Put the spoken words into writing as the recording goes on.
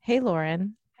Hey,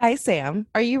 Lauren, Hi, Sam.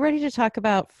 are you ready to talk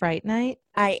about Fright Night?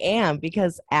 I am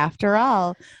because after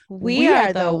all, We we are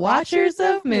are the the watchers Watchers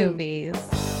of of movies.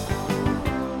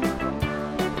 Movies.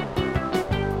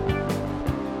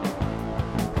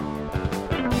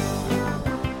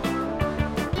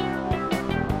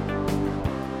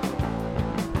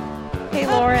 Hey,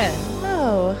 Lauren,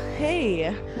 Oh,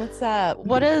 hey, what's up?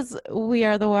 what does We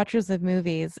Are the Watchers of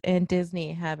Movies and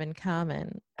Disney have in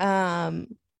common? Um,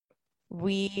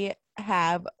 we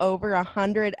have over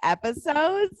 100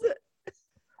 episodes.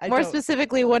 I More don't,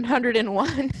 specifically,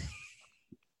 101.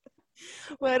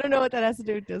 well, I don't know what that has to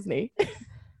do with Disney.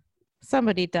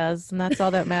 Somebody does, and that's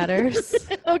all that matters.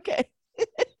 Okay.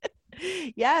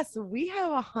 Yes, we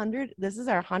have 100. This is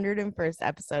our 101st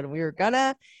episode. We were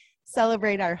gonna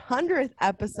celebrate our 100th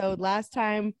episode last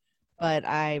time, but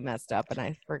I messed up and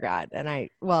I forgot. I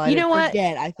You didn't know what?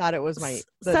 forget. I thought it was the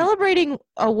Celebrating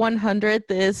a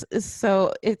 100th is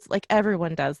so it's like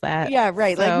everyone does that. yeah,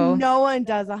 right. Like So no one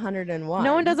does no one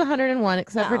 101. does 101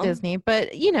 except for No. Disney, but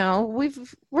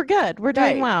we're good. We're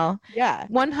doing Right. well. Yeah.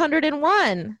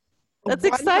 101. That's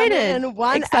excited.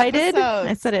 101 Excited? I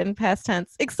episodes. said it in past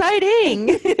tense. Exciting.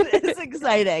 It is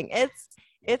exciting.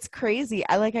 It's crazy.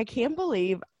 I can't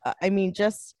believe I mean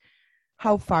just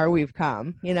how far we've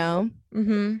come, you know?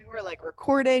 Mm-hmm. We were like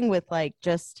recording with like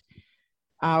just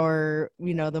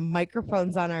the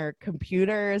microphones on our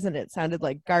computers and it sounded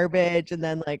like garbage, and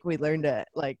then like we learned to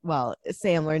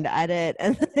Sam learned to edit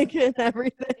and like and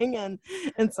everything,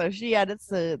 and so she edits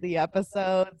the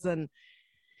episodes, and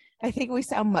I think we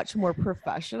sound much more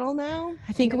professional now.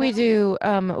 I think we do.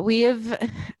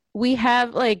 We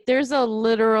have like there's a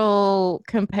literal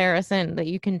comparison that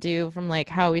you can do from like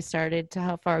how we started to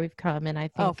how far we've come, and I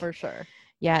Oh, think for sure.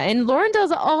 yeah, and Lauren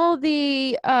does all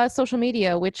the social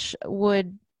media, which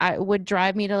would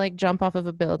drive me to like jump off of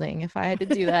a building if I had to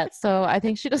do that. So I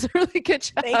think she does a really good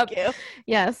job. Thank you.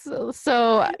 Yes.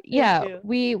 So yeah,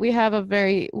 you. we have a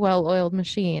very well-oiled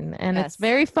machine, and it's Yes.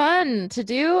 very fun to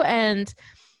do, and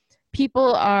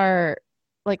people are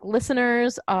like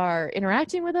listeners are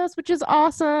interacting with us, which is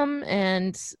awesome,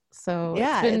 and so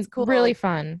Yeah, it's been it's cool. really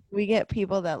fun. We get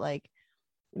people that like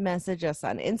message us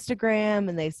on Instagram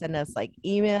and they send us like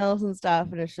emails and stuff,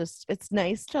 and it's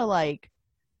nice to like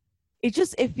it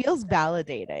feels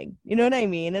validating. You know what I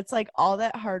mean? It's like all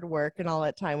that hard work and all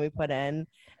that time we put in,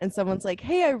 and someone's like,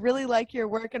 "Hey, I really like your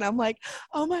work." And I'm like,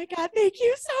 "Oh my God, thank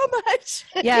you so much."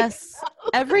 Yes.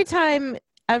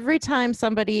 Every time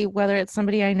somebody, whether it's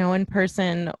somebody I know in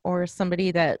person or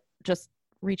somebody that just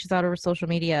reaches out over social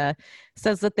media,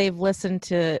 says that they've listened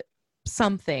to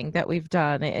something that we've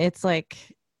done, it's like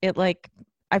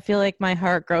I feel like my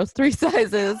heart grows 3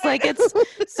 sizes. Like it's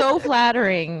so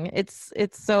flattering. It's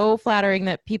so flattering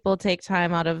that people take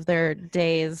time out of their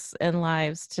days and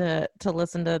lives to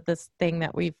listen to this thing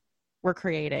that we're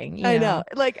creating. You I know? know.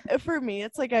 Like for me,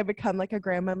 it's like I become like a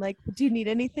grandma. I'm like, "Do you need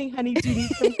anything, honey? Do you need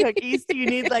some cookies? Do you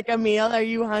need like a meal? Are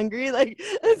you hungry? Like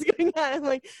what's going on?" I'm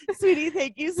like, "Sweetie,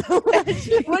 thank you so much.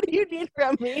 What do you need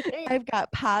from me? I've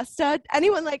got pasta.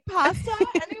 Anyone like pasta?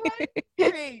 Anyone?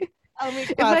 Great. I'll make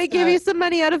If pasta. I give you some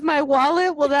money out of my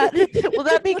wallet, will that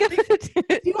be good?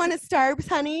 Do you want a Starbucks,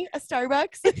 honey? A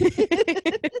Starbucks?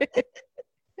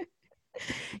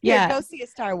 Yeah. Here, go see a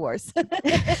Star Wars. Go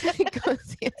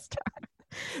see a star.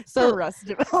 For Arrested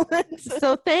Development.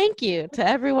 So thank you to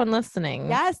everyone listening.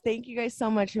 Yes, thank you guys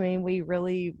so much. I mean, we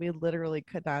literally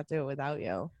could not do it without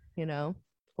you, you know?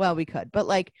 Well, we could, but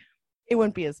like it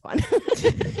wouldn't be as fun.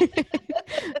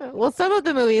 Well, some of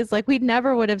the movies, like we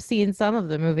never would have seen some of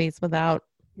the movies without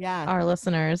our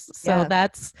listeners. So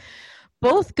that's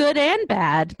both good and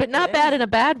bad, but not bad in a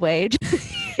bad way.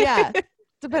 Yeah,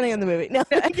 depending on the movie. No.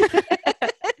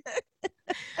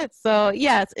 So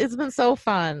yes, it's been so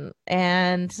fun,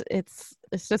 and it's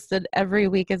just that every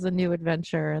week is a new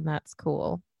adventure, and that's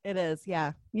cool. It is,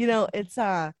 yeah. You know, it's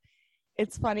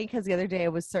funny because the other day I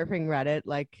was surfing Reddit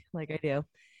like I do.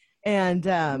 And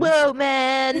whoa,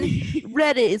 man,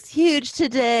 Reddit is huge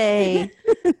today.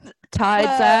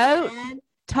 Tide's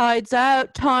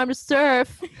out, time to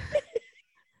surf.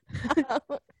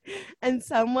 And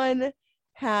someone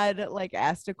had like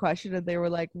asked a question, and they were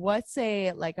like, "What's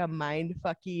a mind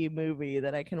fucky movie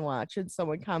that I can watch?" And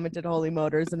someone commented Holy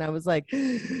Motors, and I was like,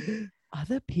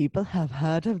 "Other people have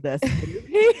heard of this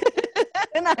movie."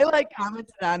 And I like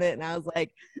commented on it, and I was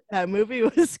like, "That movie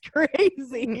was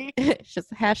crazy." It's just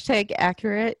hashtag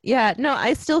accurate. Yeah, no,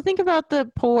 I still think about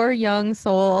the poor young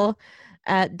soul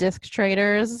at Disc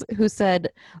Traders who said,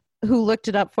 who looked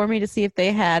it up for me to see if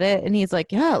they had it, and he's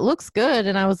like, yeah, it looks good.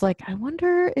 And I was like, I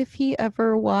wonder if he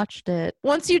ever watched it.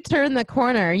 Once you turn the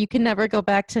corner, you can never go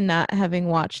back to not having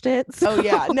watched it. So, Oh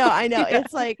yeah, no, I know. yeah.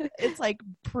 It's like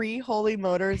pre Holy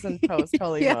Motors and post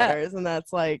Holy Yeah. Motors, and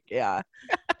that's like, yeah,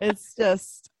 it's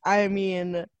just, I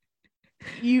mean,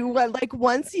 you like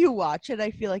once you watch it, I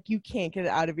feel like you can't get it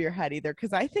out of your head either,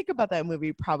 because I think about that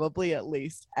movie probably at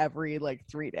least every like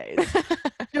 3 days,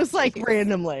 just like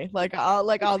randomly, like all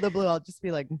the blue, I'll just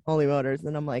be like Holy Motors,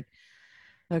 and I'm like,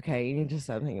 okay, you need to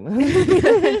stop thinking about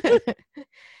it.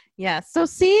 Yeah. So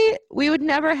see, we would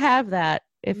never have that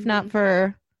if not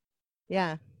for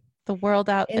yeah, the world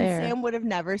out and there. Sam would have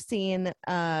never seen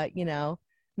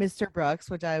Mr. Brooks,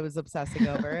 which I was obsessing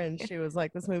over, and she was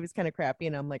like, this movie's kind of crappy,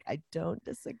 and I'm like, I don't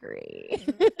disagree.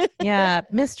 Yeah,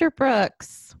 Mr.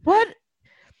 Brooks. What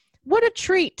a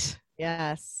treat.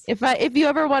 Yes. If you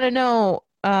ever want to know,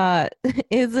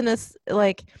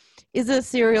 is a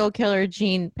serial killer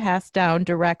gene passed down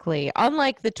directly?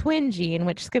 Unlike the twin gene,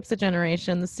 which skips a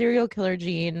generation, the serial killer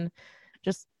gene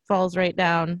just falls right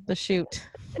down the chute.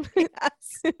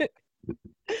 Yes.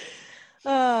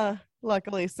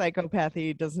 Luckily,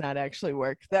 psychopathy does not actually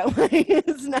work that way.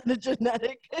 It's not a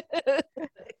genetic.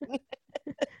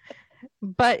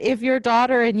 But if your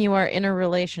daughter and you are in a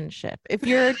relationship, if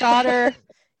your daughter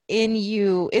in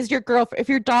you is your girlfriend, if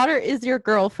your daughter is your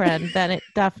girlfriend, then it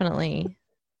definitely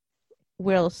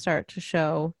will start to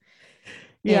show.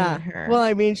 Yeah. In her. Well,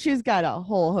 I mean, she's got a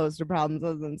whole host of problems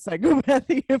other than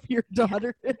psychopathy. If your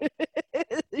daughter,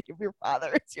 if your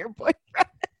father is your boyfriend.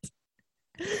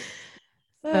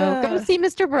 So go see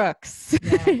Mr. Brooks.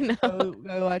 Yeah,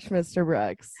 go watch Mr.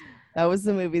 Brooks. That was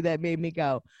the movie that made me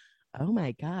go, oh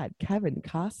my God, Kevin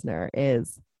Costner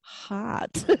is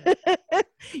hot.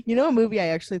 You know, a movie I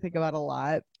actually think about a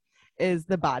lot is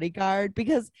The Bodyguard,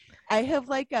 because I have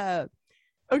like a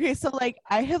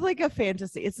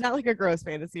fantasy. It's not like a gross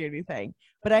fantasy or anything,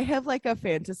 but I have like a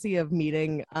fantasy of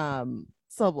meeting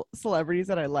celebrities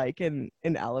that I like in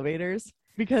elevators,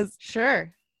 because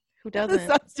sure. Who doesn't? This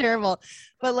sounds terrible,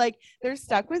 but like they're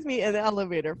stuck with me in the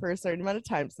elevator for a certain amount of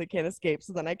time, so they can't escape.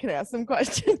 So then I can ask them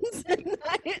questions.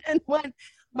 And when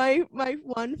my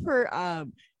one for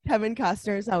Kevin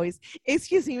Costner is always,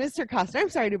 excuse me, Mr. Costner, I'm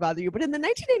sorry to bother you, but in the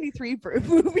 1983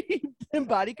 movie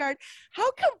Bodyguard,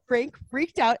 how come Frank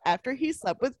freaked out after he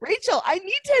slept with Rachel? I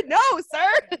need to know,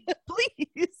 sir.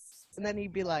 Please. And then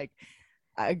he'd be like,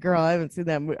 girl, I haven't seen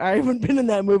that movie. I haven't been in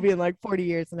that movie in like 40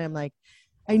 years. And I'm like,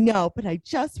 I know, but I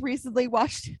just recently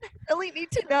watched it. I really need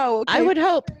to know. Okay? I would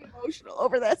hope. I'm very emotional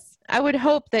over this. I would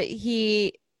hope that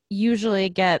he usually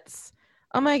gets,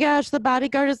 oh my gosh, The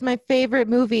Bodyguard is my favorite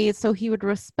movie. So he would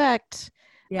respect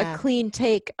a clean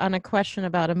take on a question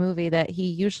about a movie that he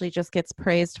usually just gets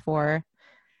praised for.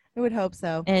 I would hope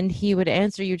so. And he would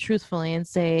answer you truthfully and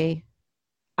say,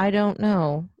 I don't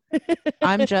know.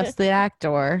 I'm just the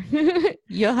actor.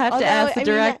 You'll have to ask the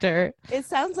director. It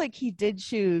sounds like he did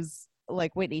choose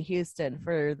like Whitney Houston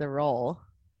for the role.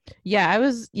 I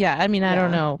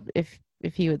don't know if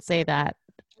he would say that.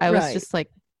 I was just like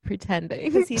pretending,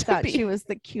 because he thought she was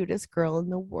the cutest girl in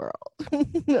the world.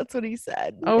 That's what he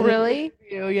said. Oh really?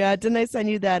 Yeah, didn't I send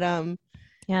you that I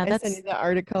sent you the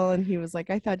article, and he was like,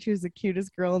 I thought she was the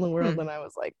cutest girl in the world. And I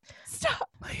was like, stop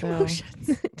my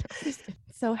emotions.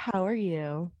 So how are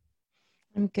you?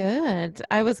 I'm good.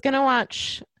 I was gonna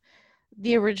watch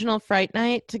the original Fright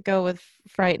Night to go with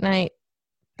Fright Night,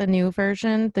 the new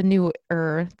version,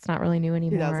 it's not really new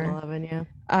anymore. 2011,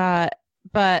 yeah.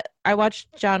 But I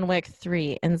watched John Wick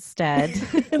 3 instead.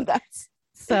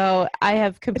 So I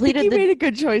have completed. You made a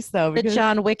good choice though. The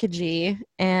John Wickagy,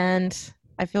 and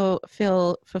I feel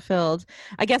fulfilled.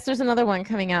 I guess there's another one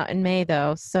coming out in May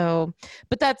though. So,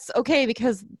 but that's okay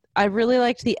because I really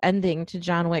liked the ending to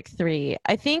John Wick 3.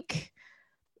 I think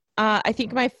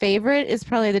my favorite is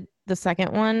probably the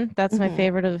second one. That's my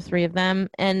favorite of the three of them.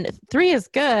 And 3 is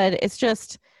good. It's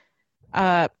just,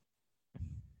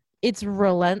 it's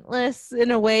relentless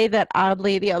in a way that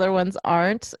oddly the other ones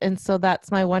aren't. And so that's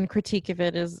my one critique of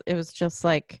it, is it was just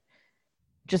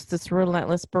this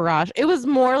relentless barrage. It was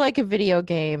more like a video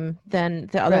game than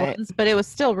the other ones, but it was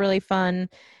still really fun.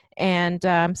 And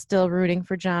I'm still rooting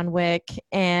for John Wick,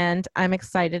 and I'm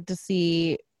excited to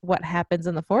see what happens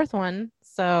in the fourth one.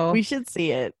 So we should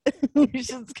see it. We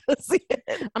should go see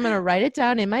it. I'm going to write it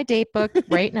down in my date book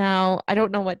right now. I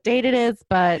don't know what date it is,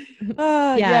 but we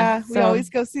always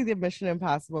go see the Mission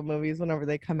Impossible movies whenever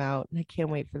they come out, and I can't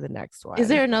wait for the next one. Is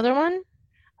there another one?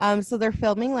 So they're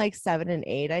filming like 7 and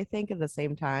 8, I think, at the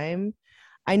same time.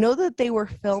 I know that they were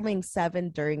filming 7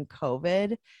 during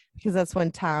COVID, because that's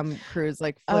when Tom Cruise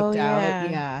like flipped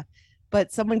out. Yeah.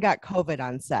 but someone got COVID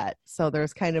on set. So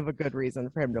there's kind of a good reason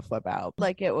for him to flip out.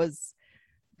 Like it was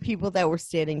people that were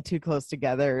standing too close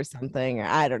together or something.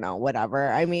 I don't know,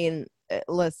 whatever. I mean,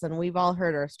 listen, we've all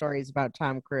heard our stories about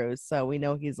Tom Cruise, so we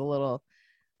know he's a little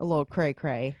cray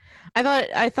cray.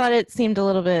 I thought it seemed a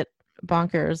little bit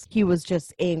bonkers. He was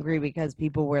just angry because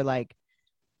people were like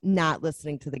not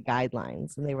listening to the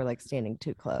guidelines and they were like standing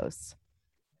too close.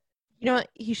 You know what?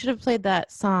 He should have played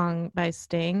that song by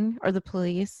Sting or the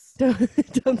Police Don't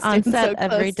on stand set so close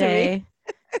every to me. day.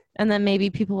 And then maybe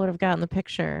people would have gotten the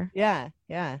picture. Yeah.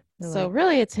 So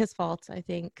really it's his fault, I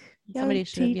think. Somebody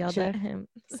should have yelled at him.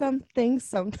 Something,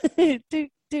 do,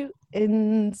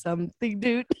 and something,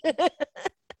 do.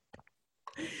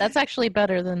 That's actually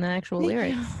better than the actual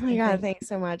lyrics. Oh my God, thanks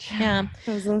so much. Yeah.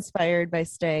 I was inspired by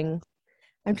Sting.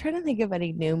 I'm trying to think of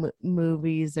any new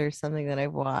movies or something that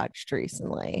I've watched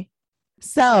recently.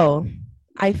 So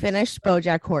I finished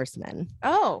BoJack Horseman.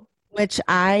 Oh. Which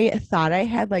I thought I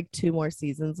had like 2 more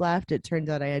seasons left. It turns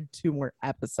out I had 2 more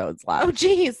episodes left. Oh,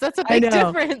 geez, that's a big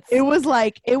difference. It was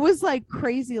like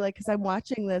crazy. Like, because I'm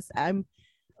watching this, I'm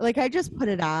like, I just put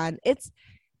it on.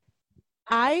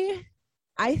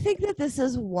 I think that this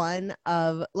is one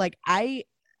of like I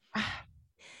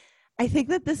think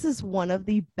that this is one of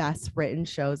the best written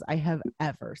shows I have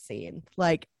ever seen.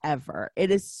 Like ever.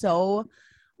 It is so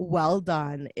well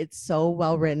done. It's so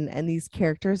well written, and these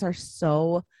characters are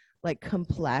so like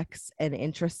complex and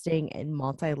interesting and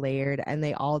multi-layered, and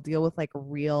they all deal with like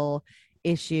real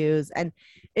issues, and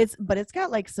it's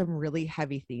got like some really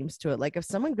heavy themes to it. Like if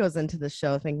someone goes into the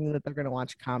show thinking that they're going to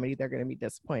watch comedy, they're going to be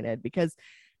disappointed because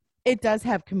it does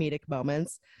have comedic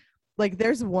moments. Like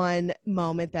there's one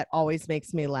moment that always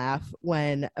makes me laugh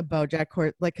when a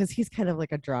BoJack like because he's kind of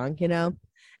like a drunk, you know,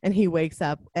 and he wakes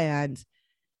up and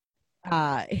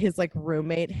his like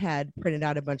roommate had printed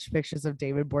out a bunch of pictures of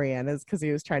David Boreanaz because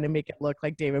he was trying to make it look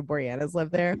like David Boreanaz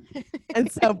lived there.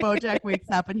 And so BoJack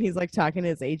wakes up and he's like talking to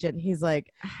his agent. And he's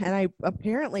like, and I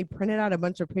apparently printed out a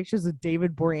bunch of pictures of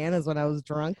David Boreanaz when I was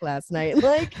drunk last night.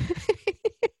 Like, so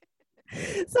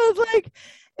it's like,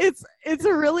 it's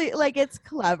a really like, it's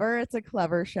clever. It's a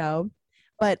clever show.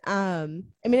 But I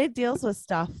mean, it deals with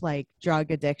stuff like drug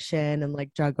addiction and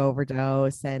like drug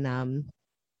overdose and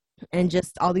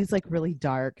just all these like really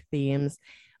dark themes,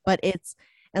 but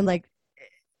and like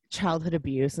childhood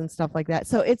abuse and stuff like that.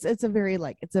 So it's a very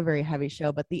heavy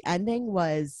show, but the ending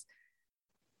was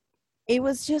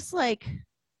just like,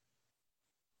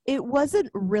 it wasn't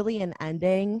really an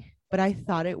ending, but I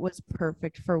thought it was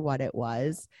perfect for what it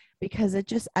was, because it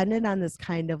just ended on this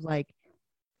kind of like,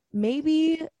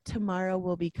 maybe tomorrow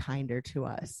will be kinder to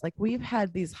us. Like we've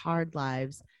had these hard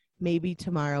lives. Maybe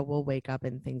tomorrow we'll wake up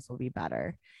and things will be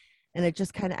better. And it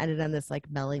just kind of ended on this like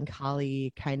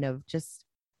melancholy kind of just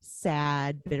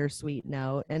sad, bittersweet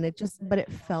note. And but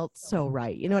it felt so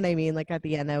right. You know what I mean? Like at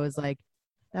the end, I was like,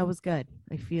 that was good.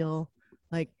 I feel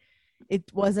like it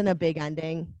wasn't a big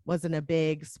ending, wasn't a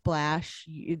big splash.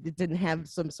 It didn't have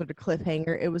some sort of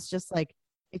cliffhanger. It was just like,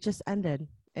 it just ended.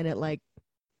 And it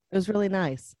was really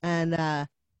nice. And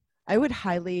I would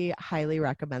highly, highly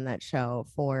recommend that show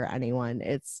for anyone.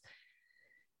 It's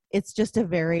just a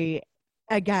very,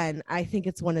 again, I think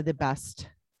it's one of the best,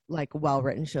 like,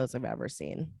 well-written shows I've ever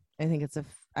seen. I think it's a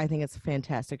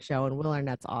fantastic show, and Will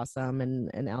Arnett's awesome,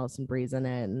 and Alison Brie's in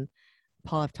it, and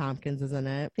Paul F. Tompkins is in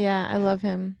it. Yeah, I love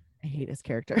him. I hate his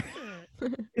character.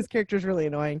 His character's really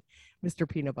annoying. Mr.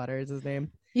 Peanut Butter is his name.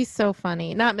 He's so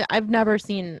funny. I've never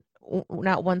seen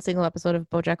not one single episode of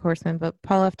BoJack Horseman, but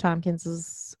Paul F. Tompkins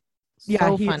is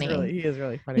so funny. He is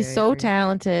really funny. He's so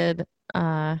talented.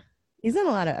 He's in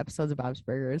a lot of episodes of Bob's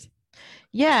Burgers.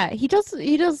 Yeah, he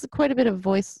does quite a bit of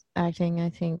voice acting, I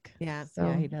think. Yeah, so.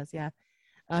 Yeah, he does. Yeah,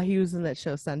 he was in that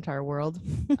show Centaur World.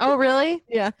 Oh, really?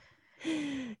 Yeah,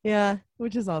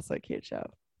 which is also a cute show.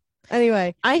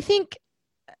 Anyway, I think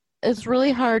it's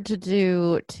really hard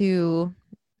to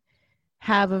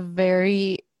have a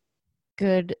very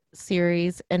good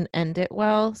series and end it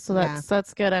well. So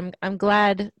that's good. I'm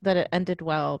glad that it ended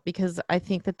well, because I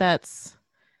think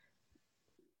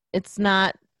it's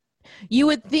not. You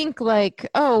would think like,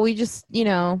 oh, we just,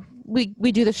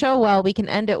 we do the show well, we can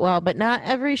end it well, but not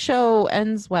every show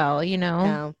ends well,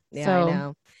 No. Yeah, so, I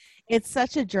know. It's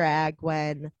such a drag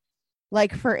when,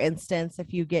 like, for instance,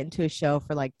 if you get into a show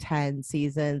for like 10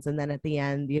 seasons and then at the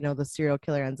end, the serial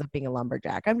killer ends up being a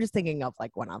lumberjack. I'm just thinking of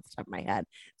like one off the top of my head.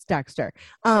 It's Dexter.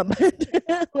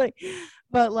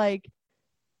 But like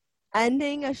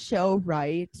ending a show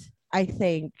right, I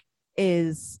think,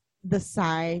 is the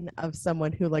sign of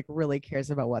someone who like really cares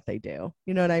about what they do.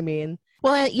 You know what I mean?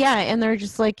 Well, yeah, and they're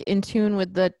just like in tune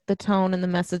with the tone and the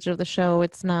message of the show.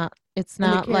 It's not It's and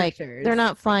the not like they're characters.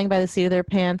 not flying by the seat of their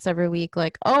pants every week,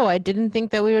 like, oh, I didn't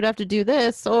think that we would have to do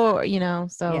this, or,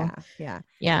 so Yeah, yeah.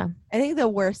 yeah. I think the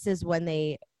worst is when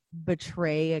they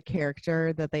betray a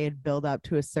character that they had built up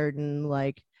to a certain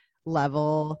like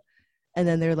level, and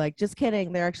then they're like, just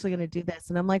kidding, they're actually going to do this,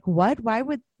 and I'm like, what? Why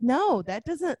would no?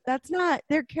 That's not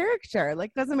their character.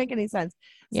 Like, doesn't make any sense.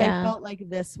 So I Yeah. felt like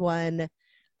this one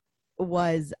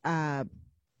was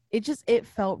it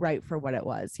felt right for what it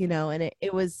was, and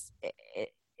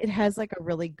it has like a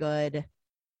really good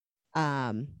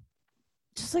um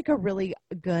just like a really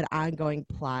good ongoing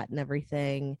plot and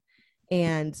everything.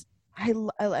 And I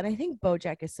think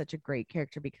Bojack is such a great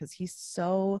character because he's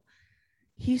so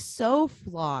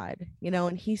flawed,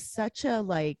 and he's such a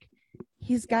like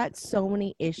he's got so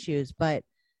many issues, but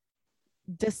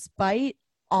despite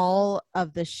all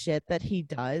of the shit that he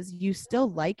does, you still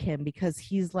like him because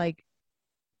he's like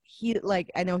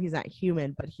I know he's not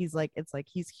human, but he's like it's like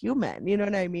he's human, you know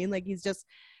what I mean? Like he's just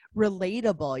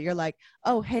relatable. You're like,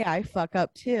 oh hey, I fuck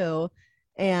up too.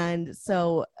 And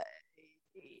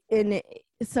in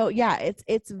so yeah,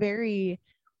 it's very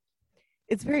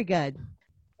good.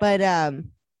 But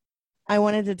I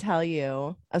wanted to tell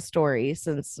you a story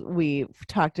since we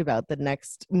talked about the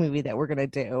next movie that we're going to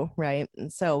do, right?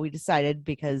 And so we decided,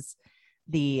 because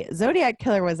the Zodiac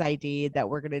Killer was ID'd, that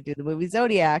we're going to do the movie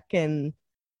Zodiac and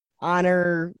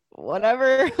honor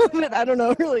whatever. But I don't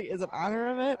know, really, is it honor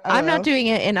of it? I don't I'm not know. doing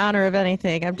it in honor of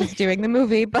anything. I'm just doing the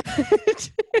movie, but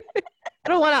I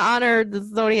don't want to honor the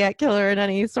Zodiac Killer in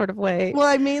any sort of way. Well,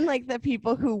 I mean, like the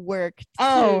people who worked to,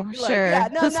 Oh, like, sure. yeah,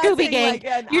 no, The I'm not Scooby saying Gang. like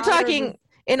in You're honor of talking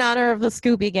in honor of the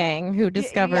Scooby Gang who yeah,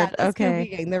 discovered. the Okay,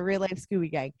 Scooby Gang, the real life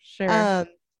Scooby Gang. sure.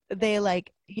 They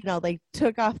like, they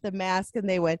took off the mask and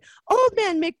they went, "Old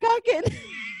Man McGuckin."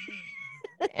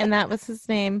 And that was his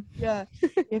name. Yeah,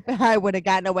 if I would have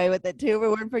gotten away with it too, if it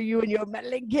weren't for you and your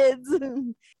meddling kids.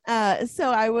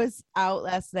 So I was out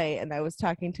last night and I was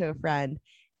talking to a friend,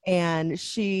 and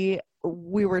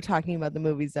we were talking about the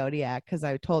movie Zodiac because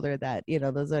I told her that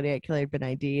the Zodiac Killer had been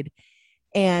ID'd,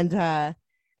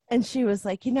 and she was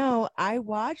like, I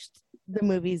watched the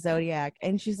movie Zodiac,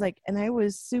 and she's like, and I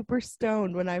was super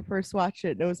stoned when I first watched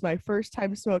it, and it was my first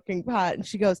time smoking pot, and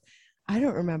she goes, I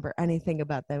don't remember anything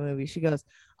about that movie. She goes,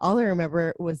 all I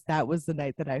remember was that was the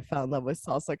night that I fell in love with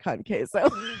salsa con queso.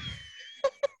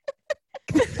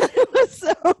 It was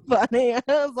so funny. I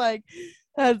was like,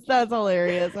 that's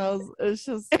hilarious.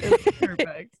 It's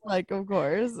perfect. Like, of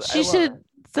course, She should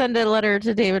send a letter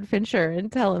to David Fincher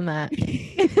and tell him that.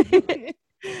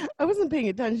 I wasn't paying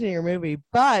attention to your movie,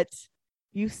 but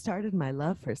you started my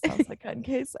love for salsa con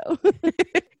queso.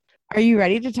 Are you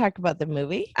ready to talk about the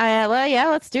movie? Well, yeah,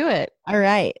 let's do it. All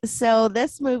right. So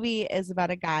this movie is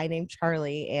about a guy named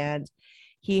Charlie, and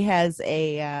he has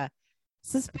a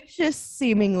suspicious,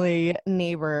 seemingly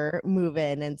neighbor move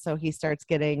in, and so he starts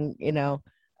getting,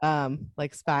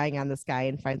 like spying on this guy,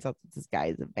 and finds out that this guy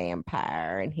is a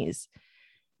vampire, and he's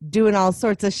doing all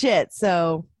sorts of shit.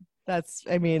 So that's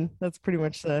pretty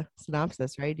much the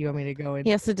synopsis, right? Do you want me to go in?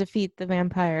 He has to defeat the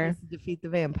vampire. Defeat the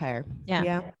vampire.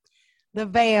 Yeah. The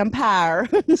vampire.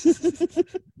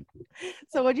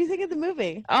 So what do you think of the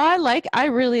movie? I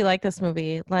really like this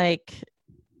movie. Like,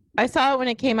 I saw it when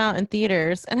it came out in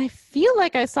theaters, and I feel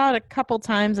like I saw it a couple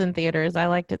times in theaters. I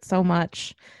liked it so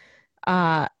much.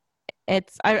 I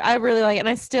really like it, and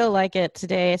I still like it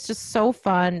today. It's just so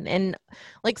fun and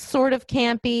like sort of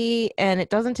campy, and it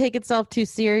doesn't take itself too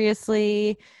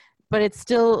seriously, but it's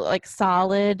still like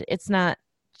solid. It's not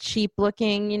cheap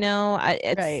looking, Right.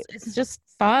 It's just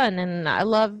fun, and I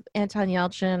love Anton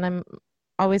Yelchin. I'm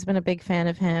always been a big fan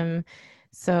of him,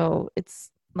 so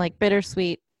it's like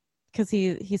bittersweet because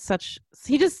he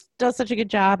just does such a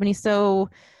good job, and he's so,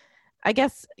 I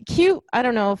guess, cute. I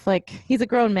don't know if like he's a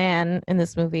grown man in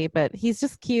this movie, but he's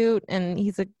just cute and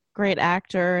he's a great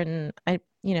actor, and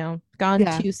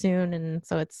gone too soon, and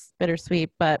so it's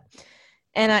bittersweet. But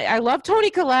I love Toni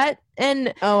Collette,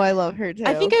 and oh, I love her too.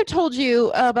 I think I've told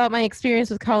you about my experience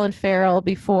with Colin Farrell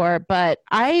before, but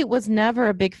I was never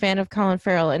a big fan of Colin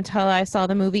Farrell until I saw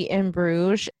the movie In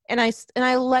Bruges, and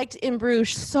I liked In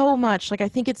Bruges so much. Like, I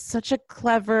think it's such a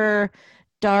clever,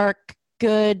 dark,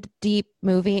 good, deep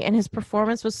movie, and his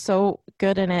performance was so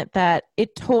good in it that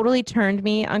it totally turned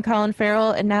me on Colin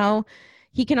Farrell, and now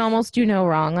he can almost do no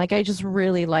wrong. Like, I just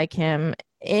really like him.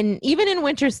 Even in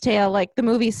Winter's Tale, like, the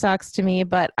movie sucks to me,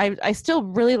 but I still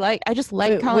really I just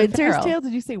like Colin Winter's Farrell. Tale?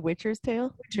 Did you say Witcher's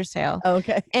Tale? Winter's Tale. Oh,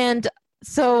 okay. And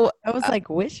so I was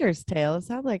like, Witcher's Tale? It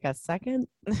sounds like a second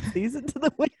season to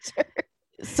The Witcher.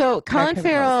 So Colin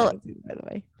Farrell, by the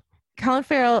way. Colin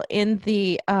Farrell in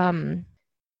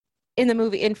in the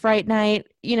movie in Fright Night.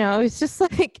 You know, it's just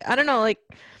like, I don't know, like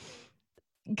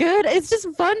good. It's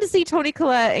just fun to see Toni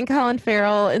Collette and Colin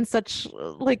Farrell in such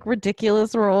like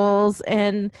ridiculous roles,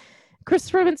 and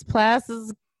Christopher Mintz-Plasse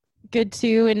is good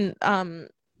too. And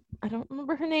I don't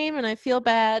remember her name, and I feel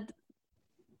bad.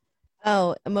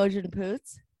 Oh, Imogen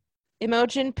Poots.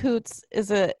 Imogen Poots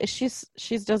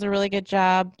she's does a really good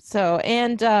job. So,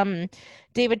 and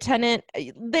David Tennant,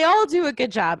 they all do a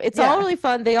good job. It's all really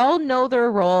fun. They all know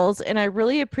their roles, and I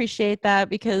really appreciate that,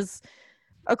 because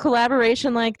a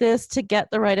collaboration like this, to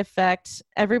get the right effect,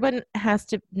 everyone has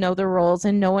to know their roles,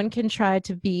 and no one can try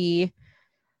to be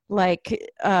like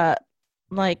a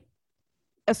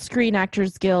Screen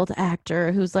Actors Guild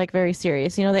actor who's like very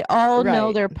serious. You know, they all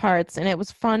know their parts, and it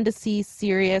was fun to see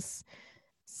serious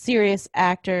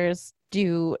actors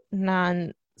do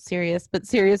non-serious but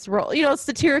serious role, you know,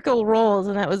 satirical roles,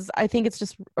 and I think it's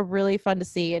just a really fun to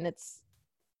see, and it's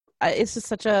just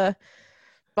such a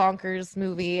bonkers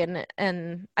movie. And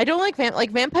I don't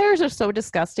like vampires are so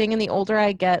disgusting, and the older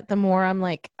I get, the more I'm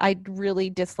like, I really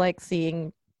dislike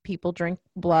seeing people drink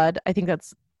blood. I think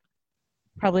that's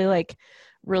probably like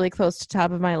really close to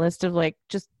top of my list of like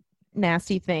just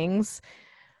nasty things.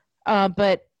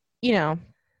 But you know,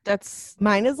 that's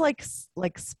mine is like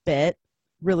spit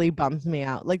really bums me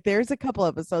out. Like there's a couple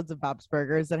episodes of Bob's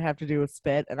Burgers that have to do with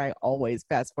spit, and I always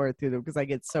fast forward through them because I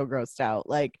get so grossed out.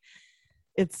 Like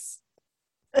it's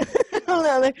I don't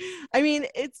know. I mean,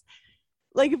 it's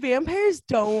like vampires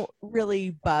don't really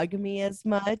bug me as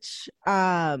much.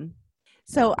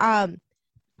 So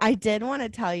I did want to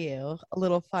tell you a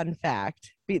little fun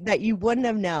fact that you wouldn't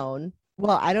have known.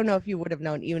 Well, I don't know if you would have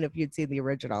known even if you'd seen the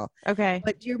original. okay.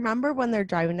 But do you remember when they're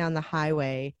driving down the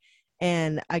highway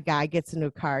and a guy gets into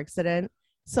a car accident?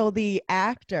 So the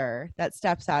actor that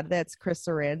steps out of that's Chris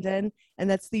Sarandon, and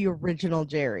that's the original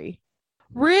Jerry.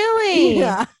 Really?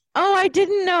 Yeah. Oh, I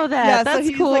didn't know that. Yeah, that's so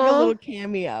he's cool. like a little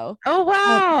cameo. Oh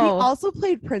wow. He also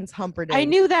played Prince Humperdinck. I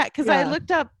knew that because I looked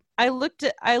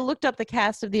up the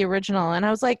cast of the original, and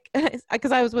I was like,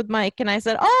 because I was with Mike, and I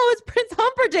said, "Oh, it's Prince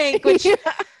Humperdinck," which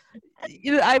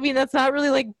I mean, that's not really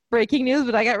like breaking news,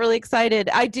 but I got really excited.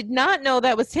 I did not know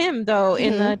that was him though.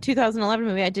 In the 2011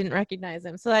 movie, I didn't recognize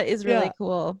him, so that is really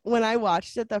cool. When I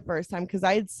watched it the first time, because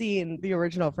I had seen the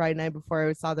original Fright Night before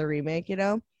I saw the remake, you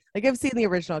know, like I've seen the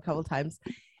original a couple times,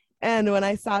 and when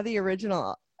I saw the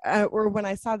original, or when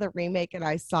I saw the remake, and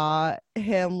I saw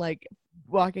him like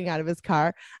walking out of his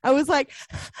car, I was like,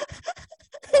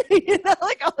 you know,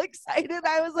 like all excited.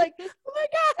 I was like, oh my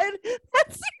god,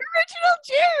 that's the original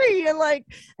Jerry.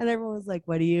 And everyone was like,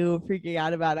 what are you freaking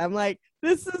out about? I'm like,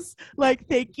 this is like,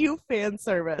 thank you, fan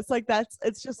service. Like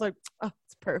it's just like, oh,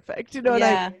 it's perfect, you know what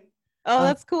I mean? Oh,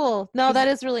 that's cool. No, that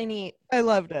is really neat. I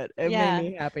loved it. It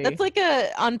made me happy. That's like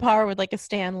on par with like a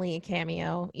Stan Lee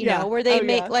cameo, you know, where they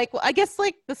make like, I guess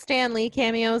like the Stan Lee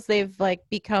cameos, they've like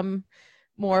become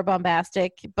more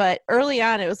bombastic, but early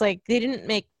on it was like they didn't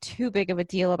make too big of a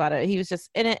deal about it. He was just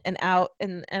in it and out,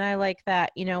 and I like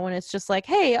that, you know, when it's just like,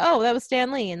 hey, oh, that was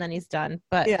Stan Lee, and then he's done.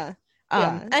 But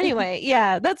anyway,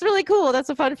 that's really cool. That's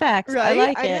a fun fact. Right? I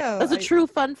like it. That's a true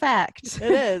fun fact.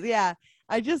 It is. Yeah.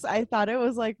 I thought it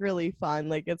was like really fun.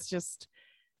 Like it's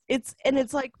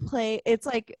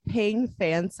like paying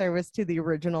fan service to the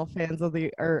original fans of the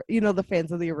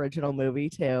fans of the original movie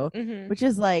too, which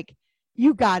is like,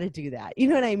 you got to do that. You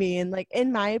know what I mean? Like,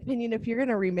 in my opinion, if you're going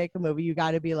to remake a movie, you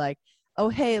got to be like, oh,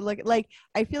 hey, look, like,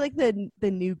 I feel like the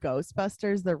new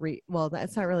Ghostbusters, well,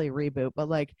 that's not really a reboot, but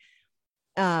like,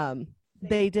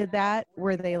 they did that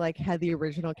where they like had the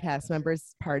original cast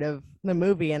members part of the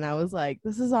movie, and I was like,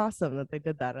 this is awesome that they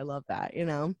did that. I love that, you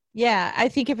know? Yeah, I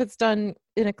think if it's done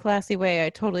in a classy way, I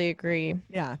totally agree.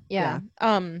 Yeah.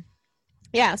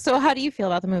 So how do you feel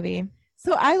about the movie?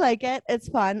 So I like it. It's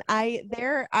fun. I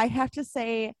have to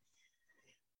say,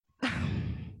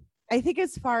 I think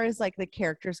as far as like the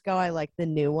characters go, I like the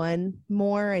new one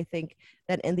more. I think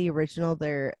that in the original,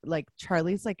 they're like,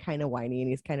 Charlie's like kind of whiny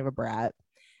and he's kind of a brat,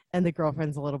 and the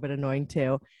girlfriend's a little bit annoying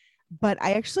too. But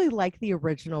I actually like the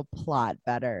original plot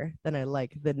better than I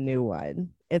like the new one.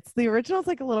 The original's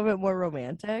like a little bit more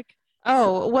romantic.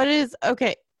 Oh, what is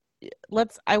okay?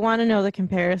 I want to know the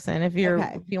comparison if you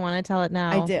want to tell it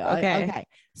now. I do. Okay.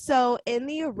 So in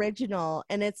the original,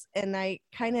 and I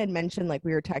kind of had mentioned, like,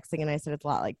 we were texting and I said it's a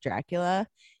lot like Dracula.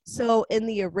 So in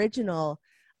the original,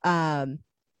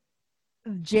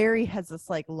 Jerry has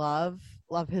this like love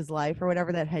his life or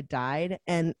whatever that had died,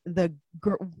 and the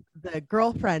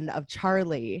girlfriend of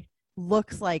Charlie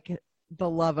looks like the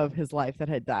love of his life that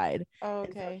had died. Oh,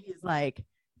 okay. So he's like,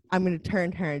 I'm going to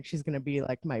turn her and she's going to be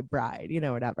like my bride, you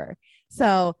know, whatever.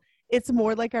 So it's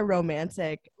more like a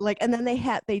romantic, like, and then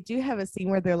they do have a scene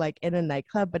where they're like in a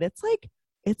nightclub, but it's like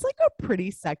a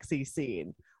pretty sexy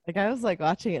scene. Like I was like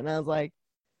watching it and I was like,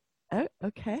 oh,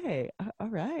 okay, all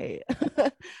right.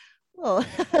 Well,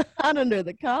 hot under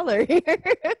the collar here.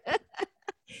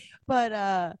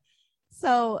 But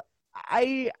so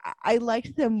I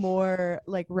liked the more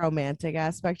like romantic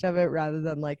aspect of it rather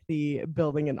than like the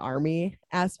building an army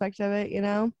aspect of it, you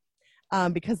know?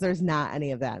 Because there's not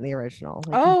any of that in the original.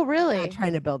 Like, Oh, not really?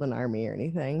 trying to build an army or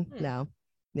anything. No.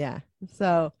 Yeah.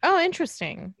 So Oh,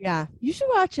 interesting. yeah, you should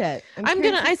watch it. I'm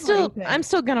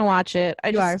still gonna watch it.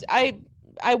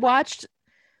 I watched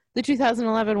the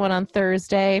 2011 one on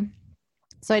Thursday,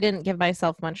 so I didn't give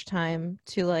myself much time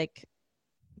to like,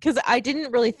 because I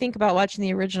didn't really think about watching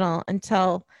the original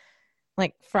until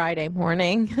like Friday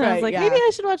morning. I was Right, like, yeah. maybe I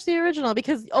should watch the original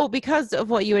because of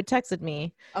what you had texted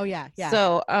me. Oh yeah, yeah.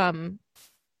 So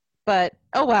but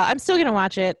oh well, I'm still gonna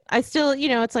watch it. I still,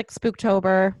 it's like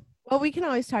Spooktober. Well, we can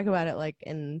always talk about it like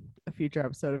in a future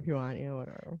episode if you want,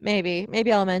 whatever.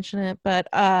 Maybe I'll mention it, but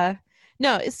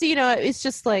no, so it's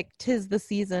just like 'tis the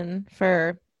season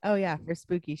for Oh yeah, for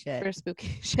spooky shit.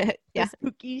 Yeah,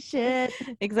 spooky shit.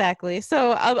 Exactly.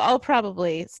 So I'll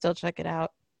probably still check it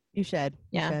out. You should.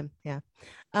 Yeah. You should.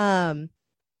 Yeah.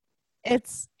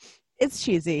 It's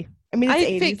cheesy. I mean, it's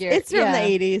 80s. Figured, It's from the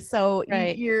 80s, so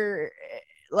right. You're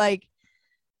like,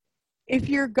 if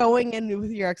you're going in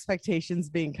with your expectations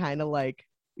being kind of like,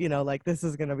 like this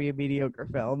is going to be a mediocre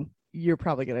film, you're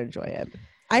probably going to enjoy it.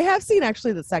 I have seen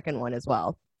actually the second one as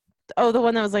well. Oh, the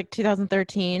one that was like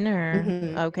 2013 or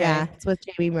Mm-hmm. Okay. Yeah, it's with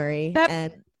Jamie Murray.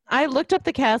 And I looked up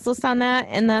the cast list on that,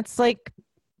 and that's like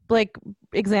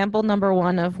example number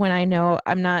one of when I know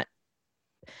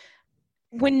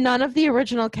when none of the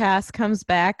original cast comes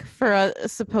back for a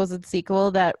supposed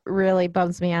sequel, that really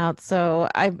bums me out. So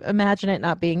I imagine it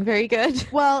not being very good.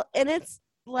 Well, and it's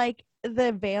like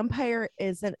the vampire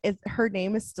her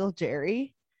name is still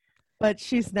Jerry, but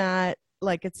she's not,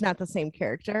 like, it's not the same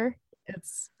character.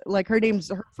 It's like her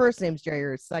first name's Jerry,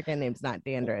 her second name's not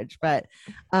Dandridge, but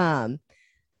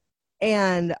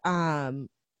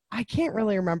I can't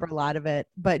really remember a lot of it,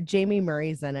 but Jamie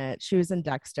Murray's in it. She was in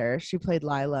Dexter. She played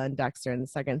Lila in Dexter in the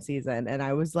second season, and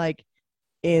I was like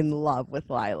in love with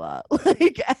Lila,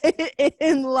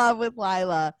 in love with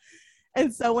Lila.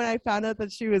 And so when I found out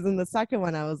that she was in the second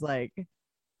one, I was like,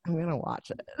 I'm gonna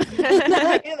watch it.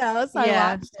 So I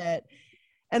watched it.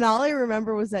 And all I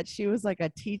remember was that she was like a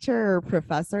teacher or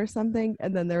professor or something.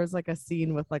 And then there was like a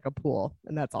scene with like a pool.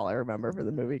 And that's all I remember for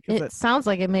the movie. It sounds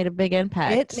like it made a big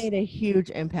impact. It made a huge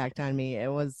impact on me.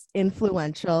 It was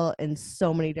influential in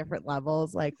so many different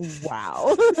levels. Like,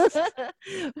 wow.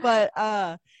 But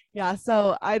yeah,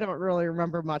 so I don't really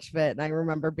remember much of it. And I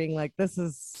remember being like,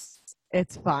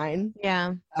 it's fine.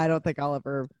 Yeah. I don't think I'll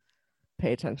ever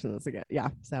pay attention to this again. Yeah.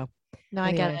 So no,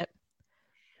 anyway. I get it.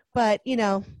 But,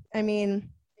 I mean,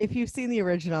 if you've seen the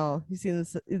original, you've seen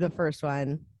the first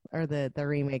one or the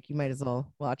remake, you might as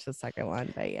well watch the second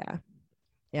one. But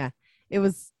yeah,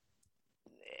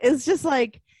 it's just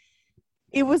like,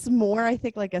 it was more, I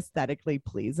think, like aesthetically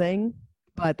pleasing,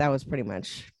 but that was pretty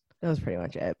much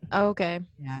it. Oh, okay.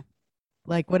 Yeah.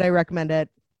 Like, would I recommend it?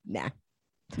 Nah,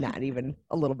 not even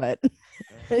a little bit.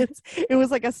 It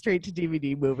was like a straight to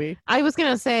DVD movie. I was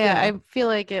going to say, yeah. I feel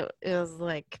like it was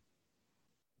like,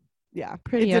 yeah,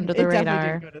 pretty under the radar. It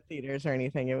definitely didn't go to theaters or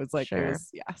anything. It was like, It was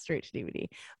straight to DVD.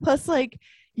 Plus, like,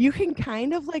 you can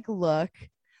kind of like look,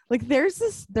 like there's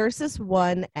this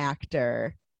one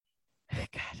actor.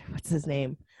 God, what's his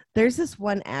name? There's this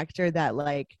one actor that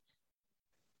like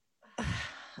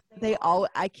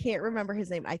I can't remember his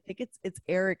name. I think it's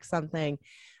Eric something,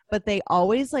 but they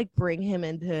always like bring him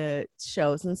into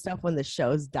shows and stuff when the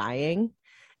show's dying,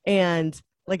 and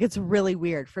like, it's really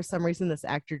weird. For some reason, this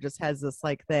actor just has this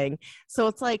like thing. So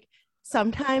it's like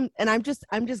sometimes, and I'm just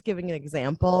giving an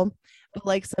example, but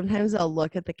like sometimes I'll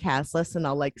look at the cast list and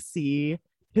I'll like see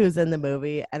who's in the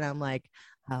movie, and I'm like,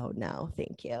 oh no,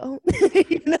 thank you.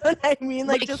 You know what I mean?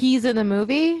 Like he's in the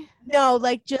movie? No,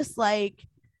 like just like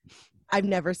I've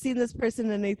never seen this person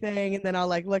in anything, and then I'll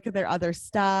like look at their other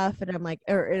stuff, and I'm like,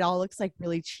 or it all looks like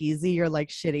really cheesy or like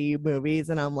shitty movies,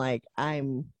 and I'm like,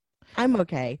 I'm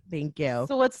okay, thank you.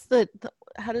 So what's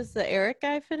how does the Eric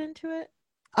guy fit into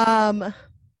it?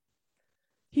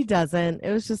 He doesn't. It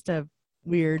was just a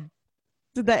weird,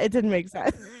 it didn't make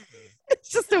sense. It's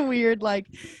just a weird like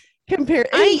compare.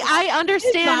 I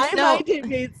understand. No, it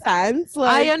made sense.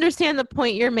 Like, I understand the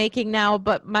point you're making now,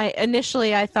 but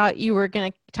initially I thought you were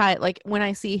gonna tie it, like when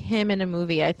I see him in a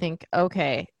movie, I think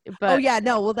okay. But oh yeah,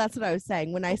 no, well that's what I was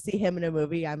saying. When I see him in a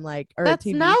movie, I'm like, or that's a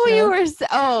TV not show. what you were.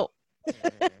 Oh.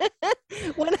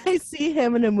 When I see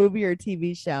him in a movie or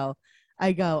TV show,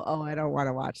 I go, oh, I don't want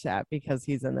to watch that because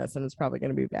he's in this and it's probably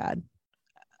going to be bad.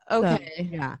 So, Okay.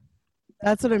 yeah,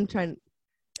 that's what I'm trying.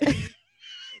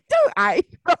 Don't eye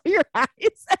roll your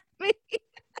eyes at me.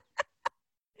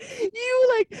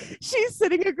 You like she's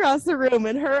sitting across the room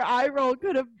and her eye roll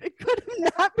could have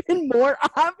not been more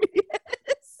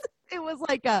obvious. It was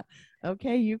like a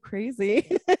okay, you crazy.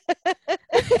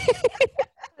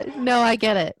 No, I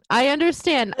get it. I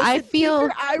understand. Listen, I feel keep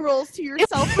your eye rolls to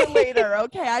yourself for later.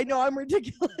 Okay, I know I'm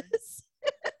ridiculous.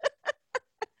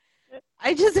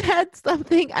 I just had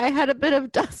something. I had a bit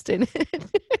of dust in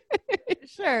it.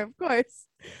 Sure, of course.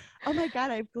 Oh my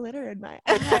god, I have glitter in my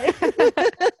eye.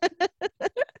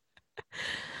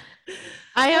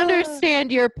 I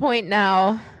understand your point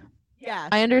now. Yeah,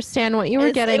 I understand what you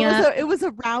were getting at. It was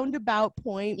a roundabout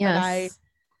point, Yes.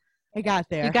 but I got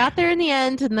there. You got there in the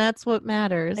end, and that's what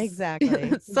matters.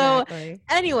 Exactly. So, exactly.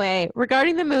 anyway,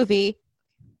 regarding the movie,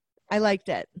 I liked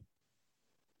it.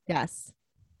 Yes.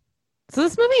 so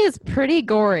this movie is pretty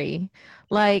gory.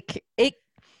 Like it,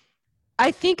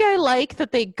 I think I like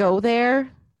that they go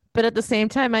there, but at the same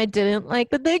time, I didn't like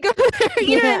that they go there.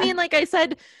 You know what I mean? Like I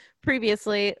said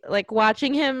previously, like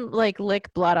watching him like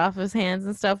lick blood off his hands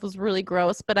and stuff was really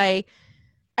gross. But I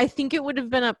think it would have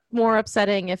been more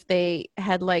upsetting if they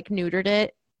had like neutered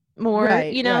it more.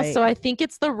 Right, you know, right. so I think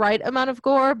it's the right amount of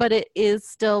gore, but it is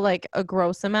still like a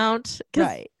gross amount.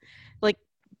 Right. Like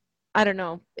I don't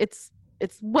know, it's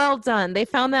well done. They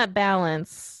found that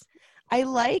balance. I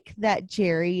like that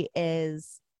Jerry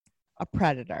is a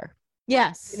predator.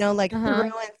 Yes. You know, like through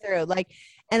and through. Like,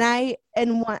 and I have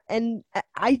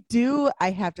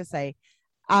to say,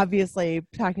 obviously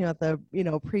talking about the,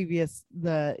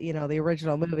 the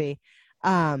original movie,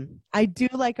 I do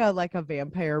like a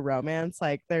vampire romance.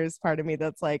 Like there's part of me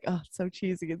that's like, oh, it's so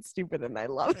cheesy and stupid and I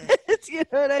love it. You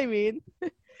know what I mean?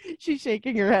 She's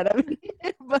shaking her head at me.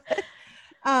 But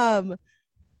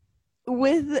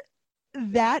with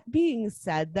that being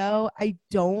said, though, I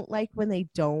don't like when they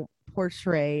don't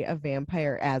portray a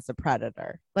vampire as a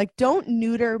predator. Like, don't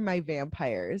neuter my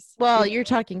vampires. Well, you're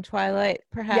talking Twilight,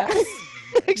 perhaps. Yeah.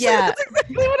 Actually, Yeah. that's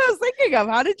exactly what I was thinking of.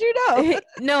 How did you know?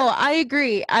 No, I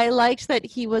agree. I liked that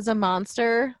he was a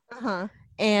monster.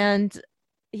 And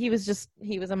he was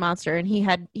a monster, and he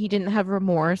didn't have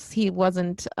remorse. He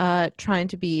wasn't trying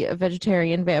to be a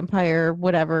vegetarian vampire,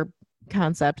 whatever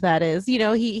concept that is. You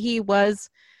know, he was,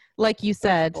 like you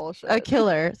said, a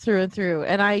killer through and through.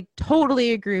 And I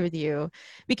totally agree with you,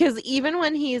 because even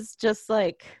when he's just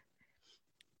like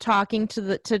talking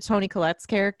to Toni Collette's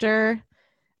character,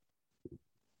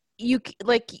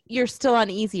 you're still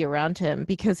uneasy around him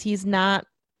because he's not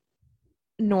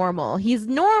normal. He's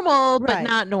normal, but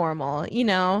not normal, you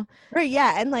know? Right,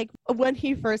 yeah. And like when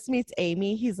he first meets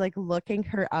Amy, he's like looking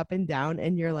her up and down,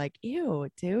 and you're like, ew,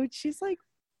 dude, she's like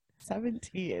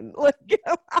 17. Like,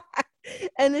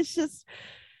 and it's just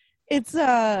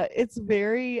it's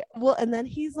very well. And then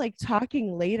he's like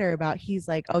talking later about, he's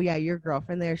like, oh yeah, your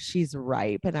girlfriend there, she's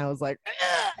ripe. And I was like,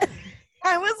 ugh.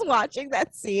 I was watching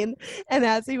that scene, and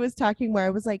as he was talking more,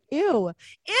 I was like, ew,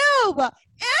 ew, ew.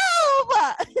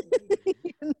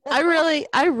 I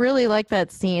really like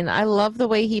that scene. I love the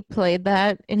way he played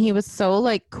that, and he was so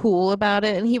like cool about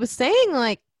it, and he was saying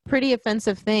like pretty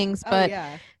offensive things, but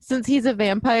since he's a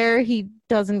vampire, he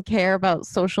doesn't care about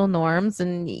social norms,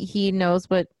 and he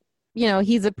knows what,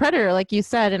 he's a predator, like you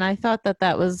said. And I thought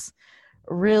that was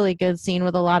a really good scene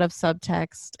with a lot of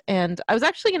subtext. And I was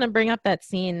actually going to bring up that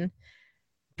scene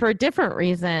for a different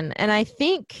reason, and I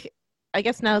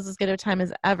guess now is as good a time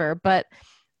as ever, but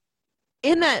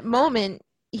in that moment,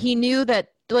 he knew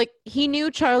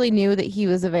Charlie knew that he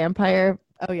was a vampire.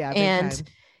 Oh yeah, and time.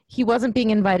 He wasn't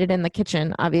being invited in the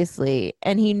kitchen, obviously,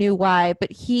 and he knew why. But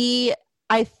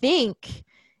I think,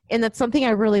 and that's something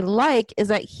I really like, is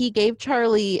that he gave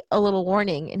Charlie a little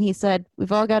warning, and he said,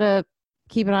 we've all got to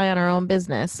keep an eye on our own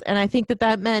business. And I think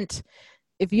that meant,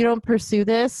 if you don't pursue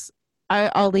this,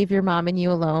 I'll leave your mom and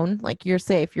you alone. Like, you're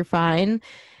safe, you're fine.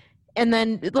 And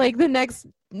then, like, the next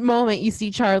moment you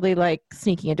see Charlie like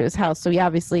sneaking into his house, so he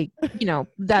obviously,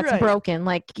 that's broken.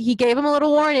 Like, he gave him a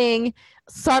little warning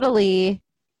subtly,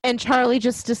 and Charlie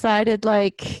just decided,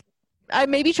 like,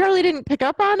 maybe Charlie didn't pick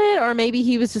up on it, or maybe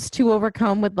he was just too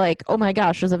overcome with like, oh my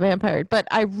gosh, there's a vampire. But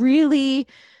I really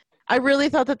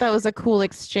thought that was a cool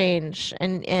exchange,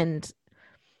 and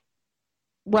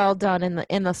well done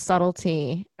in the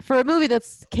subtlety for a movie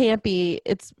that's campy.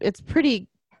 It's pretty,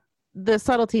 the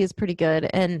subtlety is pretty good,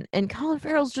 and Colin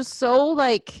Farrell's just so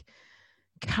like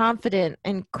confident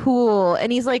and cool,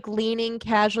 and he's like leaning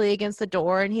casually against the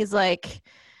door, and he's like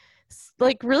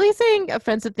like really saying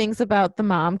offensive things about the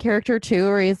mom character too,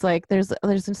 where he's like, there's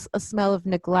a smell of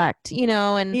neglect, you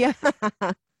know, Yeah.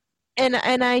 and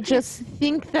I just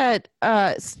think that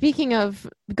speaking of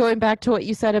going back to what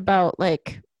you said about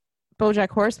like BoJack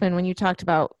Horseman, when you talked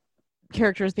about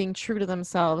characters being true to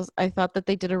themselves, I thought that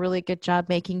they did a really good job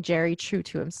making Jerry true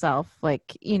to himself.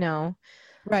 Like, you know,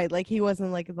 Right. Like he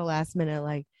wasn't like at the last minute,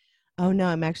 like, oh no,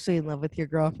 I'm actually in love with your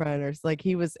girlfriend. Or it's like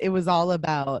it was all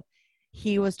about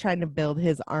he was trying to build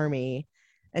his army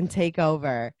and take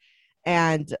over.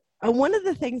 And one of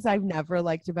the things I've never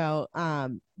liked about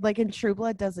like in True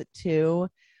Blood does it too,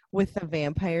 with the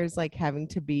vampires like having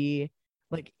to be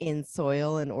like in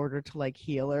soil in order to like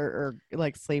heal or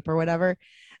like sleep or whatever.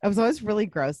 I was always really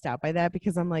grossed out by that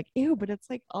because I'm like, ew, but it's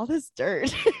like all this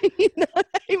dirt. You know what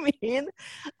I mean?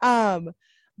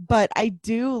 But I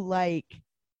do like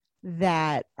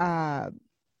that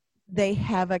they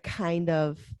have a kind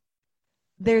of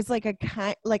there's like a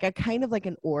kind of like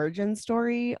an origin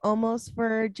story almost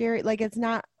for Jerry. Like it's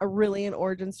not a really an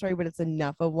origin story, but it's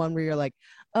enough of one where you're like,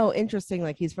 oh, interesting.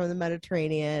 Like he's from the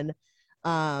Mediterranean.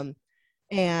 And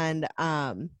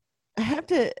I have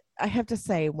to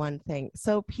say one thing.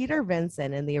 So Peter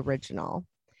Vincent in the original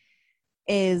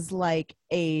is like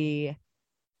a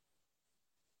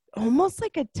almost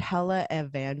like a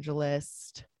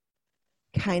televangelist,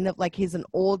 kind of like he's an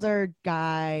older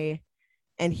guy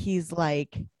and he's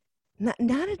like not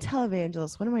a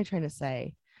televangelist. What am I trying to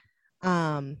say?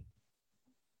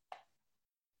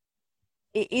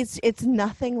 It's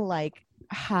nothing like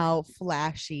how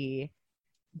flashy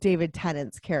David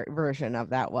Tennant's version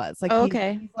of that was. Like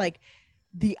he's like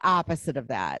the opposite of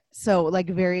that. So like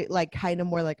very like kind of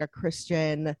more like a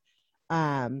Christian,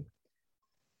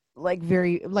 like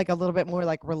very like a little bit more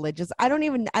like religious. I don't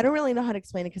really know how to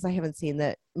explain it because I haven't seen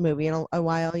that movie in a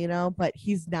while, you know, but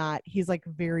he's like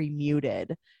very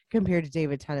muted compared to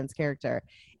David Tennant's character,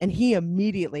 and he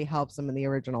immediately helps him in the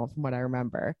original from what I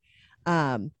remember.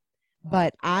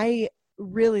 But I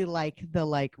really like the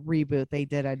like reboot they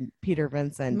did on Peter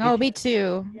Vincent. Oh, me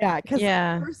too. Yeah, because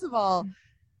first of all,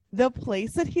 the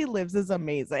place that he lives is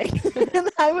amazing. And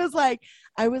I was like,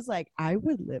 I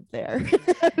would live there.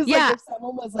 I was like, if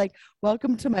someone was like,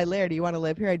 welcome to my lair, do you want to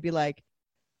live here? I'd be like,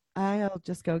 I'll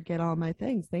just go get all my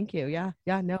things. Thank you. Yeah.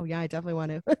 I definitely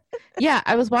want to. Yeah,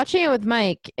 I was watching it with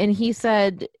Mike and he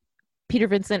said Peter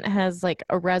Vincent has like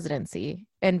a residency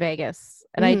in Vegas.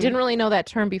 And I didn't really know that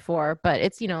term before, but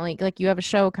it's, you know, like you have a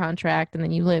show contract and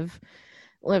then you live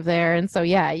there. And so,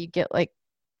 yeah, you get like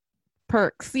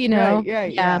perks, you know?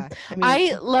 Right, yeah. I mean,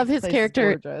 I love his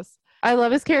character. I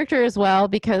love his character as well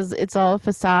because it's all a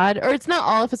facade, or it's not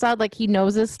all a facade. Like he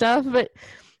knows his stuff, but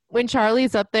when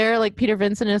Charlie's up there, like Peter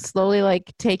Vincent is slowly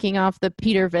like taking off the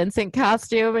Peter Vincent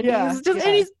costume and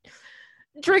and he's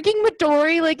drinking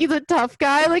Midori like he's a tough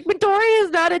guy. Like Midori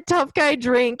is not a tough guy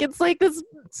drink. It's like this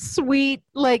sweet,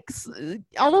 like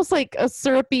almost like a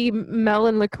syrupy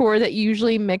melon liqueur that you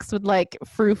usually mix with like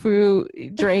frou-frou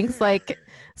drinks like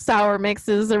sour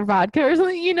mixes or vodka or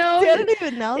something, you know? See, I didn't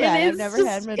even know that. I've never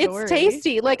had Midori. It's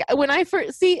tasty. Like when I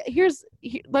first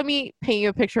let me paint you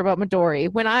a picture about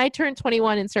Midori. When I turned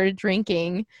 21 and started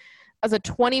drinking as a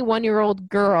 21-year-old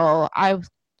girl, I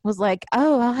was like,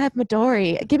 oh, I'll have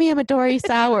Midori. Give me a Midori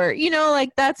sour. You know, like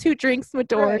that's who drinks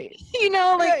Midori. Right. You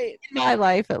know, like in my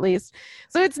life at least.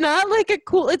 So it's not like a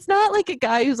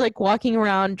guy who's like walking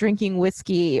around drinking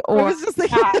whiskey or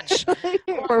scotch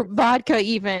or vodka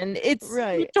even. It's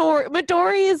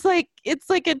Midori is like, it's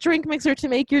like a drink mixer to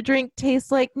make your drink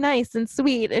taste like nice and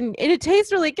sweet. And it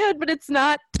tastes really good, but it's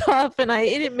not tough. And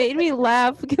it made me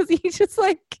laugh because he's just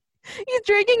like, he's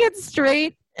drinking it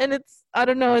straight. And I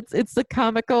don't know, it's the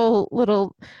comical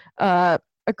little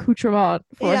accoutrement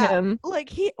for him. Like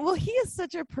he is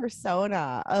such a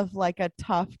persona of like a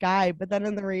tough guy, but then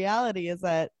in the reality is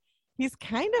that he's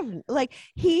kind of like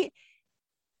okay,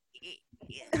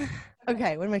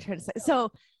 what am I trying to say?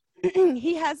 So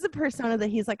he has the persona that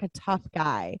he's like a tough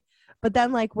guy, but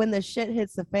then like when the shit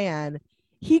hits the fan,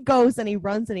 he goes and he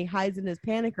runs and he hides in his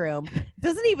panic room,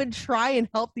 doesn't even try and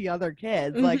help the other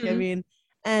kids. Like, I mean,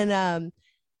 and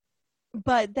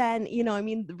but then, you know, I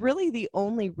mean, really the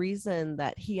only reason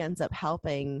that he ends up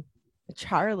helping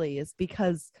Charlie is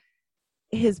because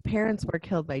his parents were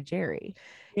killed by Jerry.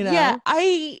 You know? Yeah,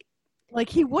 like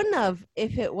he wouldn't have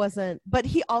if it wasn't, but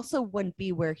he also wouldn't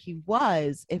be where he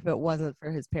was if it wasn't for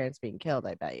his parents being killed,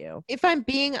 I bet you. If I'm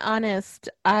being honest,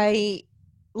 I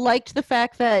liked the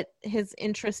fact that his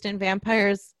interest in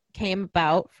vampires came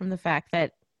about from the fact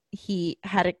that he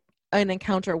had an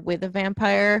encounter with a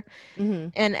vampire,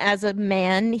 and as a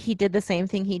man he did the same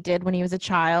thing he did when he was a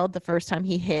child the first time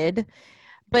he hid,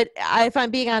 But if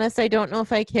I'm being honest, I don't know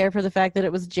if I care for the fact that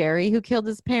it was Jerry who killed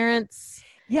his parents.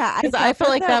 Yeah, I Because I thought felt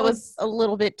that like that was a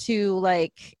little bit too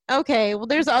like, okay, well,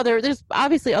 there's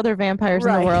obviously other vampires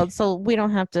in the right. world, so we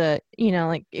don't have to,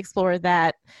 like explore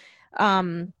that. So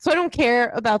I don't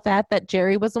care about that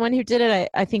Jerry was the one who did it.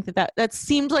 I think that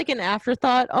seemed like an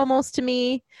afterthought almost to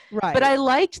me. But Right. I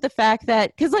liked the fact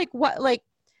that, because like what, like,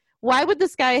 why would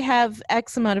this guy have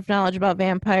X amount of knowledge about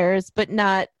vampires but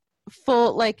not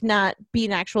not be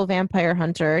an actual vampire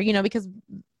hunter, because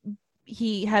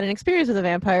he had an experience with a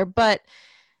vampire, but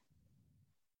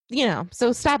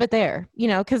so stop it there,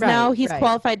 because now Right. he's Right.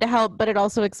 qualified to help, but it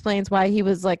also explains why he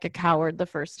was like a coward the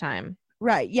first time.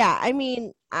 Right. Yeah. I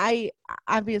mean, I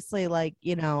obviously, like,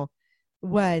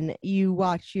 when you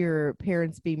watch your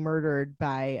parents be murdered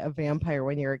by a vampire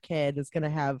when you're a kid is going to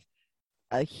have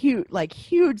a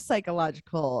huge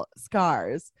psychological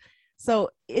scars. So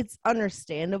it's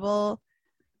understandable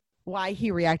why he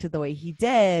reacted the way he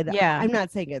did. Yeah. I'm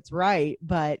not saying it's right,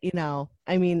 but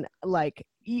I mean, like,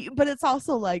 but it's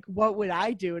also like, what would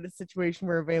I do in a situation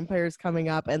where a vampire is coming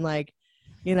up and like,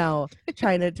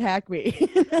 trying to attack me?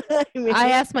 I mean,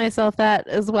 I ask myself that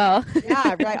as well.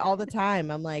 yeah, right, all the time.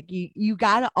 I'm like, you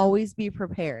gotta always be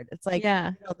prepared. It's like,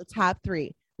 Yeah. the top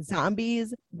three: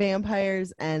 zombies,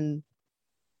 vampires, and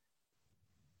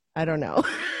I don't know.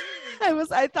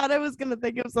 I thought I was gonna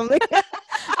think of something.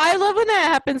 I love when that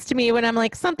happens to me, when I'm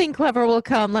like, something clever will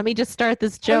come. Let me just start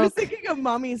this I was joke. thinking of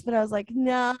mummies, but I was like,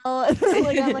 no.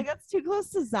 I'm like, that's too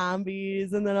close to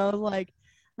zombies. And then I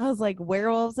was like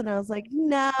werewolves, and I was like,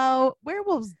 no,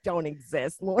 werewolves don't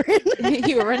exist, Lauren.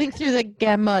 You were running through the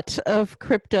gamut of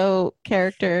crypto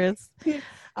characters.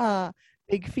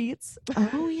 Big feats.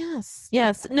 Oh yes.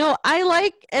 Yes. No, I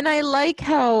like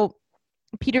how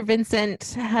Peter Vincent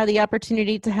had the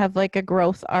opportunity to have like a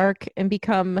growth arc and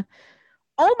become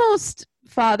almost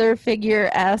father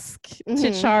figure-esque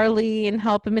to Charlie and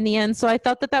help him in the end. So I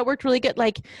thought that worked really good.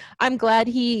 Like, I'm glad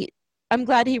he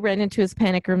ran into his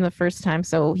panic room the first time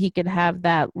so he could have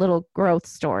that little growth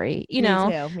story, Me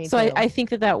too. So I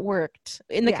think that worked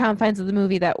in the confines of the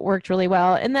movie. That worked really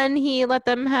well. And then he let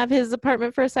them have his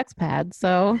apartment for a sex pad.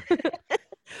 So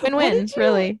win-win,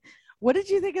 really. What did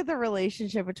you think of the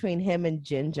relationship between him and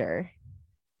Ginger?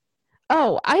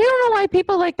 Oh, I don't know why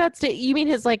people like that stay. You mean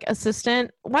his like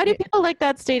assistant? Why do people like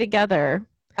that stay together?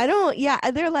 I don't. Yeah,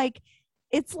 they're like,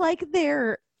 it's like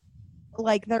they're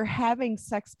having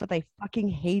sex, but they fucking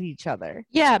hate each other.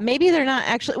 Yeah, maybe they're not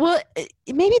actually. Well,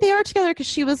 maybe they are together because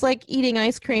she was like eating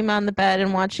ice cream on the bed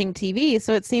and watching TV.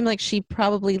 So it seemed like she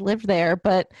probably lived there.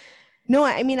 But no,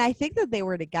 I mean, I think that they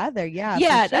were together. Yeah.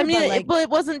 Yeah. Sure, I mean, it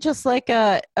wasn't just like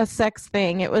a sex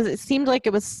thing. It seemed like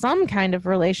it was some kind of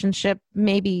relationship,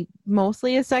 maybe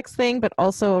mostly a sex thing, but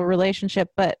also a relationship.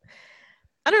 But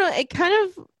I don't know. It kind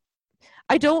of,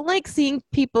 I don't like seeing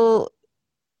people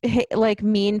like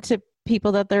mean to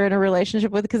people that they're in a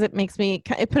relationship with, because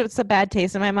it puts a bad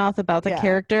taste in my mouth about the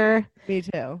character. Me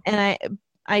too. And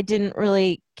I didn't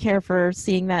really care for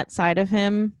seeing that side of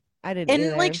him. I didn't And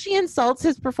either. like, she insults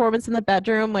his performance in the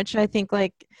bedroom, which I think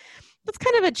like that's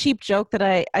kind of a cheap joke that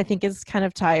I think is kind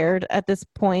of tired at this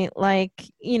point. Like,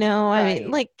 I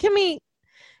mean, like, can we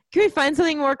find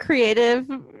something more creative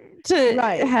to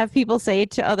have people say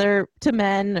to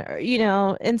men,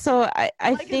 and so I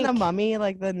like think in The Mummy,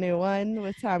 like the new one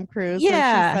with Tom Cruise,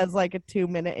 yeah, she says like a 2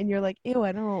 minute and you're like, ew,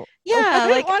 I don't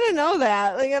like, want to know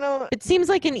that, like, I don't. It seems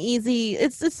like an easy,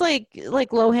 it's like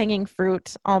low-hanging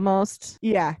fruit almost.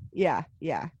 Yeah. No,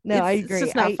 I agree. It's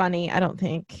just not funny, I don't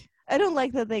think. I don't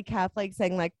like that they kept like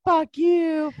saying like fuck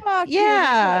you,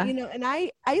 yeah, and I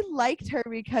liked her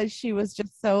because she was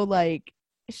just so like,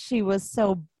 she was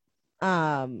so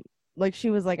like, she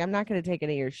was like, I'm not going to take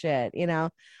any of your shit,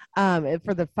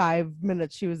 for the 5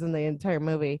 minutes she was in the entire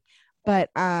movie. But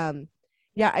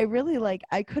yeah, I really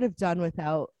I could have done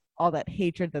without all that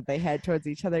hatred that they had towards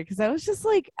each other, because I was just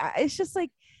like, it's just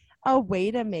like a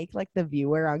way to make like the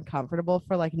viewer uncomfortable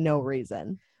for like no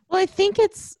reason. Well,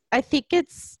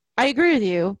 I agree with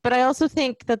you, but I also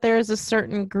think that there is a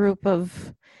certain group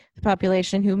of the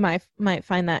population who might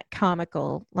find that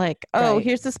comical. Like, oh,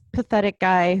 here's this pathetic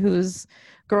guy whose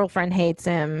girlfriend hates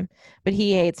him, but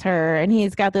he hates her, and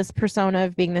he's got this persona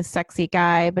of being this sexy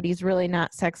guy, but he's really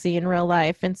not sexy in real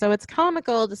life. And so it's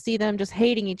comical to see them just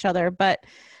hating each other, but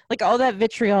like all that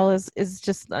vitriol is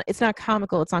just, it's not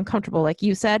comical, it's uncomfortable, like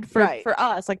you said, for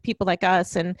us, like people like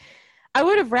us. And I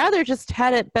would have rather just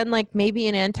had it been like maybe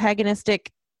an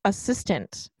antagonistic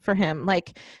assistant for him.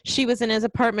 Like, she was in his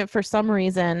apartment for some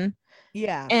reason,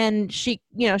 Yeah. and she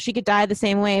could die the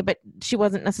same way, but she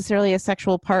wasn't necessarily a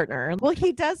sexual partner, Well,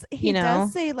 he does you know.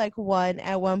 say like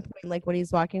at one point, like when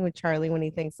he's walking with Charlie, when he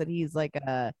thinks that he's like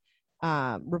a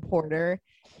reporter,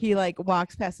 he like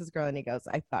walks past his girl and he goes,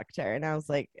 I fucked her. And I was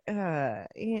like, yeah.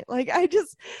 Like I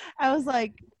was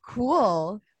like,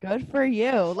 cool, good for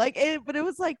you. Like it, but it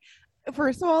was like,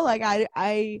 first of all, like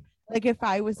I like if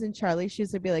I was in Charlie's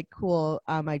shoes, I'd be like, cool,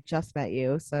 I just met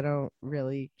you, so I don't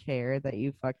really care that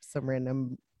you fucked some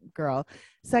random girl.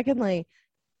 Secondly,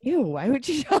 ew, why would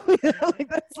you tell me that?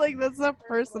 That's a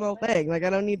personal thing. Like I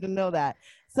don't need to know that.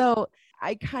 So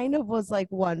I kind of was like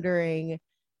wondering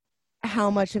how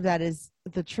much of that is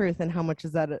the truth and how much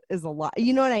is that is a lie.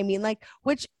 You know what I mean? Like,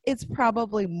 which it's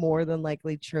probably more than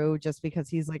likely true just because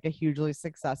he's like a hugely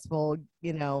successful,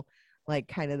 like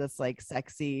kind of this like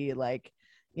sexy, like,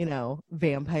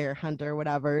 vampire hunter,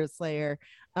 whatever, slayer.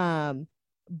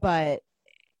 But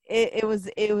it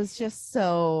was just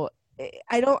so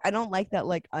I don't like that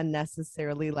like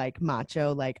unnecessarily like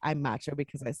macho, like I'm macho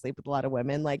because I sleep with a lot of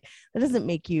women. Like that doesn't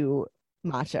make you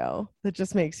macho. That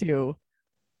just makes you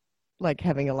like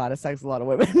having a lot of sex with a lot of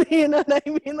women. You know what I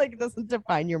mean? Like it doesn't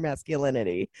define your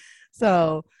masculinity.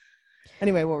 So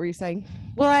anyway, what were you saying?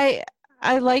 Well,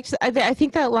 I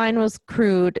think that line was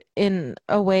crude in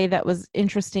a way that was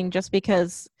interesting, just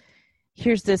because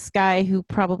here's this guy who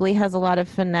probably has a lot of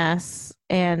finesse,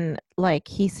 and like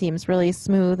he seems really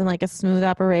smooth and like a smooth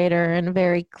operator and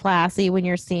very classy when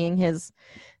you're seeing his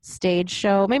stage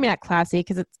show. Maybe not classy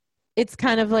because it's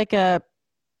kind of like a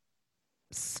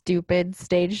stupid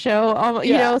stage show,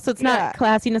 Yeah, so it's not yeah,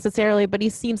 classy necessarily, but he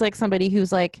seems like somebody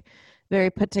who's like very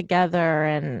put together,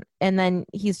 and then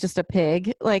he's just a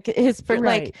pig. Like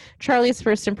right, Charlie's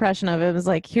first impression of him was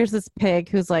like, here's this pig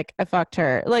who's like, I fucked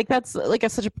her. Like that's like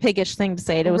such a piggish thing to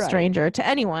say to a right. stranger, to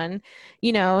anyone,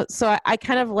 so I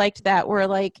kind of liked that, where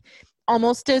like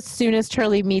almost as soon as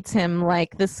Charlie meets him,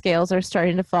 like the scales are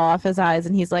starting to fall off his eyes,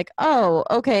 and he's like, oh,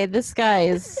 okay, this guy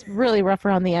is really rough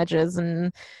around the edges,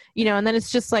 and then it's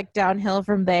just like downhill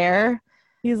from there.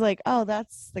 He's like, oh,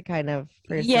 that's the kind of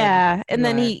person Yeah, and you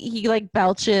then are. he like Got it.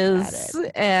 belches,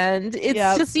 and it's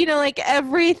Yep. just, like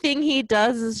everything he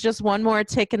does is just one more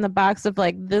tick in the box of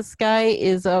like, this guy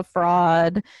is a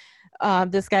fraud.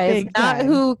 This guy is Big not time.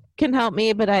 who can help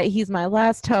me, but he's my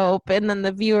last hope. And then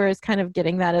the viewer is kind of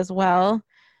getting that as well.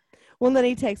 Well, then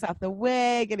he takes off the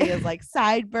wig and he has like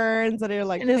sideburns that are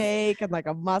like And fake and like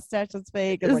a mustache that's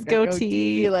fake and his like a goatee.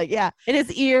 goatee, Like, yeah, and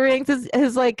his earrings,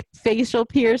 his like facial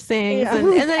piercings, yeah, and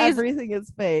like then he's everything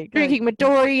is fake. Like, drinking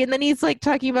Midori, and then he's like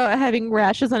talking about having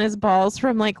rashes on his balls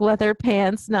from like leather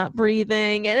pants, not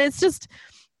breathing, and it's just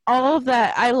all of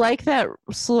that. I like that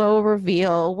slow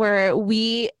reveal where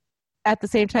we, at the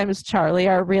same time as Charlie,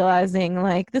 are realizing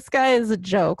like this guy is a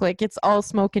joke. Like it's all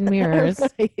smoke and mirrors,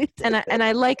 right. and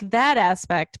I like that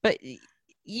aspect. But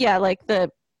yeah, like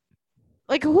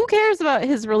who cares about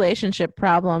his relationship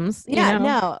problems? Yeah,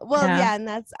 no. Well, Yeah. yeah,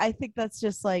 and I think that's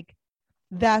just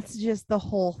the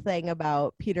whole thing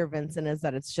about Peter Vincent, is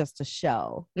that it's just a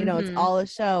show. It's Mm-hmm. all a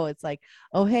show. It's like,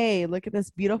 oh, hey, look at this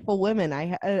beautiful woman.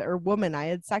 I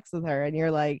had sex with her, and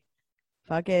you're like,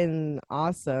 fucking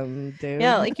awesome, Yeah, dude.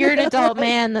 like you're an adult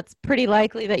man. That's pretty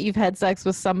likely that you've had sex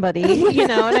with somebody. You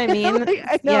know what I mean? Like,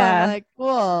 I know. I'm Yeah, like,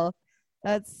 cool.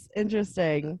 That's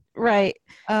interesting. right.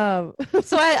 Um,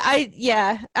 So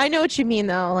yeah, I know what you mean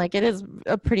though. Like it is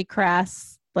a pretty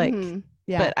crass, like,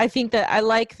 yeah. but I think that I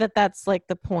like that that's like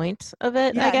the point of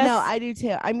it, I Yeah, no, guess. I do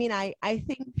too. I mean, I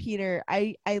think Peter,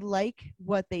 I like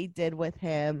what they did with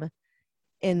him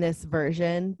in this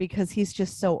version because he's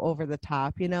just so over the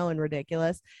top, and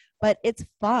ridiculous. But it's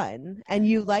fun, and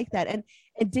you like that. And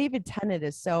David Tennant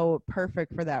is so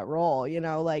perfect for that role,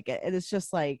 like it's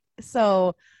just like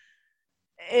so.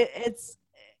 It's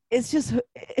just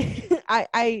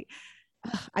I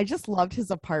just loved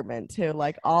his apartment too.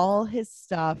 Like all his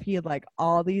stuff, he had like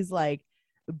all these like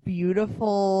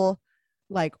beautiful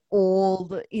like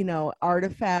old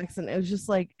artifacts, and it was just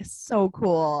like so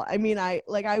cool. I mean, I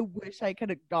wish I could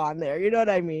have gone there, you know what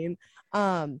I mean?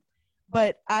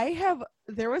 But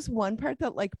there was one part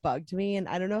that like bugged me, and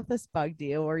I don't know if this bugged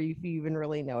you or if you even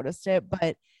really noticed it,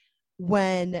 but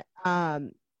when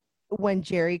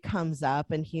Jerry comes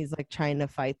up and he's like trying to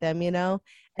fight them,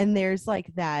 and there's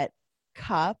like that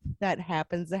cup that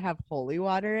happens to have holy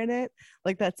water in it,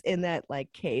 like that's in that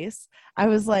like case. I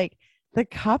was like, the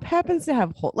cup happens to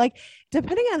have like,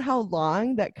 depending on how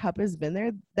long that cup has been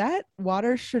there, that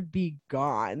water should be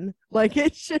gone. Like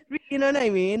it should be, you know what I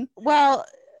mean? Well,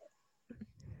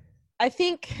 I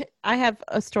think I have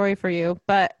a story for you,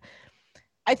 but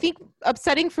I think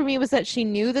upsetting for me was that she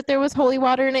knew that there was holy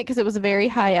water in it because it was very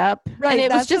high up, Right, and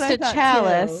it was that's what just I a thought too.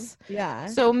 chalice. Yeah.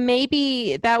 So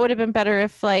maybe that would have been better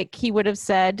if like he would have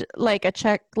said like a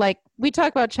check, like we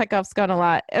talk about Chekhov's gun a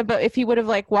lot, but if he would have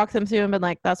like walked them through and been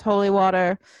like, that's holy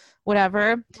water,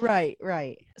 whatever. Right,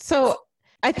 right. So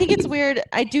I think it's weird.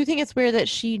 I do think it's weird that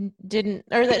she didn't,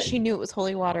 or that she knew it was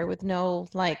holy water with no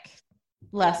like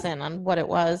lesson on what it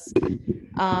was.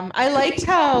 I liked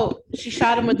how she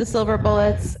shot him with the silver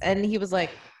bullets and he was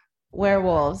like,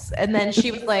 werewolves. And then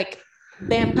she was like,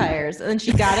 vampires. And then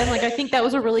she got him. Like, I think that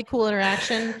was a really cool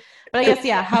interaction. But I guess,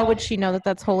 yeah, how would she know that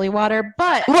that's holy water?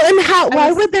 But Well, and why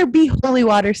was- would there be holy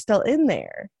water still in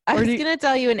there? I Or was do you- going to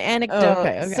tell you an anecdote. Oh,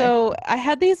 okay. So I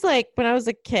had these, like, when I was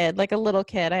a kid, like a little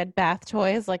kid, I had bath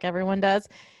toys like everyone does.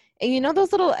 And you know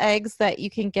those little eggs that you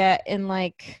can get in,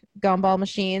 like, gumball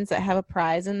machines that have a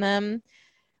prize in them?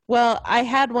 Well, I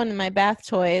had one in my bath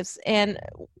toys, and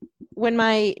when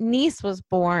my niece was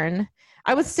born,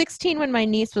 I was 16 when my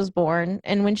niece was born,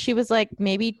 and when she was like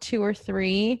maybe 2 or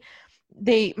 3,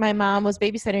 my mom was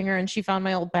babysitting her and she found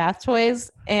my old bath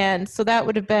toys, and so that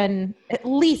would have been at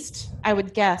least, I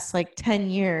would guess, like 10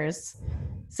 years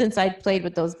since I'd played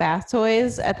with those bath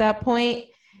toys at that point.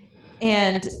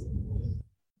 And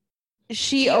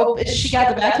she got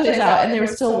the bath toys out and there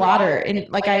was still water, and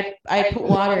like I put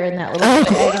water in that little egg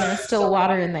and there was still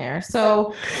water in there.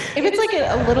 So if it's like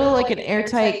a little like an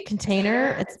airtight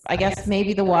container, it's, I guess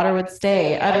maybe the water would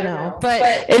stay. I don't know,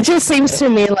 but It just seems to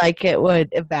me like it would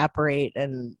evaporate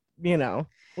and,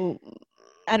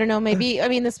 I don't know. Maybe, I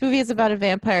mean, this movie is about a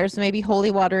vampire, so maybe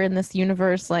holy water in this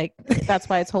universe, like that's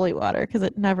why it's holy water, because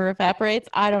it never evaporates.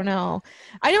 I don't know.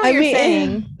 I know what you're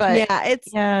saying, but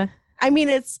yeah. I mean,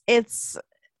 it's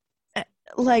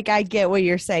like, I get what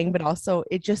you're saying, but also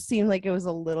it just seemed like it was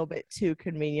a little bit too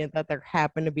convenient that there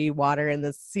happened to be water in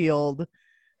the sealed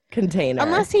container.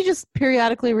 Unless he just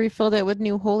periodically refilled it with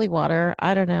new holy water.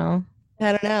 I don't know.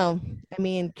 I don't know. I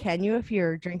mean, can you if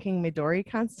you're drinking Midori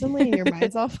constantly and your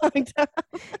mind's all fucked up?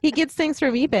 He gets things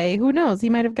from eBay. Who knows? He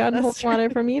might have gotten holy water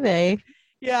from eBay.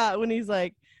 Yeah, when he's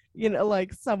like,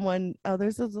 like someone, oh,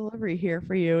 there's a delivery here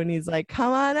for you. And he's like,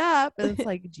 come on up. And it's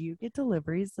like, do you get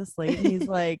deliveries this late? And he's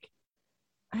like,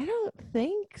 I don't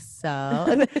think so.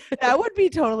 And that would be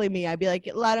totally me. I'd be like,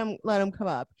 let him come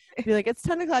up. I'd be like, it's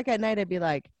 10 o'clock at night. I'd be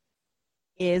like,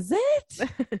 is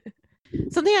it?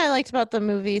 Something I liked about the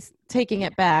movie, taking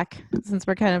it back, since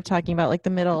we're kind of talking about like the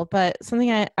middle, but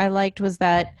something I liked was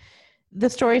that the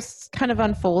story kind of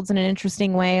unfolds in an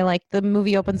interesting way. Like the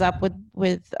movie opens up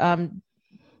with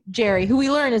Jerry, who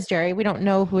we learn is Jerry. We don't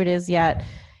know who it is yet.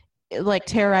 Like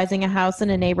terrorizing a house in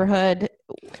a neighborhood.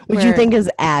 Which you think is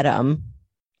Adam?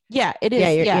 Yeah, it is.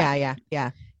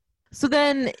 Yeah. So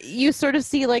then you sort of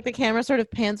see like the camera sort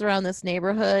of pans around this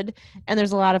neighborhood, and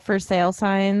there's a lot of for sale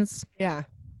signs. Yeah.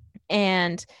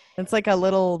 And it's like a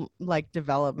little like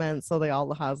development, so all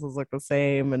the houses look the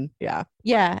same, and yeah.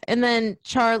 And then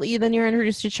then you're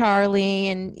introduced to Charlie,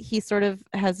 and he sort of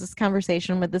has this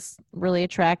conversation with this really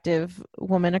attractive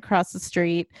woman across the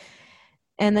street,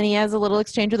 and then he has a little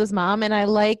exchange with his mom. And I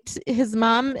liked his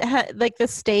mom like the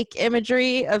stake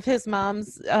imagery of his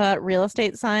mom's real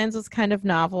estate signs was kind of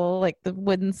novel, like the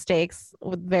wooden stakes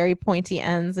with very pointy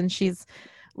ends, and she's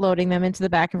loading them into the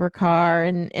back of her car,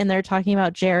 and they're talking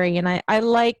about Jerry. And I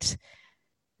liked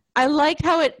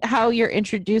how you're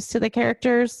introduced to the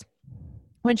characters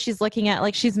when she's looking at,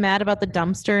 like, she's mad about the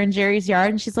dumpster in Jerry's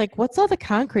yard, and she's like, what's all the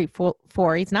concrete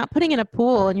for? He's not putting in a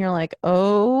pool. And you're like,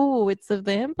 oh, it's a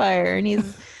vampire, and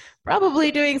he's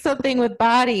probably doing something with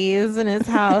bodies in his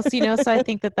house, so I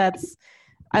think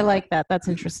I like that. That's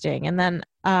interesting. And then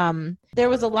there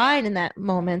was a line in that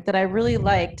moment that I really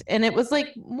liked, and it was like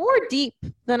more deep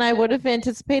than I would have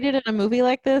anticipated in a movie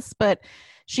like this. But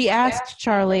she asked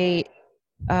Charlie,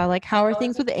 like, how are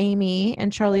things with Amy?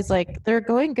 And Charlie's like, they're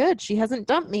going good. She hasn't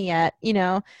dumped me yet,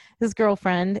 his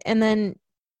girlfriend. And then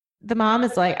the mom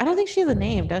is like, I don't think she has a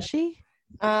name, does she?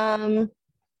 Let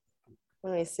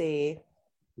me see.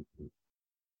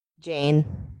 Jane.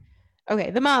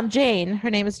 Okay, the mom, Jane, her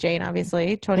name is Jane,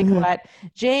 obviously, Toni Collette.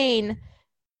 Jane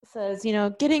says,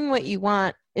 getting what you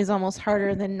want is almost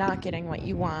harder than not getting what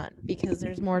you want because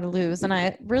there's more to lose. And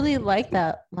I really like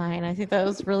that line. I think that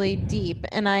was really deep.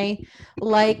 And I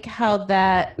like how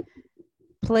that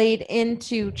played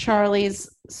into Charlie's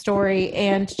story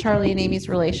and Charlie and Amy's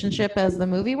relationship as the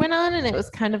movie went on. And it was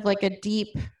kind of like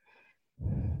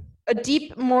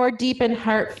more deep and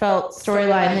heartfelt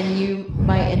storyline than you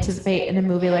might anticipate in a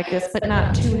movie like this, but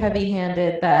not too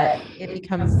heavy-handed that it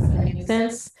becomes a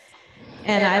nuisance.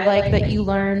 And I like that you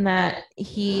learn that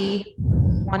he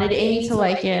wanted Amy to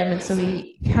like him, and so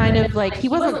he kind of like, he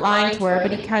wasn't lying to her,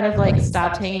 but he kind of like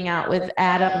stopped hanging out with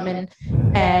Adam and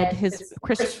Ed, his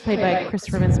Chris played by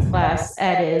Christopher Mintz-Plasse,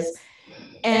 Ed is,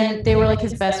 and they were like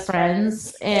his best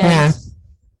friends. And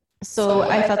so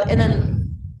I thought, and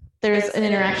then there's an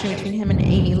interaction between him and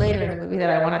Amy later in the movie that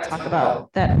I want to talk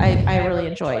about that I really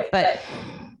enjoyed. But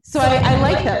so I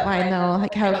like that line though,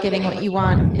 like how getting what you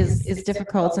want is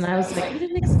difficult. And I was like, I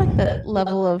didn't expect that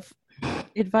level of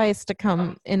advice to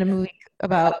come in a movie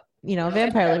about, you know, a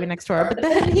vampire living next door. But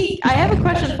then I have a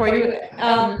question for you.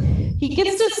 He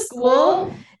gets to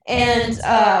school and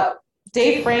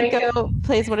Dave Franco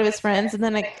plays one of his friends, and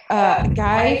then a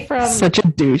guy from such a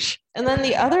douche. And then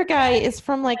the other guy is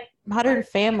from like Modern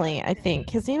Family, I think.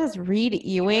 His name is Reed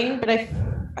Ewing, but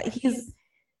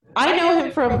I know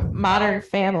him from Modern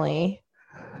Family.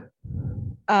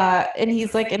 And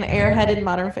he's like an airhead in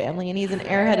Modern Family, and he's an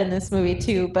airhead in this movie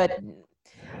too, but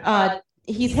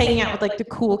he's hanging out with like the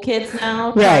cool kids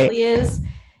now. Right. Charlie is.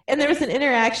 And there was an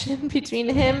interaction between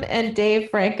him and Dave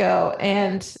Franco,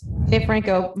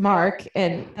 Mark,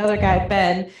 and the other guy,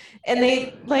 Ben. And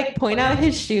they like point out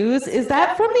his shoes. Is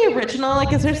that from the original?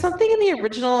 Like, is there something in the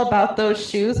original about those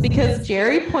shoes? Because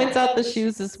Jerry points out the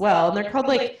shoes as well. And they're called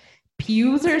like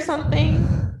pews or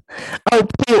something. Oh,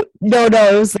 no,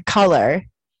 it was the color.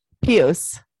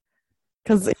 Pews.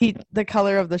 Because the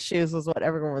color of the shoes was what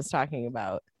everyone was talking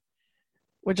about.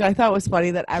 Which I thought was funny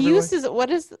that everyone... Puce is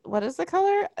what is the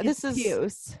color? This is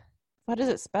puce. What is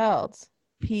it spelled?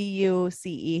 Puce.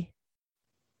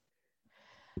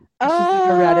 Oh,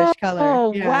 like a reddish color.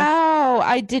 Oh, yeah. Wow.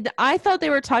 I thought they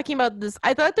were talking about this.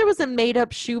 I thought there was a made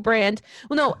up shoe brand.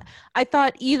 Well, no, I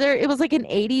thought either it was like an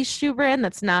 80s shoe brand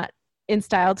that's not in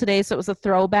style today, so it was a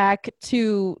throwback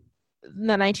to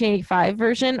the 1985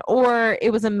 version, or it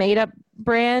was a made up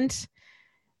brand.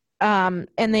 And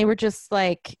they were just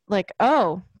like,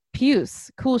 oh,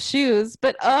 puce, cool shoes,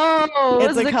 but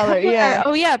it's a color. Yeah.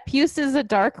 Oh yeah, puce is a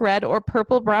dark red or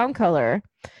purple brown color.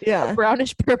 Yeah. A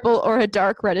brownish purple or a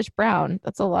dark reddish brown.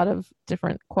 That's a lot of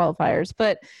different qualifiers,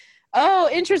 but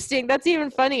interesting. That's even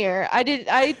funnier.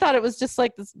 I thought it was just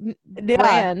like this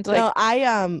brand. Like, no,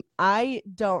 I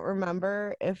don't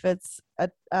remember if it's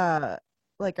a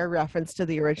like a reference to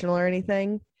the original or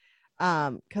anything.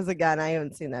 Because again, I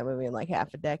haven't seen that movie in like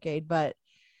half a decade, but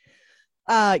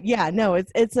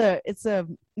it's a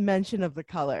mention of the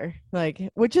color, like,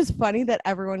 which is funny that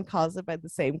everyone calls it by the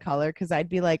same color, because I'd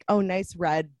be like, oh, nice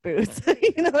red boots.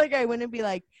 Like I wouldn't be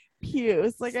like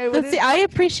puce. Like I wouldn't. I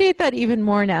appreciate that even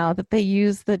more now that they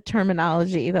use the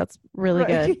terminology. That's really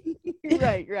good.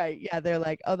 Right. Yeah, they're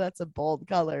like, oh, that's a bold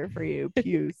color for you,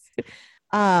 puce.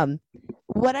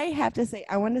 What I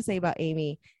want to say about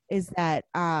Amy is that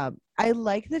I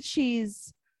like that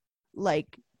she's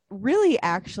like really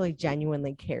actually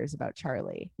genuinely cares about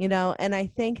Charlie, and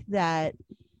I think that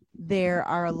there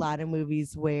are a lot of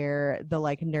movies where the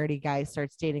like nerdy guy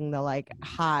starts dating the like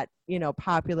hot,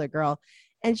 popular girl,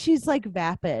 and she's like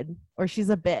vapid, or she's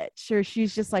a bitch, or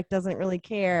she's just like doesn't really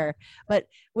care. But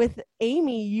with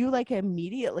Amy, you like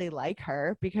immediately like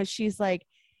her because she's like,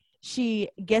 she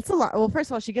gets along. Well,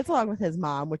 first of all, she gets along with his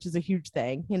mom, which is a huge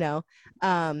thing,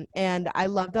 and I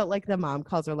love that like the mom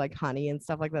calls her like honey and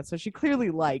stuff like that. So she clearly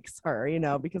likes her,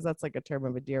 because that's like a term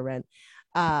of endearment.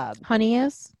 Honey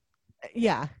is?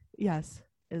 Yeah. Yes.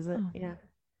 Is it? Oh. Yeah.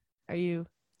 Are you?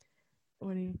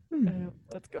 What are you? I don't know.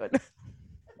 That's good.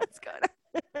 That's good.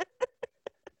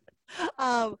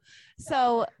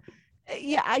 So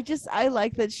yeah, I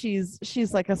like that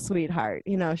she's like a sweetheart,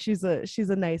 she's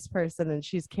a nice person, and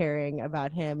she's caring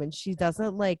about him, and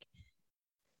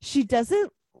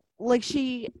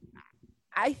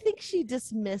I think she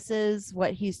dismisses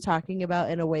what he's talking about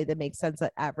in a way that makes sense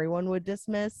that everyone would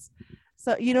dismiss.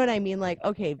 So you know what I mean? Like,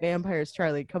 okay, vampires,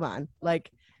 Charlie, come on. Like,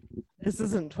 this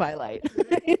isn't Twilight.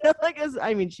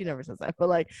 I mean, she never says that, but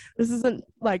like, this isn't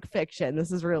like fiction.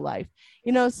 This is real life,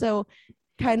 so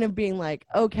kind of being like,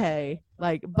 okay,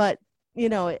 like, but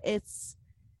it's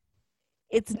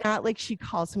not like she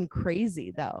calls him crazy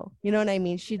though. You know what I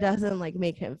mean? She doesn't like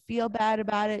make him feel bad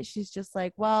about it. She's just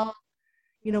like, well,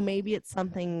 maybe it's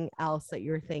something else that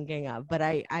you're thinking of. But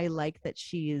I like that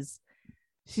she's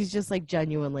just like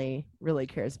genuinely really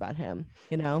cares about him,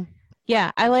 Yeah,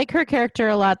 I like her character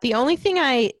a lot. The only thing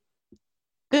I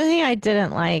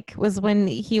didn't like was when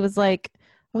he was like,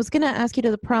 I was going to ask you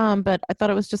to the prom, but I thought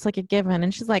it was just like a given.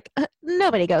 And she's like,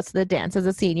 nobody goes to the dance as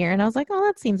a senior. And I was like, oh,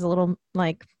 that seems a little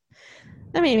like,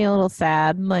 that made me a little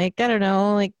sad. Like, I don't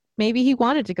know, like maybe he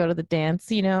wanted to go to the dance,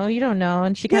 you don't know.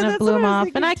 And she kind of blew him off.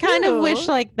 And I kind of wish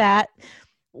like that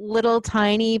little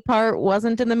tiny part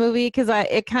wasn't in the movie, because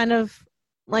it kind of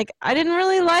like, I didn't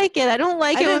really like it. I don't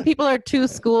like I it when didn't people are too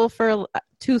cool cool for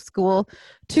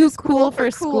for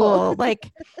cool. school.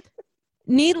 Like,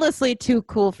 needlessly too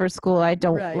cool for school. I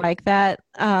don't Right. like that.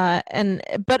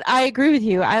 But I agree with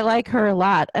you. I like her a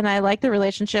lot, and I like the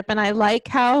relationship, and I like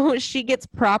how she gets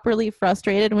properly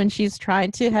frustrated when she's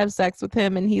trying to have sex with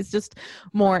him, and he's just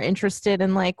more interested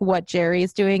in like what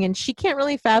Jerry's doing, and she can't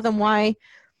really fathom why.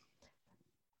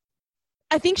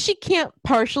 I think she can't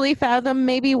partially fathom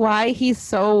maybe why he's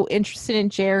so interested in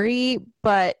Jerry,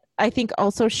 but I think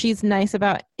also she's nice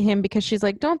about him because she's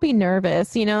like, don't be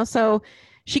nervous, you know? So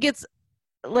she gets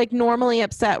like normally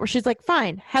upset where she's like,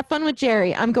 fine, have fun with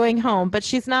Jerry. I'm going home. But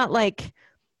she's not like,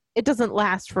 it doesn't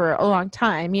last for a long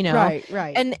time, you know? Right,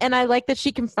 right. And I like that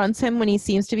she confronts him when he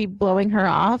seems to be blowing her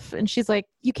off. And she's like,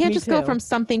 you can't Me just go too. from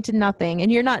something to nothing.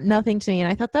 And you're not nothing to me.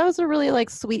 And I thought that was a really like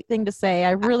sweet thing to say.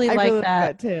 I really I like really like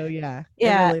that. that too. Yeah. I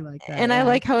Yeah. really like that. And I Yeah.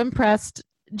 like how impressed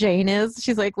Jane is.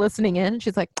 She's like listening in.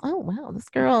 She's like, oh, wow, this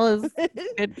girl is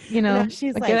good, you I know know,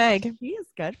 she's a good like, egg. she is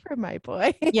good for my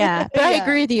boy. Yeah. But I Yeah.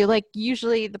 agree with you. Like,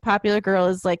 usually the popular girl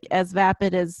is like as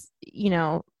vapid as, you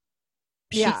know,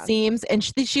 she Yeah. seems. And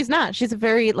she's not. She's a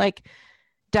very like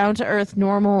down to earth,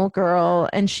 normal girl.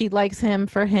 And she likes him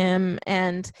for him.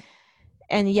 And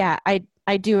yeah,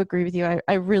 I do agree with you.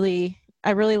 I really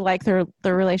like their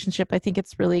relationship. I think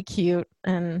it's really cute.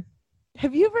 And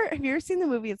Have you ever seen the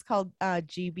movie? It's called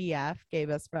GBF, Gay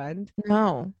Best Friend.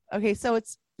 no. Okay, so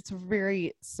it's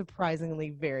very surprisingly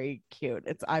very cute.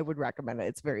 I would recommend it.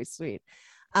 It's very sweet.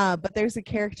 But there's a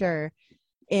character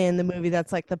in the movie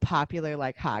that's like the popular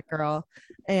like hot girl,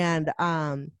 and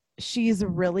she's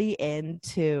really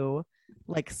into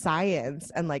like science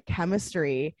and like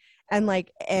chemistry, and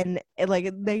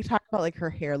they talk about like her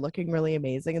hair looking really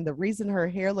amazing, and the reason her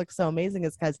hair looks so amazing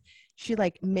is because she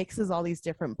like mixes all these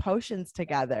different potions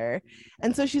together,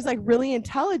 and so she's like really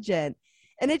intelligent,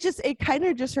 and it kind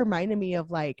of just reminded me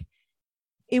of like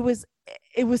it was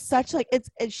it was such like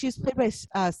she's played by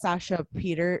Sasha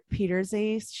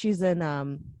Petersy. She's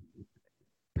in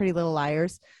Pretty Little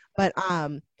Liars, but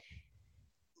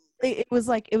it was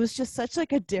like it was just such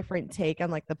like a different take on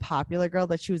like the popular girl,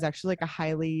 that she was actually like a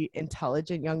highly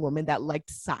intelligent young woman that liked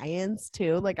science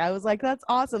too. Like I was like, that's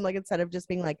awesome. Like instead of just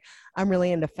being like, I'm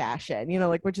really into fashion, you know,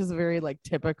 like, which is very like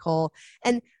typical.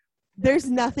 And there's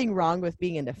nothing wrong with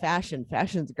being into fashion.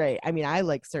 Fashion's great. I mean, I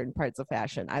like certain parts of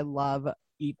fashion. I love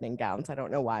evening gowns. I don't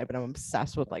know why, but I'm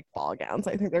obsessed with like ball gowns.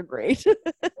 I think they're great.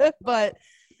 But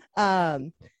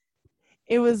um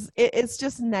it's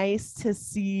just nice to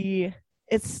see.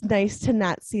 It's nice to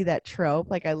not see that trope.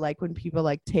 Like I like when people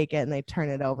like take it and they turn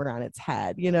it over on its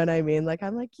head, you know what I mean? Like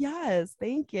I'm like, yes,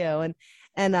 thank you.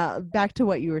 And back to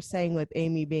what you were saying with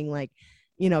Amy being like,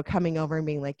 you know, coming over and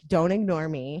being like, don't ignore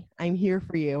me, I'm here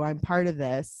for you, I'm part of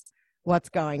this, what's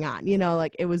going on, you know?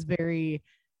 Like it was very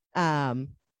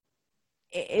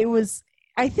it was,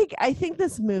 I think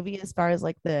this movie, as far as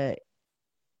like the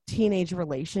teenage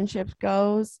relationship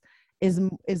goes, is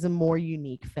a more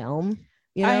unique film,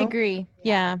 you I know? agree.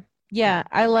 Yeah. Yeah. Yeah.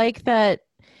 I like that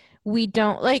we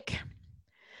don't like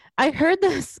I heard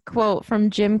this quote from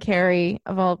Jim Carrey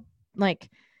of all like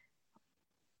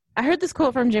I heard this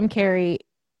quote from Jim Carrey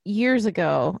years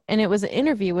ago, and it was an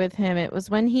interview with him. It was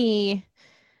when I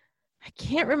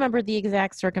can't remember the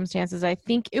exact circumstances. I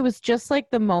think it was just like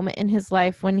the moment in his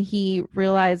life when he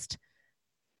realized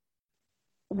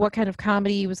what kind of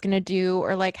comedy he was going to do,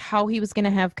 or like how he was going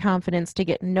to have confidence to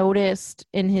get noticed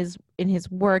in his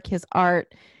work, his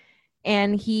art.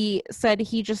 And he said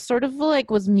he just sort of like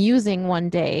was musing one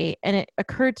day, and it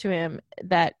occurred to him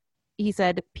that he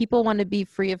said people want to be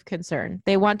free of concern.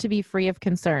 They want to be free of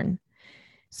concern.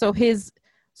 So his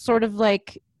sort of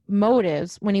like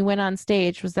motives when he went on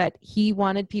stage was that he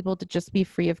wanted people to just be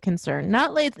free of concern,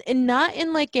 not like, and not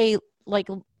in like a like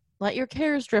let your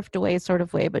cares drift away sort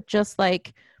of way, but just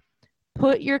like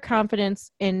put your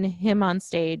confidence in him on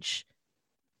stage,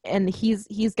 and he's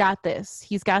got this.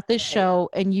 He's got this show,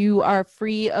 and you are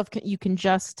free of, you can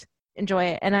just enjoy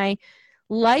it. And I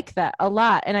like that a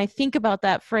lot, and I think about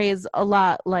that phrase a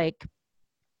lot. Like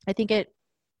I think it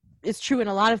is true in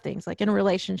a lot of things, like in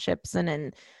relationships and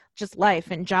in just life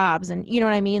and jobs, and you know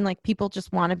what I mean? Like people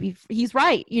just want to be, he's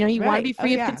right, you know, you want to Right. be Oh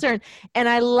free of yeah. concern. And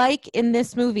I like in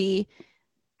this movie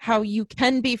how you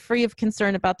can be free of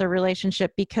concern about the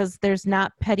relationship because there's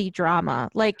not petty drama.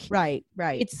 Like Right.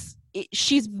 Right.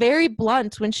 she's very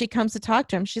blunt when she comes to talk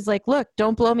to him. She's like, look,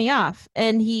 don't blow me off.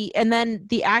 And then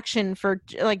the action for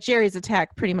like Jerry's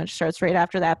attack pretty much starts right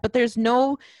after that. But there's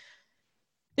no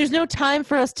time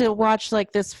for us to watch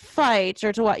like this fight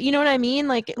or to watch, you know what I mean?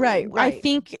 Like Right. I Right.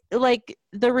 think like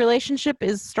the relationship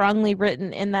is strongly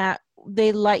written in that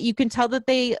you can tell that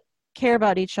they care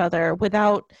about each other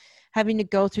without having to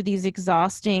go through these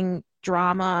exhausting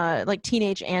drama, like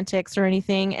teenage antics or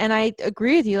anything. And I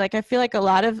agree with you. Like, I feel like a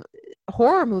lot of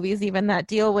horror movies even that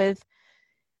deal with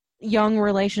young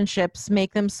relationships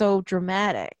make them so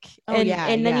dramatic.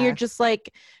 And then you're just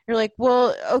like,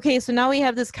 well, okay, so now we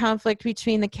have this conflict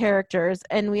between the characters,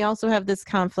 and we also have this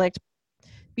conflict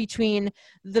between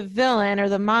the villain or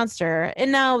the monster.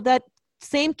 And now that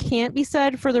same can't be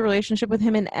said for the relationship with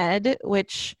him and Ed,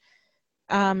 which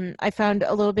I found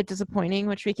a little bit disappointing,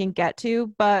 which we can get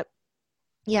to. But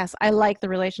yes, I like the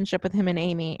relationship with him and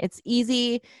Amy. It's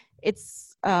easy,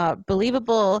 it's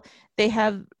believable. They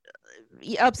have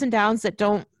ups and downs that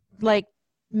don't like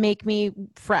make me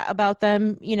fret about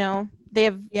them. They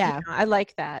have, I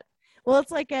like that. Well,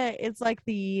 it's like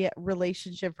the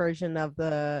relationship version of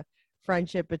the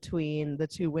friendship between the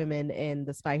two women in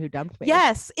The Spy Who Dumped Me.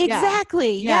 Yes,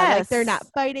 exactly. Yeah. Yes. Like, they're not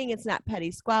fighting. It's not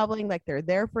petty squabbling. Like, they're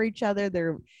there for each other.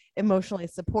 They're emotionally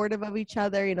supportive of each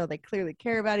other. They clearly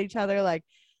care about each other. Like,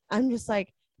 I'm just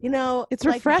like, it's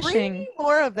refreshing. Bring me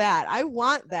more of that. I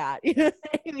want that. You know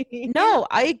what I mean? No,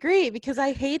 I agree, because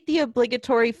I hate the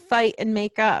obligatory fight and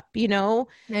make up, I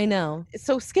know.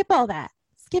 So skip all that.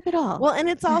 Skip it all. Well, and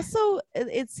it's also,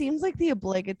 it seems like the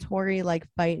obligatory like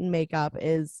fight and make up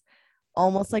is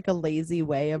almost like a lazy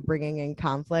way of bringing in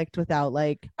conflict without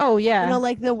like, oh yeah,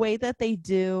 like the way that they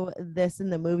do this in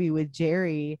the movie with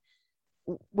Jerry,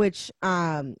 which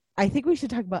I think we should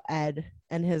talk about Ed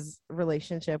and his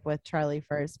relationship with Charlie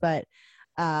first, but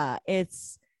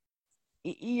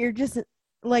you're just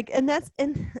like, and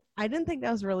I didn't think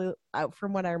that was really,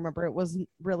 from what I remember, it wasn't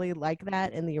really like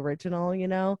that in the original.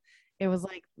 It was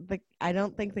like I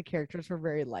don't think the characters were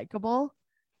very likable,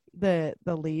 the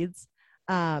leads.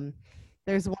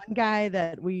 There's one guy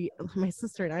that my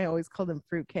sister and I always called him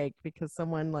Fruitcake because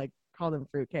someone like called him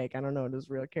Fruitcake. I don't know what his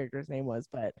real character's name was,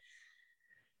 but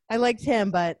I liked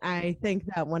him. But I think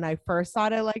that when I first saw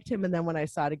it, I liked him, and then when I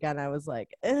saw it again, I was like,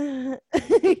 you know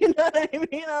what I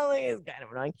mean? I was like, it's kind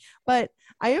of annoying. But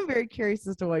I am very curious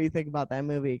as to what you think about that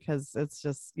movie, because it's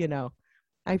just,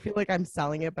 I feel like I'm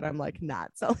selling it, but I'm like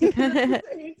not selling it at the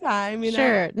same time.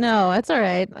 Sure. No, that's all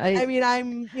right. I mean,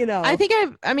 I'm, I think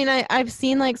I've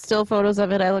seen like still photos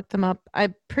of it. I looked them up.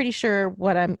 I'm pretty sure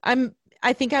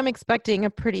I think I'm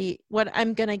expecting what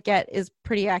I'm going to get is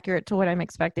pretty accurate to what I'm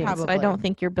expecting. Probably. So I don't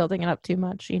think you're building it up too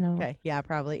much, Okay. Yeah,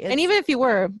 probably. And even if you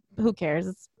were, who cares?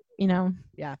 It's,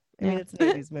 yeah. I mean, it's an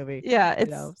 80s movie. Yeah.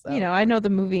 It's, I know the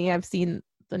movie. I've seen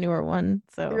the newer one,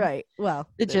 so right. Well,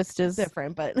 the gist is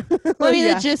different, but well, I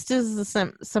mean, the gist is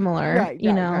similar, right,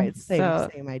 right.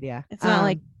 Same idea. It's not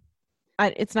like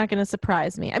it's not going to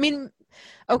surprise me. I mean,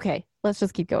 okay, let's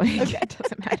just keep going. Okay. It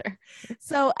doesn't matter.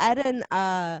 So Ed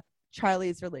and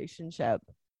Charlie's relationship.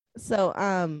 So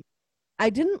I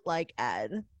didn't like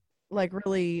Ed, like,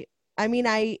 really. I mean,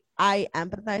 I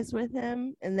empathize with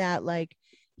him in that, like,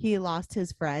 he lost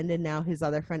his friend and now his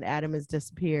other friend Adam has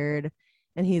disappeared.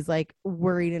 And he's like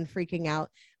worried and freaking out,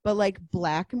 but like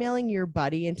blackmailing your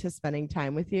buddy into spending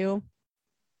time with you,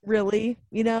 really,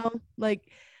 like,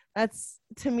 that's,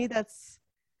 to me, that's,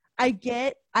 I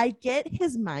get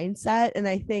his mindset. And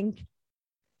I think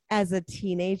as a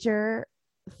teenager,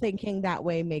 thinking that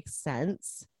way makes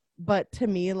sense. But to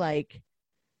me, like,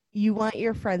 you want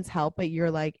your friends' help, but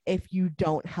you're like, if you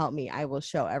don't help me, I will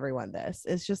show everyone this.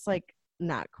 It's just like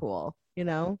not cool,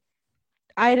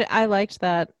 I liked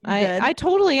that. I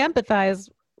totally empathize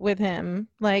with him.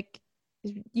 Like,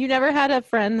 you never had a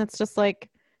friend that's just like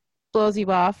blows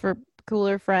you off for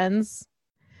cooler friends,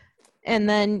 and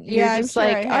then you're just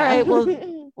like, all right,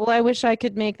 well, I wish I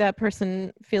could make that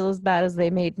person feel as bad as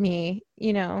they made me.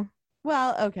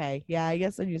 Well, okay, yeah, I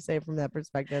guess when you say it from that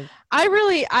perspective, I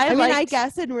mean, I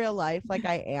guess in real life, like,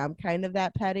 I am kind of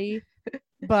that petty,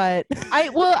 but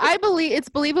I believe it's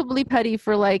believably petty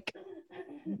for like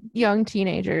young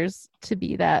teenagers to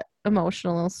be that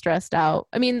emotional, stressed out.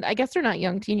 I mean, I guess they're not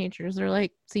young teenagers; they're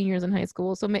like seniors in high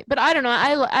school. So, but I don't know.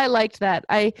 I liked that.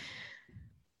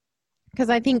 Because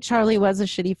I think Charlie was a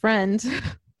shitty friend.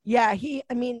 Yeah, he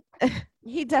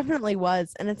definitely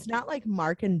was, and it's not like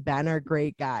Mark and Ben are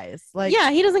great guys. Like, yeah,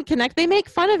 he doesn't connect. They make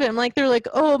fun of him. Like, they're like,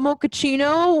 "Oh,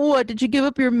 mochaccino, what? Did you give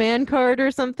up your man card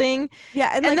or something?"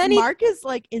 Yeah, and like, then Mark is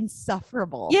like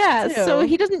insufferable. Yeah, too. So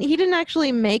he didn't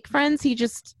actually make friends.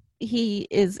 He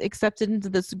is accepted into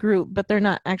this group, but they're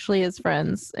not actually his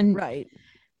friends. And right.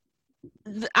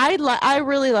 I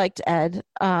really liked Ed,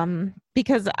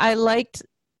 because I liked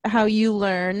how you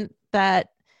learn that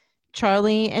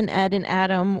Charlie and Ed and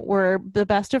Adam were the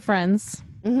best of friends.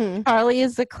 Mm-hmm. Charlie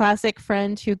is the classic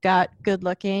friend who got good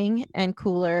looking and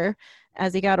cooler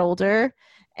as he got older.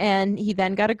 and he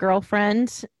then got a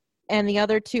girlfriend, and the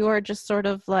other two are just sort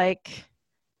of like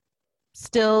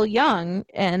still young,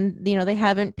 and they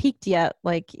haven't peaked yet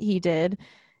like he did.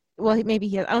 Well, maybe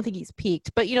he has, I don't think he's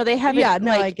peaked, but they haven't Yeah,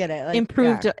 no, I like get it. Like,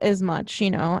 improved yeah. as much,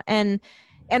 and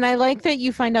I like that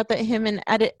you find out that him and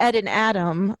Ed and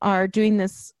Adam are doing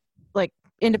this like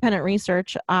independent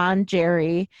research on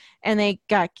Jerry, and they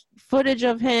got footage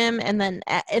of him, and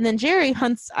then Jerry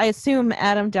hunts, I assume,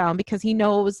 Adam down because he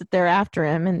knows that they're after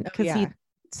him, and Oh, because he yeah.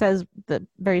 says the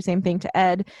very same thing to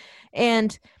Ed.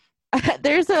 And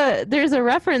there's a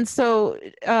reference. So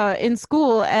in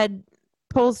school, Ed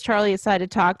pulls Charlie aside to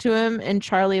talk to him, and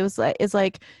Charlie is like,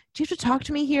 "Do you have to talk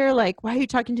to me here? Like, why are you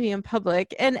talking to me in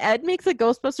public?" And Ed makes a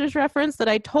Ghostbusters reference that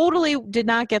I totally did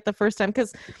not get the first time,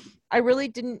 because I really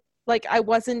didn't like. I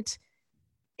wasn't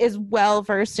as well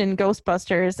versed in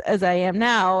Ghostbusters as I am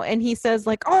now. And he says,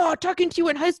 like, "Oh, talking to you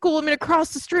in high school, I'm gonna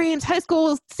cross the streams. High school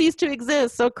will cease to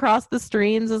exist." So cross the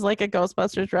streams is like a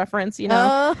Ghostbusters reference,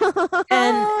 Oh,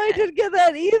 And I didn't get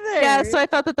that yeah, either. so I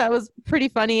thought that was pretty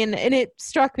funny, and it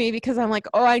struck me because I'm like,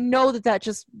 oh, I know that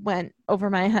just went over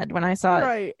my head when I saw it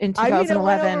Right. in I mean, it went over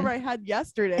 2011. my head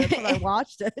yesterday. That's when I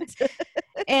watched it.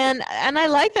 And I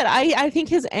like that. I think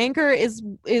his anger is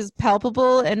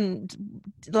palpable, and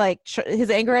like his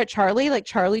anger at Charlie, like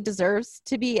Charlie deserves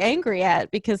to be angry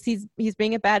at, because he's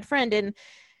being a bad friend. And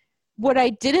what I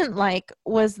didn't like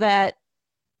was that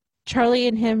Charlie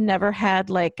and him never had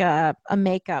like a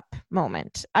makeup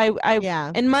moment.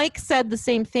 Yeah. And Mike said the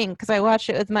same thing, because I watched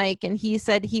it with Mike, and he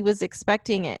said he was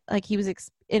expecting it. Like he was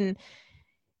in,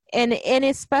 and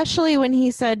especially when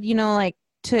he said, like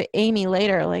to Amy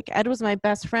later, like, "Ed was my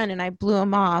best friend and I blew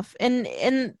him off." And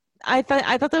I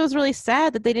thought that was really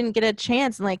sad that they didn't get a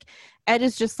chance. And like Ed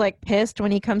is just like pissed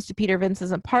when he comes to Peter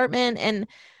Vince's apartment, and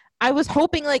I was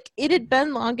hoping, like, it had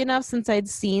been long enough since I'd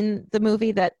seen the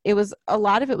movie that it was, a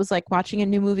lot of it was like watching a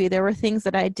new movie. There were things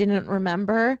that I didn't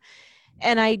remember,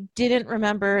 and I didn't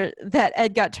remember that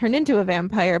Ed got turned into a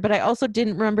vampire, but I also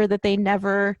didn't remember that they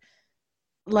never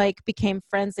like became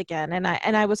friends again. And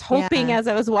I was hoping, Yeah. as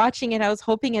I was watching it, I was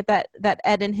hoping that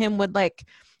Ed and him would like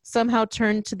somehow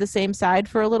turn to the same side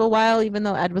for a little while, even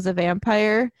though Ed was a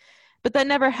vampire. But that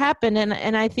never happened,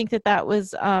 and I think that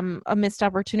was a missed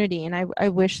opportunity, and I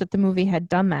wish that the movie had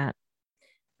done that.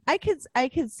 I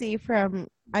could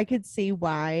see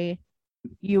why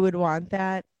you would want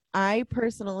that. I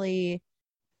personally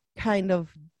kind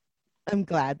of am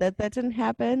glad that that didn't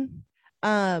happen.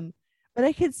 Um, but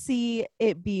I could see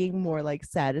it being more like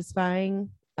satisfying,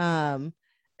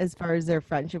 as far as their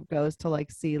friendship goes, to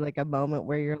like see like a moment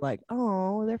where you're like,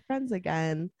 oh, they're friends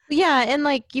again. Yeah, and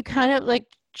like you kind of like,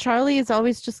 Charlie is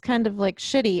always just kind of like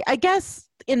shitty, I guess,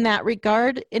 in that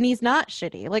regard, and he's not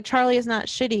shitty. Like Charlie is not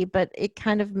shitty, but it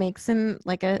kind of makes him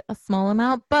like a small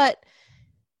amount. But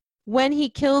when he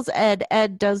kills Ed,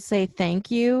 Ed does say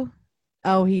thank you,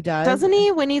 Oh, he does. doesn't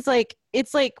he? When he's like,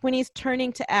 it's like when he's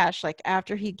turning to ash, like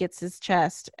after he gets his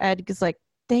chest, Ed is like,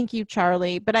 "Thank you,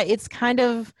 Charlie," but it's kind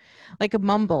of like a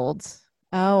mumbled.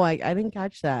 Oh, I didn't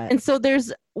catch that. And so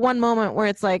there's one moment where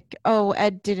it's like, "Oh,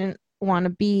 Ed didn't want to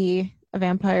be a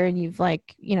vampire, and you've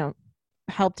like,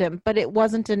 helped him," but it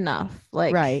wasn't enough.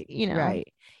 Like, Right, right.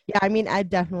 Yeah, I mean, I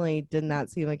definitely did not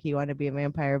seem like he wanted to be a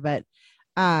vampire, but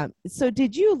so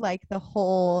did you like the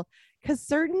whole,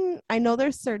 because I know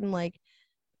there's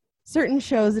certain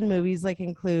shows and movies like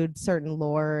include certain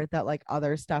lore that like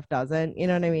other stuff doesn't, you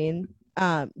know what I mean?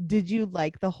 Did you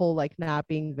like the whole like not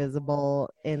being visible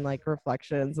in like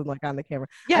reflections and like on the camera?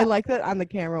 I Yeah, like that on the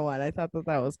camera one. I thought that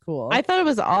that was I cool. thought it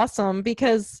was awesome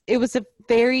because it was a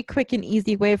very quick and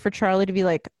easy way for Charlie to be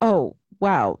like, "Oh,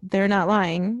 wow, they're not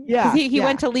lying," because Yeah, he yeah.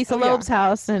 went to Lisa Oh yeah. Loeb's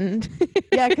house, and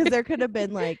Yeah, because there could have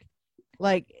been like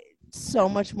so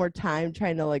much more time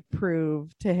trying to like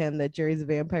prove to him that Jerry's a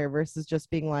vampire versus just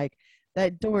being like,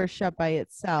 that door is shut by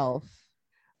itself.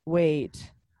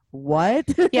 Wait, what?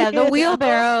 yeah, the You know?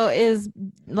 wheelbarrow is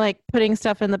like putting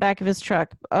stuff in the back of his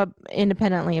truck,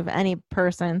 independently of any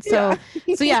person. Yeah.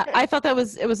 So yeah, I thought it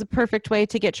was a perfect way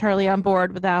to get Charlie on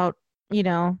board without, you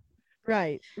know,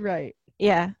 Right, right.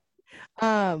 yeah,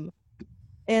 Um,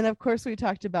 and of course we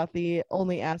talked about the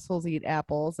only assholes eat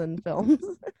apples in films.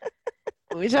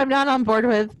 which I'm not on board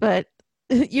with, but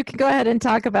you can go ahead and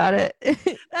talk about it.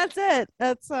 That's it.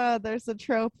 That's there's a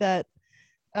trope that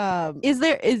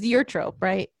Is your trope,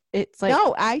 right? It's like,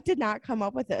 no, I did not come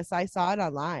up with this. I saw it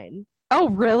online. oh,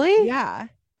 really? Yeah.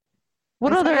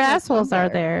 What I saw other it on like assholes are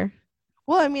Tumblr. there?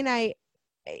 Well, I mean,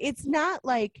 it's not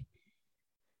like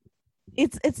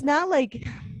it's not like,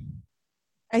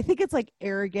 I think it's like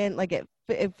arrogant, like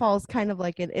it falls kind of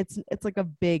like it's like a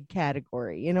big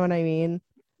category, you know what I mean?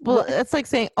 Well, it's like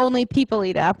saying only people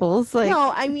eat apples. Like,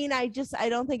 no, I mean, I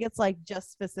don't think it's like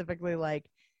just specifically like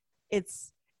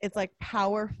it's like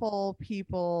powerful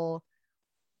people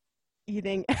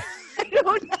eating. I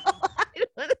don't know.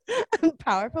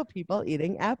 Powerful people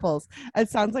eating apples. It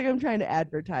sounds like I'm trying to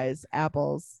advertise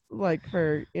apples, like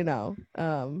for you know.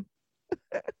 I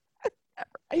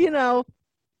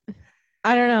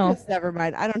don't know. Just never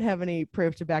mind. I don't have any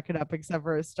proof to back it up except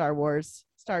for Star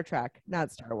Trek,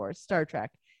 not Star Wars, Star Trek,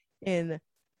 in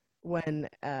when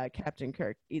Captain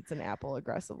Kirk eats an apple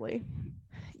aggressively.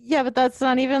 Yeah, but that's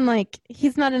not even like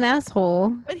he's not an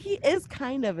asshole. But he is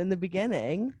kind of in the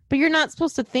beginning. But you're not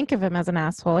supposed to think of him as an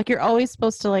asshole. Like you're always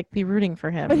supposed to like be rooting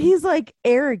for him. But he's like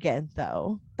arrogant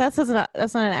though. That's not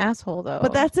an asshole though.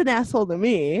 But that's an asshole to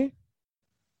me.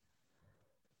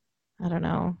 I don't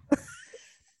know.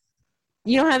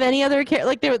 You don't have any other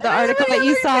like the article that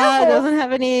you saw doesn't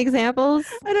have any examples?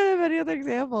 I don't have any other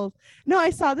examples. No,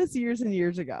 I saw this years and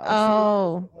years ago.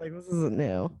 Oh. So like this isn't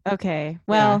new. Okay.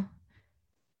 Well,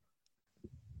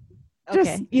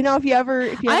 just okay. if you ever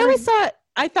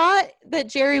I thought that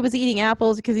Jerry was eating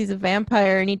apples because he's a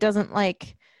vampire and he doesn't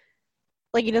like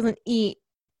he doesn't eat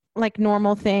like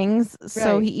normal things. Right.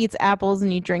 So he eats apples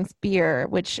and he drinks beer,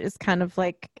 which is kind of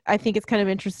like, I think it's kind of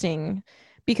interesting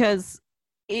because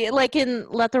like in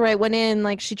Let the Right One In,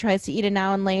 like she tries to eat a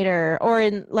now and later, or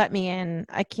in Let Me In,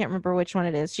 I can't remember which one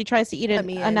it is. She tries to eat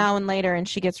a now and later and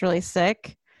she gets really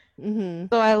sick. Mm-hmm.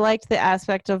 So I liked the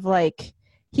aspect of like,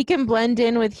 he can blend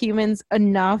in with humans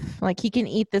enough. Like he can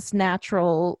eat this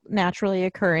naturally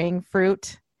occurring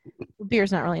fruit.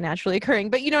 Beer's not really naturally occurring,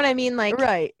 but you know what I mean? Like,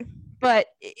 right. But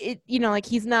it, like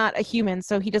he's not a human.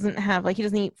 So he doesn't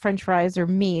eat French fries or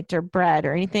meat or bread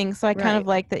or anything. So I kind of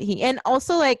like that and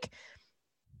also like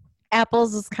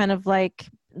apples is kind of like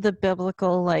the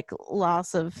biblical, like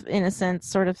loss of innocence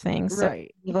sort of thing. So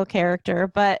evil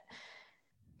character, but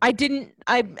I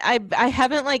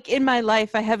haven't like in my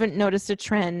life, I haven't noticed a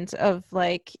trend of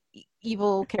like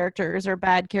evil characters or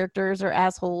bad characters or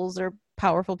assholes or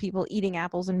powerful people eating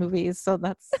apples in movies. So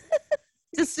that's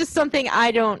just something I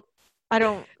don't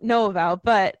know about,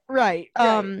 but right.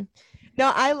 No,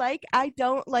 I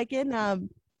don't like in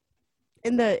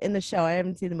the show, I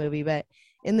haven't seen the movie, but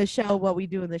in the show, What We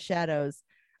Do in the Shadows,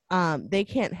 they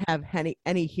can't have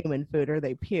any human food or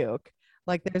they puke.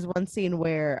 Like there's one scene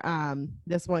where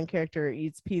this one character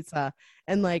eats pizza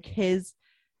and like his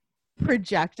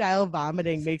projectile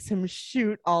vomiting makes him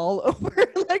shoot all over,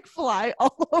 like fly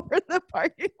all over the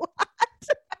parking lot.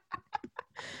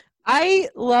 I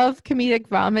love comedic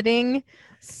vomiting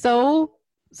so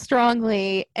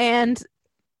strongly, and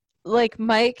like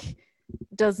Mike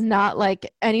does not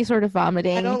like any sort of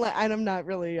vomiting. I'm not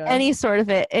really any sort of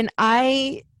it, and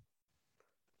I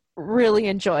really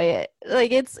enjoy it.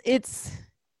 Like it's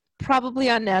probably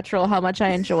unnatural how much I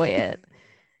enjoy it,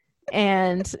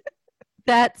 and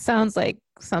that sounds like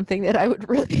something that I would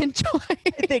really enjoy. I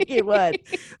think you would.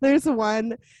 There's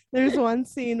one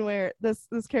scene where this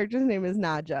character's name is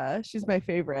Naja. She's my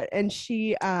favorite, and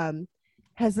she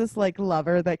has this like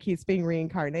lover that keeps being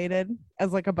reincarnated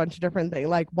as like a bunch of different things.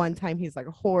 Like one time he's like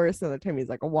a horse, another time he's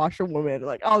like a washerwoman,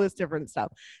 like all this different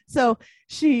stuff. So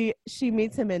she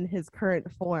meets him in his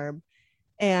current form,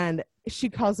 and she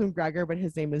calls him Gregor, but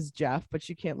his name is Jeff, but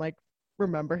she can't like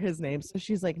remember his name. So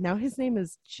she's like, now his name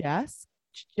is Jeff.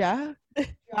 So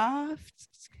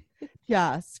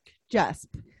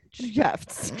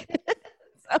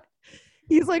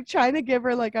he's like trying to give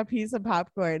her like a piece of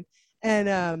popcorn,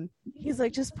 and he's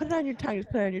like, just put it on your tongue,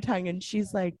 and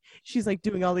she's like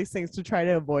doing all these things to try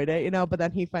to avoid it, but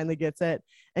then he finally gets it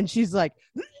and she's like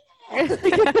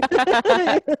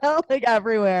like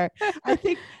everywhere. I've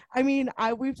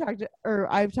talked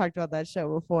about that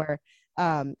show before.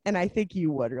 And I think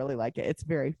you would really like it. It's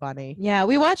very funny. Yeah,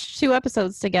 we watched 2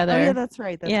 episodes together. Oh, yeah, that's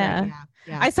right. Yeah.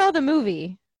 I saw the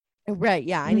movie. Right.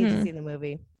 Yeah, I need to see the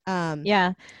movie.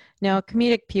 Yeah. No,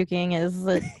 comedic puking is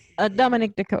a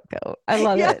Dominic DeCoco. I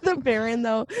love it. The Baron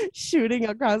though shooting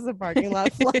across the parking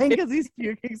lot flying because he's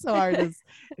puking so hard is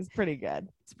pretty good.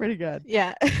 It's pretty good.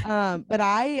 Yeah. But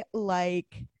I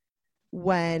like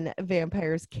when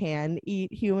vampires can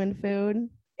eat human food.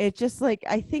 It just like,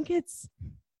 I think it's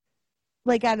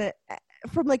like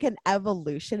from like an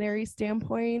evolutionary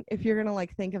standpoint, if you're gonna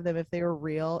like think of them, if they were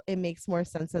real, it makes more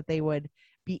sense that they would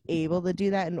be able to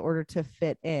do that in order to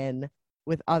fit in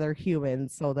with other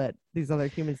humans so that these other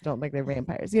humans don't think they're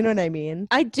vampires. You know what I mean?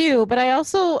 I do, but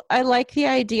I like the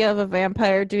idea of a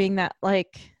vampire doing that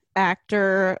like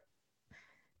actor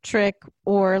trick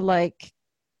or like,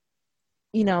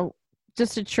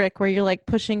 just a trick where you're like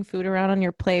pushing food around on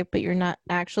your plate, but you're not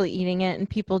actually eating it, and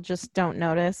people just don't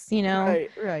notice, you know?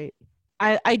 Right.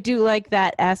 I do like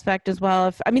that aspect as well.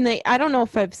 If I mean, I don't know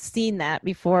if I've seen that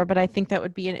before, but I think that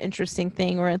would be an interesting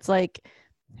thing where it's like,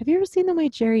 have you ever seen the way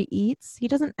Jerry eats? He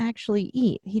doesn't actually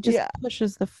eat. He just Yeah.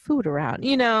 pushes the food around,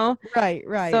 you know? Right.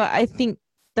 So I think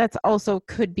that's also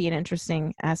could be an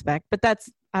interesting aspect, but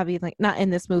that's obviously not in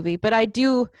this movie. But I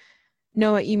do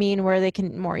know what you mean, where they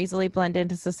can more easily blend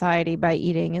into society by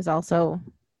eating is also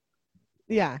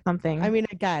Yeah. something. I mean,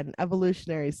 again,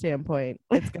 evolutionary standpoint,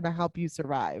 it's going to help you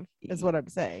survive, is what I'm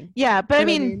saying. Yeah, but You I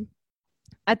know what mean,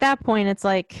 at that point, it's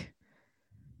like,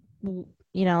 you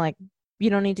know, like you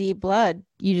don't need to eat blood.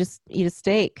 You just eat a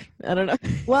steak. I don't know.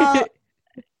 Well,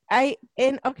 so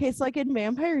like in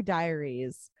Vampire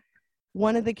Diaries,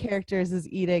 one of the characters is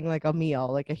eating like a meal,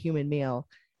 like a human meal,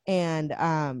 and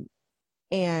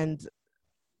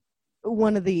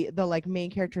one of the like main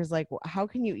characters like, well, how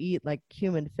can you eat like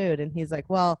human food? And he's like,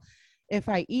 well, if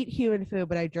I eat human food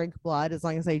but I drink blood, as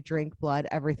long as I drink blood,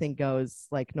 everything goes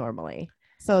like normally.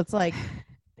 So it's like,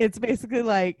 it's basically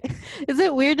like, is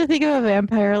it weird to think of a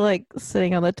vampire like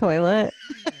sitting on the toilet?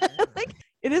 like,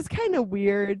 it is kind of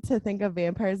weird to think of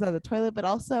vampires on the toilet, but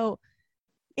also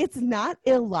it's not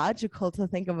illogical to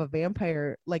think of a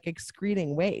vampire like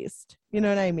excreting waste. You know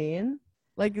what I mean?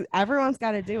 Like everyone's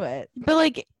got to do it. But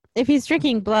like, if he's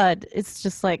drinking blood, it's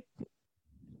just like,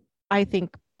 I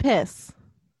think, piss.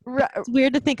 It's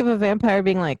weird to think of a vampire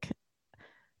being like,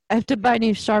 I have to buy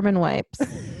new Charmin wipes.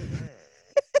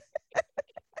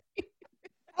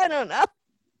 I don't know.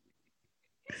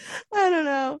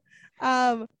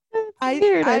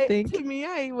 Weird, I think. To me,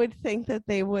 I would think that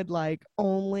they would like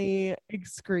only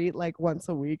excrete like once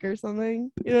a week or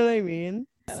something. You know what I mean?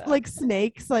 Like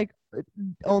snakes, like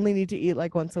only need to eat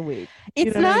like once a week.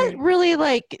 It's not really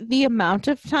like the amount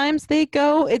of times they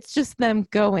go, it's just them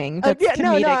going. That's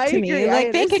comedic to me.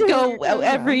 Like they could go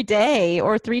every day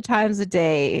or 3 times a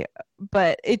day,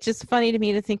 but it's just funny to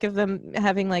me to think of them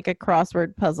having like a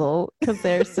crossword puzzle because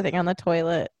they're sitting on the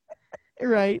toilet.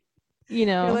 Right. You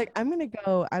know, you're like, I'm gonna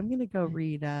go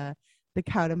read The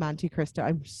Count of Monte Cristo.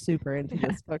 I'm super into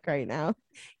this book right now.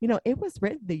 You know, it was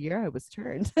written the year I was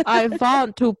turned. I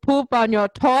want to poop on your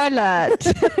toilet.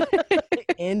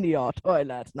 In your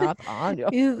toilet, not on your.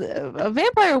 A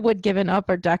vampire would give an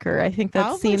upper decker. I think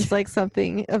that seems like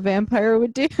something a vampire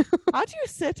would do. How do you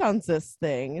sit on this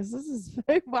thing?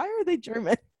 Why are they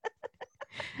German?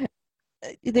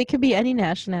 They could be any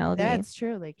nationality. That's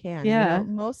true. They can. Yeah. You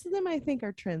know, most of them, I think,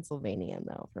 are Transylvanian,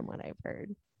 though, from what I've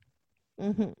heard.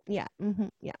 Mm-hmm. Yeah. Mm-hmm.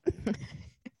 Yeah.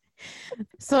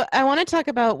 So I want to talk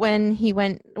about when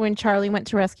Charlie went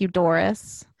to rescue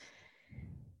Doris.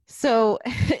 So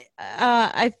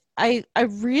I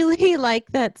really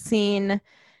like that scene.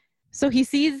 So he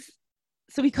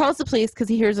calls the police because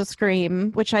he hears a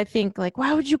scream, which I think, like,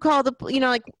 why would you call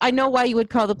like, I know why you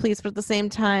would call the police, but at the same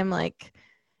time, like,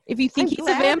 if you think he's a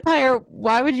vampire,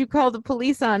 why would you call the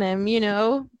police on him, you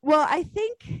know? Well, I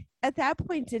think at that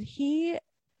point,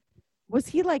 was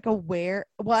he like aware?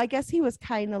 Well, I guess he was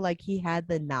kind of like, he had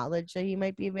the knowledge that he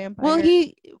might be a vampire. Well,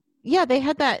 they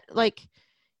had that, like,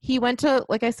 he went to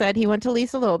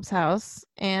Lisa Loeb's house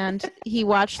and he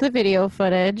watched the video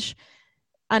footage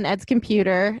on Ed's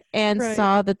computer and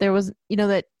saw that there was, you know,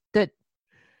 that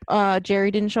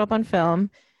Jerry didn't show up on film.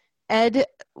 Ed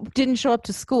didn't show up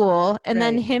to school, and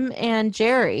then him and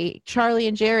Charlie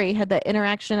and Jerry had that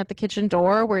interaction at the kitchen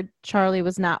door where Charlie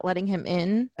was not letting him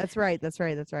in. That's right.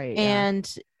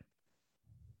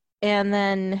 And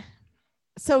then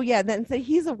so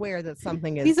he's aware that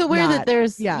something is. He's aware that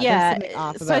there's there's something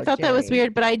off so I thought Jerry. that was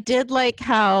weird, but I did like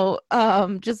how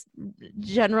just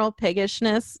general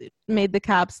piggishness made the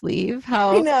cops leave.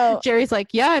 How Jerry's like,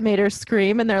 yeah, I made her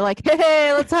scream, and they're like,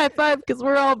 hey, let's high five because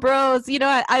we're all bros. You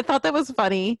know, I thought that was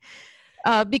funny.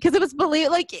 Because it was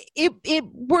it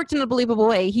worked in a believable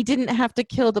way. He didn't have to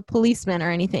kill the policeman or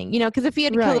anything, you know, because if he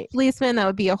had to kill the policeman, that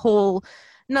would be a whole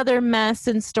another mess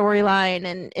and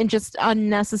storyline and just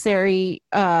unnecessary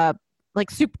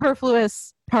like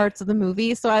superfluous parts of the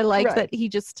movie. So I like that he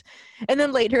just, and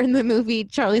then later in the movie,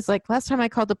 Charlie's like, last time I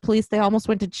called the police, they almost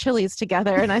went to Chili's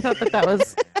together. And I thought that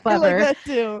was clever. I like that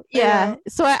too. Yeah.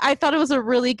 So I thought it was a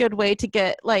really good way to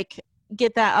get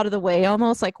that out of the way,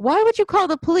 almost like, why would you call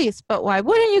the police? But why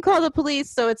wouldn't you call the police?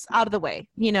 So it's out of the way,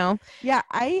 you know? Yeah,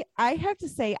 I have to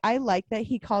say, I like that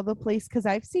he called the police because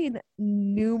I've seen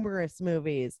numerous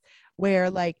movies where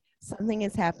like something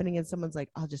is happening and someone's like,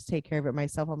 I'll just take care of it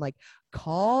myself. I'm like,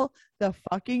 call the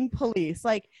fucking police.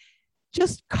 Like,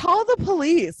 just call the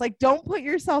police. Like, don't put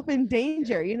yourself in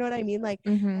danger. You know what I mean? Like,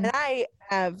 Mm-hmm. and I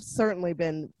have certainly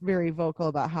been very vocal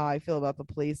about how I feel about the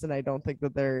police, and I don't think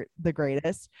that they're the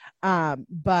greatest.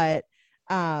 But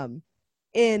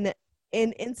in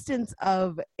instance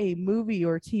of a movie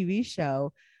or TV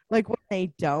show, like when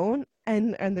they don't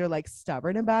and they're like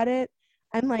stubborn about it,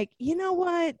 I'm like, you know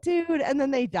what, dude? And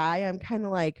then they die. I'm kind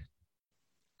of like,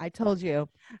 I told you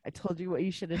what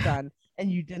you should have done, and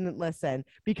you didn't listen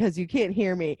because you can't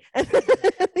hear me.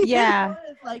 Yeah.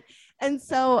 It's like, and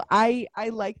so I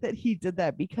like that he did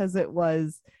that because it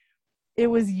was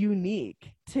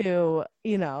unique to,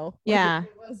 you know, like Yeah.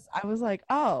 I was like,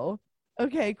 oh,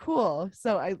 okay, cool.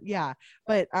 So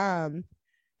but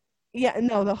yeah,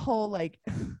 no, the whole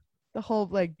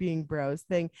like being bros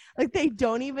thing, like they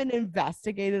don't even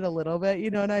investigate it a little bit,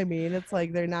 you know what I mean? It's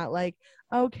like they're not like,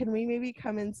 oh, can we maybe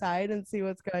come inside and see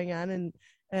what's going on?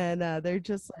 And they're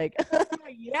just like,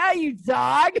 yeah, you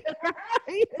dog.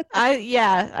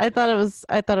 I thought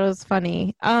it was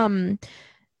funny.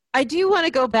 I do want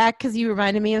to go back because you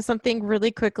reminded me of something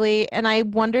really quickly, and I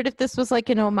wondered if this was like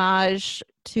an homage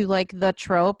to like the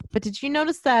trope. But did you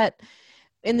notice that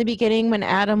in the beginning when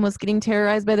Adam was getting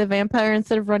terrorized by the vampire,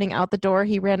 instead of running out the door,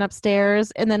 he ran upstairs,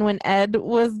 and then when Ed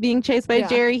was being chased by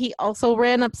Jerry, he also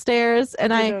ran upstairs.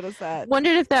 And I noticed that.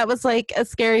 wondered if that was like a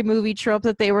scary movie trope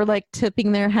that they were like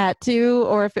tipping their hat to,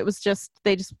 or if it was just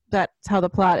that's how the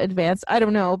plot advanced. I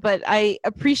don't know, but I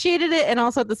appreciated it, and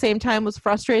also at the same time was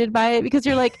frustrated by it because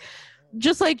you're like,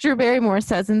 just like Drew Barrymore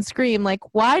says in Scream, like,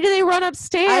 why do they run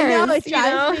upstairs? I know, it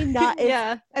drives me nuts.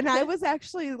 Yeah. And I was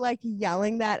actually like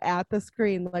yelling that at the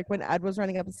screen, like when Ed was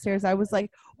running up the stairs. I was like,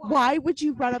 why would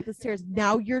you run up the stairs?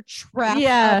 Now you're trapped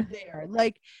up there.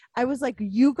 Like, I was like,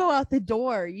 you go out the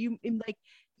door. You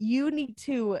need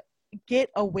to get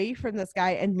away from this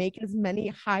guy and make as many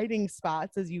hiding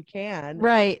spots as you can.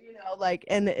 Right. You know, like,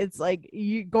 and it's like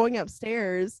you going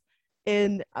upstairs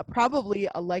in probably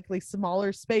a likely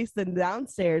smaller space than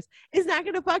downstairs is not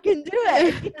gonna fucking do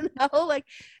it, you know. Like,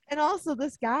 and also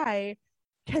this guy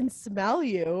can smell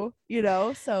you, you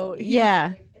know, so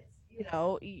yeah, you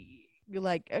know, you're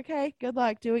like, okay, good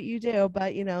luck, do what you do,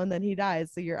 but you know, and then he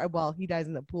dies, so he dies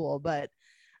in the pool. But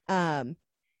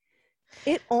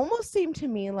it almost seemed to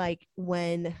me like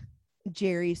when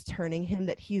Jerry's turning him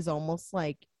that he's almost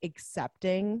like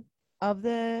accepting of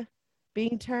the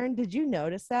being turned. Did you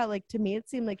notice that? Like, to me it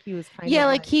seemed like he was kind of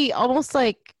like he almost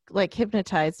like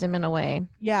hypnotized him in a way.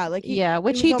 Like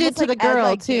which he did to the girl Ed,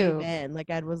 like, too. Like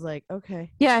Ed was like, okay.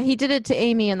 Yeah, he did it to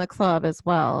Amy in the club as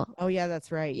well. Oh yeah,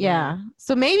 that's right. Yeah.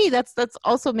 So maybe that's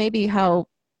also maybe how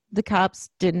the cops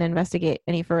didn't investigate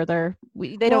any further.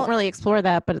 They don't really explore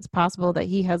that, but it's possible that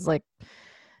he has like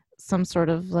some sort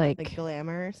of like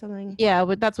glamour or something. Yeah,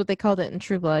 but that's what they called it in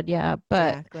True Blood. Yeah,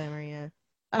 but yeah, glamour. Yeah.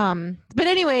 But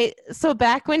anyway, so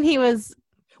back when he was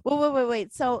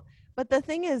wait. So, but the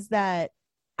thing is that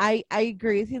I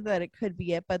agree with you that it could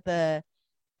be it, but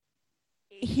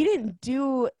he didn't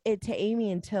do it to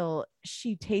Amy until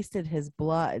she tasted his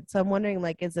blood. So I'm wondering,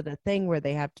 like, is it a thing where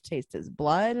they have to taste his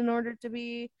blood in order to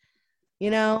be,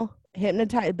 you know,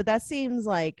 hypnotized? But that seems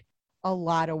like a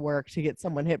lot of work to get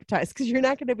someone hypnotized, because you're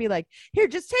not going to be like, here,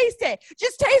 just taste it,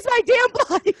 just taste my damn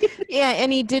blood. Yeah,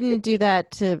 and he didn't do that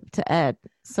to Ed,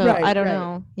 so I don't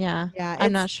know. Yeah,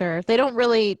 I'm not sure. They don't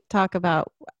really talk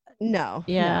about. No.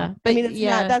 But I mean,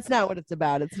 that's not what it's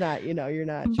about. It's not, you know, you're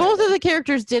not. Both of the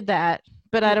characters did that,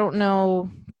 but I don't know.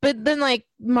 But then, like,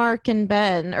 Mark and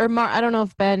Ben, or I don't know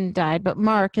if Ben died, but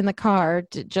Mark in the car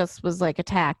just was like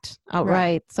attacked outright.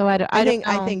 Right. So I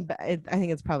think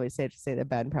it's probably safe to say that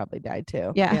Ben probably died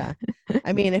too. Yeah.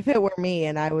 I mean, if it were me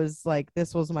and I was like,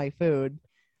 this was my food,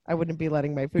 I wouldn't be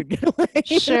letting my food get away.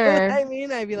 Sure. You know I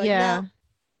mean, I'd be like, no,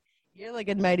 you're like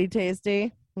a mighty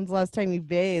tasty. When's the last time you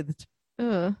bathed?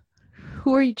 Ugh.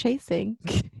 Who are you chasing?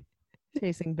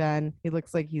 Chasing Ben. He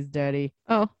looks like he's dirty.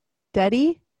 Oh,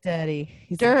 Daddy? Daddy.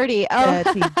 He's dirty. Oh,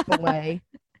 dirty boy.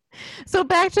 So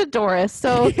back to Doris.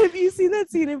 So have you seen that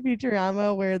scene in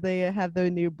Futurama where they have the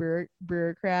new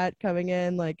bureaucrat coming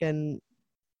in, like, and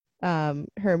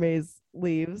Hermes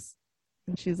leaves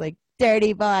and she's like,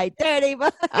 dirty boy.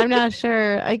 I'm not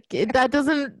sure. That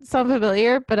doesn't sound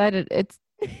familiar, but it's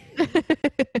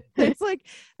there's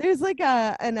like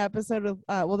an episode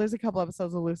of there's a couple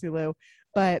episodes of Lucy Liu,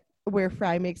 but where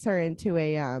Fry makes her into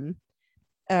a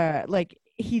like,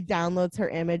 he downloads her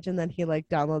image and then he like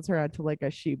downloads her onto like a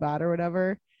she-bot or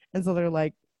whatever, and so they're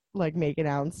like making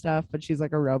out and stuff, but she's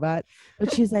like a robot.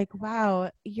 But she's like, wow,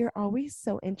 you're always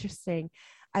so interesting.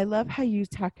 I love how you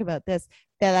talk about this,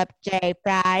 Philip J.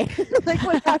 Fry. Like,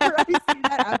 whenever I see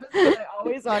that episode, I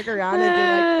always walk around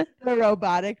and do like the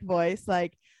robotic voice,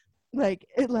 like,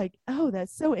 oh,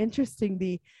 that's so interesting,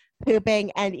 the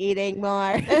pooping and eating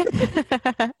more.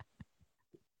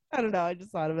 I don't know, I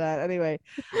just thought of that anyway.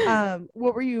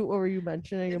 What were you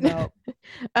mentioning about?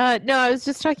 No, I was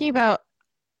just talking about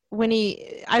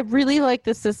I really like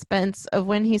the suspense of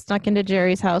when he snuck into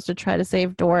Jerry's house to try to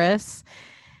save Doris.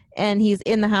 And he's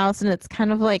in the house, and it's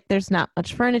kind of like there's not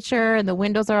much furniture, and the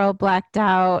windows are all blacked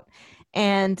out.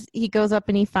 And he goes up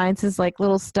and he finds his like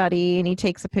little study, and he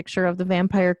takes a picture of the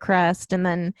vampire crest, and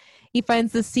then he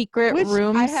finds the secret Which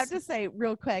rooms. I have to say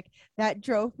real quick, that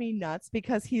drove me nuts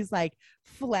because he's like,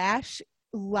 flash,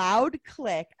 loud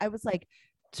click. I was like,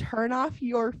 turn off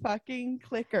your fucking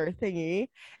clicker thingy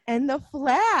and the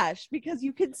flash, because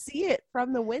you can see it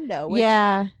from the window, which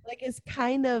like is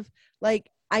kind of like,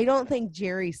 I don't think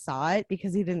Jerry saw it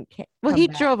because he didn't well, he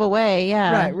drove away.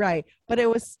 Yeah. Right. But it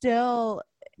was still,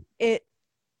 it's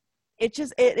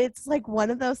like one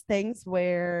of those things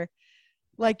where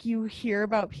like you hear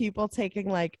about people taking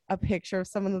like a picture of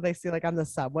someone that they see like on the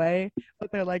subway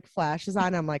with their like flashes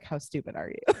on. I'm like, how stupid are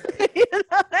you? You know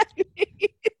what I mean?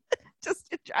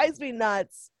 It drives me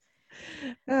nuts.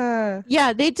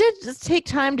 Yeah, they did just take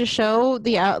time to show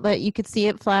the outlet. You could see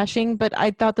it flashing, but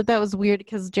I thought that was weird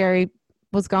because Jerry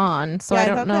was gone. So I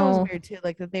don't know. That was weird too.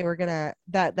 Like that they were gonna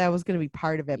that was gonna be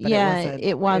part of it, but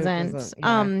it wasn't.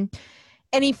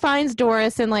 And he finds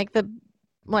Doris in like the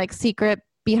like secret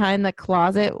behind the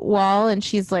closet wall, and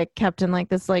she's like kept in like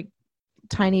this like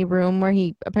tiny room where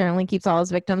he apparently keeps all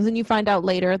his victims. And you find out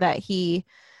later that he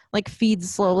like feeds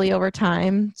slowly over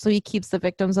time, so he keeps the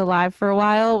victims alive for a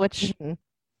while, which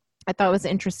I thought was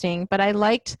interesting. But I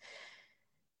liked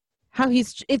how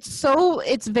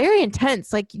it's very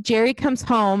intense. Like Jerry comes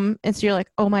home and so you're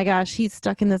like, oh my gosh, he's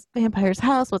stuck in this vampire's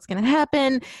house, what's gonna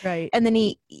happen? Right. And then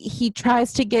he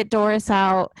tries to get Doris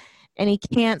out and he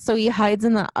can't, so he hides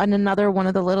in another one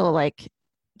of the little like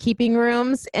keeping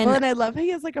rooms. And I love how he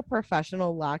has like a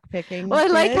professional lock picking. Well, I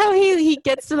like how he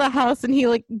gets to the house and he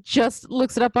like just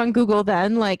looks it up on Google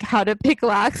then, like how to pick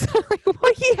locks. Like,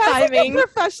 well, he has like a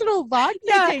professional lock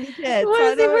picking kit.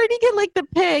 Where did he get like the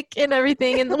pick and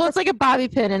everything? And well, it's like a bobby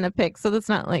pin and a pick, so that's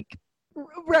not like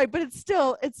right, but it's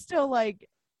still like,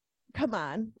 come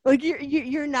on, like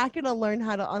you're not gonna learn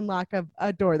how to unlock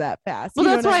a door that fast. Well,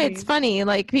 that's why it's funny,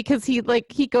 like because he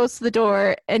goes to the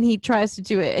door and he tries to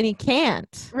do it and he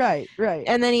can't. Right.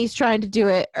 And then he's trying to do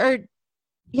it, or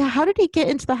yeah, how did he get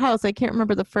into the house? I can't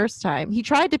remember the first time. He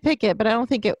tried to pick it, but I don't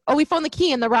think it. Oh, he found the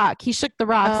key in the rock. He shook the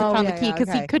rocks and found the key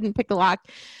because he couldn't pick the lock.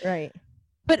 Right.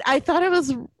 But I thought it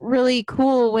was really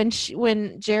cool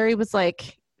when Jerry was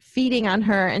like feeding on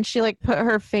her and she like put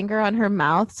her finger on her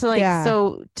mouth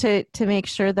so to make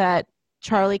sure that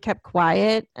Charlie kept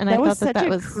quiet. And I thought that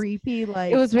was creepy,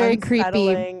 like it was very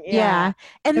creepy. Yeah.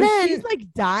 And then she's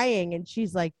like dying and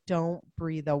she's like, don't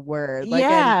breathe a word. Like,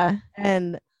 yeah.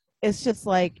 And it's just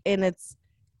like, and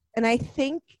I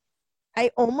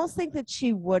almost think that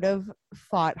she would have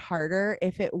fought harder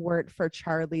if it weren't for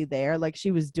Charlie there. Like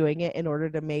she was doing it in order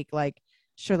to make like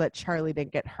sure that Charlie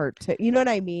didn't get hurt too. You know what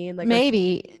I mean? Like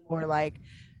maybe, or like,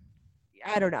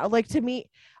 I don't know. Like to me,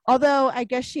 although I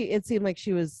guess it seemed like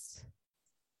she was.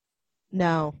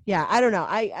 No, yeah, I don't know.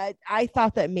 I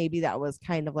thought that maybe that was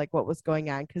kind of like what was going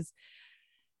on because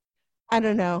I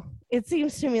don't know. It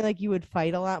seems to me like you would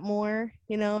fight a lot more,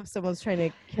 if someone's trying to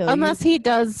kill you. Unless he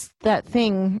does that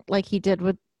thing like he did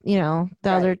with, the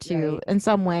other two in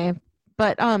some way.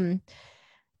 But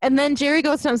and then Jerry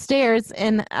goes downstairs,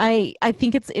 and I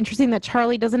think it's interesting that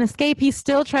Charlie doesn't escape. He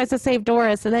still tries to save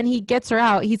Doris, and then he gets her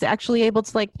out. He's actually able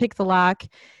to like pick the lock.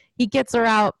 He gets her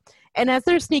out. And as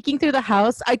they're sneaking through the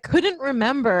house, I couldn't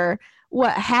remember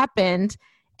what happened.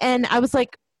 And I was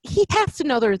like, he has to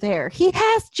know they're there.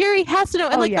 Jerry has to know.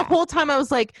 And the whole time I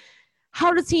was like,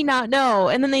 how does he not know?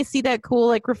 And then they see that cool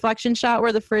like reflection shot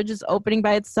where the fridge is opening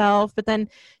by itself. But then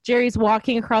Jerry's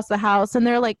walking across the house and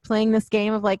they're like playing this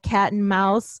game of like cat and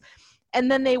mouse.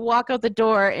 And then they walk out the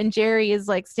door and Jerry is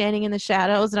like standing in the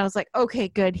shadows. And I was like, okay,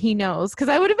 good. He knows. Because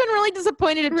I would have been really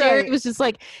disappointed if Jerry was just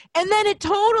like, and then it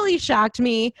totally shocked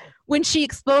me when she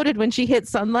exploded when she hit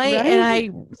sunlight. Right? And I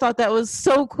thought that was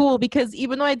so cool because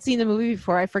even though I'd seen the movie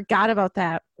before, I forgot about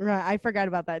that. Right. I forgot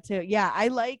about that too. Yeah.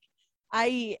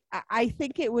 I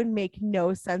think it would make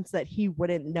no sense that he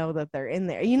wouldn't know that they're in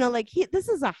there. Like this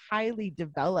is a highly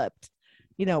developed,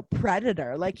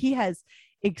 predator. Like he has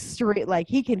extreme, like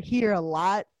he can hear a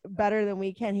lot better than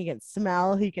we can. He can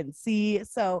smell, he can see.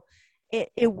 So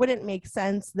it wouldn't make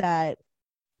sense that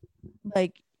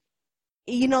like,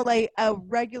 like a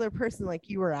regular person like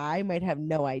you or I might have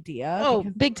no idea. Oh,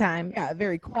 big time. Yeah,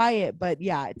 very quiet. But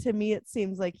yeah, to me, it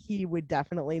seems like he would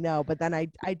definitely know. But then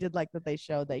I did like that they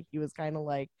showed that he was kind of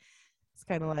like It's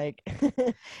kind of like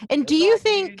And good luck,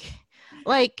 dude.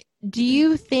 do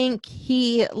you think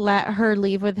he let her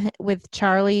leave with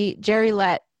Charlie? Jerry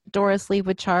let Doris leave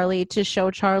with Charlie to show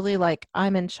Charlie like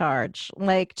I'm in charge,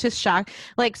 like to shock,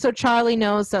 like so Charlie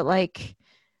knows that like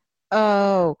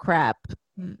oh crap,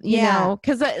 you Yeah, know,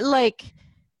 because like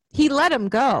he let him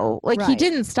go, like he right.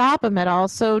 didn't stop him at all.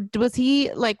 So was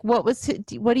he like what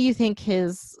do you think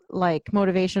his like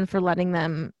motivation for letting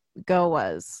them go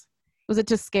was? Was it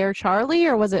to scare Charlie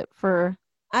or was it for?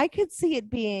 I could see it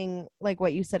being like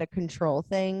what you said, a control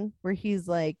thing where he's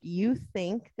like, you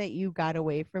think that you got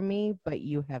away from me, but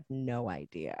you have no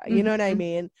idea. You know what I Mhm.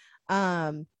 mean?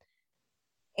 Um,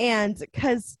 and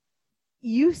because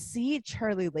you see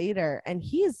Charlie later and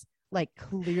he's like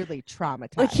clearly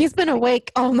Like he's traumatized. been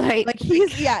awake all night. Like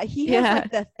he's yeah, he has Yeah.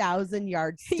 like the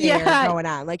 1,000-yard stare Yeah. going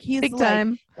on. Like he's Big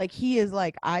time. like he is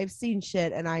like, I've seen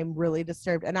shit and I'm really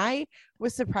disturbed. And I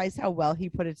was surprised how well he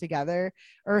put it together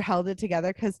or held it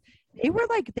together because they were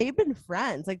like they've been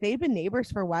friends, like they've been neighbors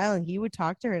for a while, and he would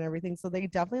talk to her and everything. So they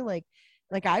definitely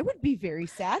like I would be very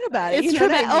sad about it. It's You know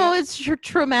what I traumatic. mean? Oh, it's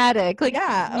traumatic. Like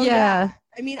Yeah. Oh yeah. yeah.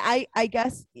 I mean, I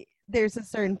guess there's a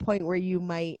certain point where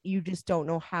you just don't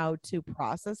know how to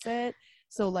process it.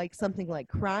 So like something like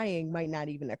crying might not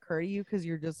even occur to you because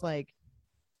you're just like,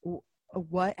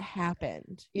 what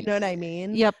happened? You know what I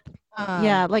mean? Yep.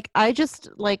 Yeah, Um, like I just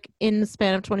like in the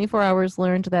span of 24 hours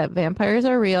learned that vampires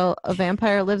are real. A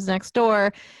vampire lives next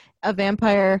door. A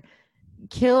vampire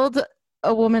killed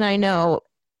a woman I know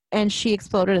and she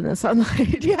exploded in the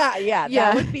sunlight. yeah, that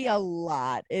Yeah. would be a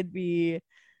lot. It'd be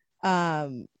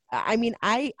I mean,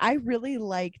 I really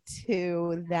like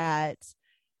too that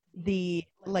the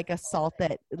like assault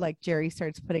that like Jerry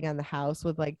starts putting on the house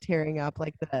with like tearing up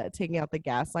like the taking out the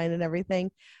gas line and everything.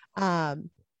 Um,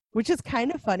 which is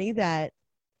kind of funny that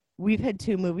we've had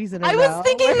two movies in a I was row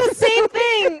thinking the same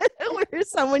thing. where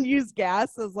someone used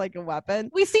gas as like a weapon.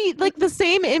 We see like the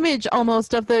same image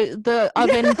almost of the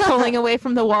oven pulling Yeah, away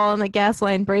from the wall and the gas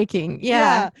line breaking.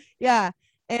 Yeah. yeah,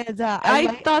 yeah. And I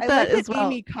thought I that like that as well.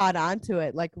 Amy caught on to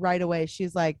it like right away.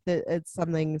 She's like, it's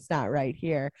something's not right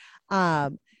here.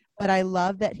 But I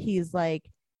love that he's like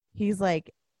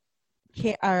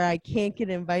can't or I can't get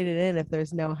invited in if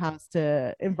there's no house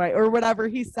to invite or whatever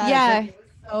he says. Like Yeah. it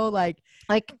was so like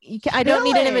Like I don't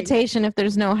need an chilling. invitation if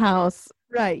there's no house.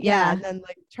 Right, yeah. Yeah. And then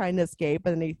like trying to escape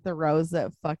and then he throws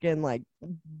that fucking like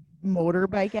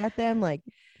motorbike at them. Like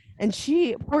and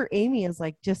she poor Amy is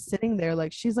like just sitting there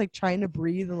like she's like trying to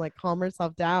breathe and like calm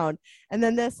herself down. And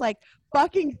then this like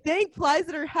fucking thing flies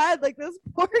at her head like this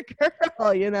poor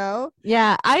girl, you know?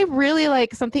 Yeah, I really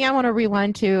like something I want to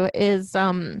rewind to is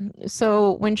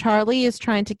so when Charlie is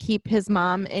trying to keep his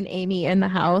mom and Amy in the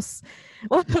house.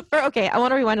 Well, okay, I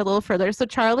want to rewind a little further. So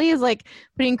Charlie is like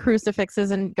putting crucifixes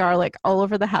and garlic all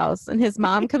over the house and his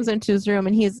mom comes into his room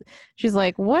and she's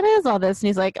like, "What is all this?" And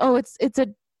he's like, "Oh, it's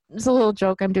a little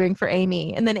joke I'm doing for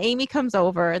Amy." And then Amy comes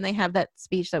over and they have that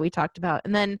speech that we talked about.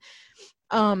 And then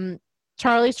um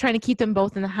Charlie's trying to keep them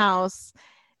both in the house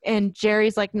and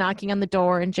Jerry's like knocking on the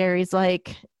door and Jerry's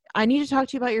like, "I need to talk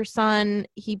to you about your son.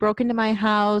 He broke into my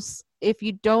house. If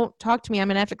you don't talk to me, I'm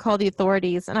going to have to call the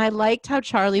authorities." And I liked how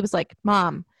Charlie was like,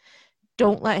 "Mom,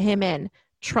 don't let him in.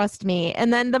 Trust me."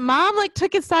 And then the mom like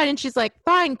took his side and she's like,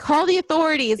 "Fine, call the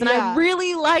authorities." And I Yeah,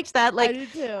 really liked that. I Like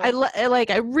did too.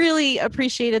 I really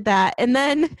appreciated that. And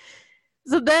then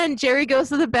so then Jerry goes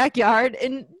to the backyard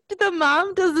and the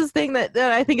mom does this thing that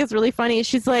I think is really funny.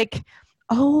 She's like,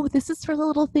 "Oh, this is for the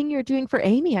little thing you're doing for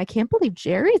Amy. I can't believe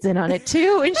Jerry's in on it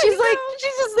too." And she's like, I she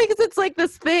just thinks it's like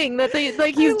this thing that they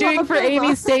like know. he's I doing love for her mom.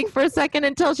 Amy's sake for a second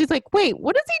until she's like, "Wait,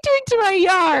 what is he doing to my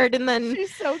yard?" And then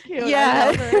She's so cute. I yeah.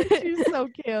 love her. She's so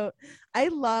cute. I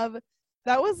love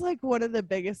that was like one of the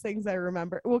biggest things I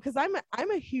remember. Well, because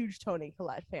I'm a huge Toni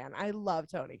Collette fan. I love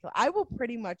Toni Collette. I will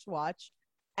pretty much watch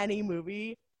any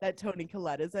movie that Toni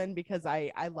Collette is in because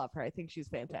I love her. I think she's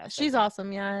fantastic. She's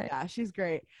awesome, yeah. Yeah, she's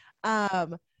great.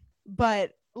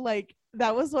 But like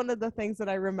that was one of the things that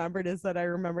I remembered is that I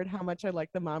remembered how much I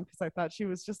liked the mom because I thought she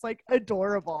was just like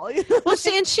adorable. Well,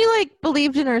 she like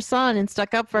believed in her son and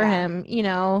stuck up for Yeah. him, you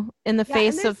know, in the Yeah,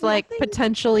 and face of there's like nothing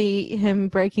potentially him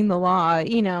breaking the law,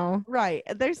 you know. right.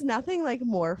 There's nothing like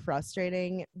more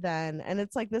frustrating than, and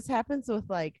it's like this happens with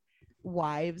like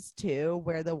wives too,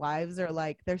 where the wives are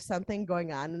like, there's something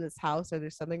going on in this house or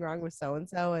there's something wrong with so and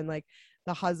so. And like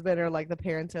the husband or like the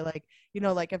parents are like, you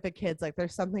know, like if the kid's like,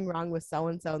 there's something wrong with so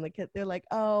and so. And the kid, they're like,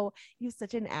 oh, you have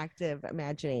such an active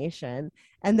imagination.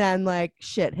 And then like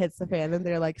shit hits the fan and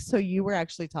they're like, so you were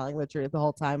actually telling the truth the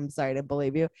whole time. I'm sorry, I didn't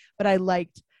believe you. But I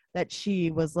liked that she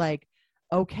was like,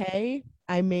 okay,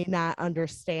 I may not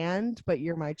understand, but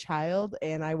you're my child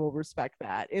and I will respect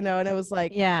that, you know? And I was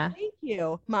like, Yeah. thank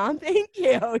you, mom. Thank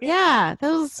you. Yeah.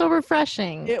 That was so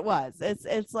refreshing. It was.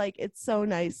 It's like, it's so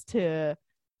nice to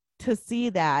see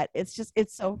that. It's just,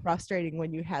 it's so frustrating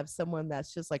when you have someone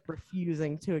that's just like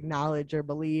refusing to acknowledge or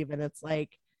believe. And it's like,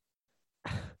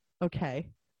 okay,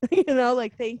 you know,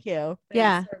 like, thank you. Thanks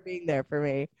Yeah. for being there for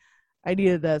me. I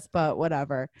needed this, but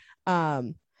whatever.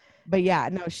 Um, but yeah,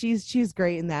 no, she's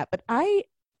great in that. But I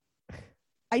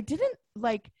didn't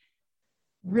like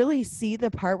really see the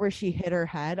part where she hit her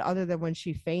head other than when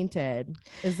she fainted.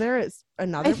 Is there I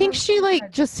another think part? she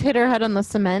like just hit her head on the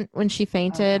cement when she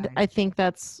fainted. Okay. I think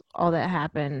that's all that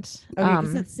happened. Okay,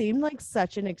 because it seemed like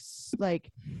such an like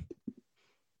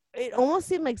it almost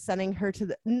seemed like sending her to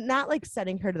the, not like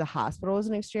sending her to the hospital was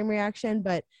an extreme reaction,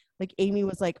 but like Amy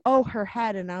was like, oh, her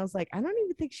head, and I was like, I don't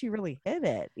even think she really hit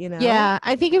it, you know? Yeah,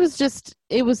 I think it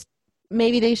was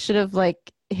maybe they should have like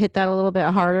hit that a little bit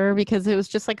harder because it was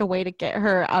just like a way to get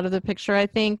her out of the picture, I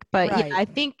think. But yeah, Right. I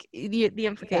think the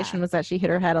implication Yeah. was that she hit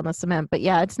her head on the cement. But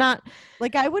yeah, it's not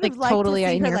Like I would have like liked to totally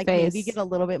see in her your like maybe get face. a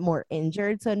little bit more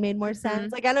injured so it made more sense.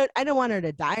 Mhm. Like I don't want her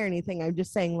to die or anything. I'm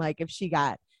just saying like if she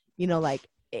got, you know, like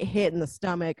hit in the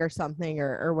stomach or something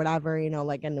or whatever, you know,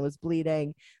 like and it was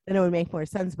bleeding, then it would make more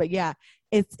sense. But yeah,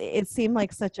 it seemed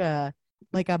like such a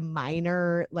like a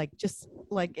minor, like just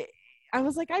like I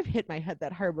was like, I've hit my head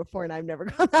that hard before and I've never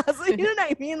gone hospital. You know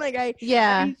what I mean? Like I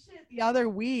Yeah. mean shit, the other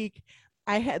week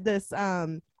I had this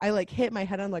I like hit my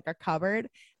head on like a cupboard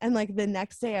and like the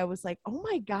next day I was like, oh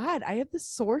my God, I have this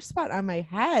sore spot on my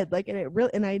head. Like, and it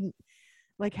really, and I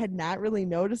like had not really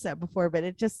noticed that before, but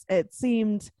it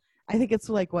seemed, I think it's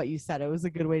like what you said. It was a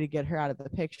good way to get her out of the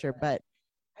picture, but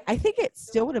I think it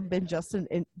still would have been just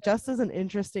as an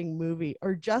interesting movie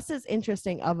or just as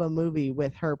interesting of a movie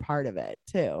with her part of it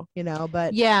too, you know,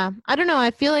 but Yeah. I don't know.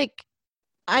 I feel like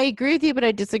I agree with you, but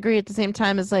I disagree at the same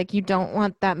time. Is like you don't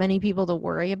want that many people to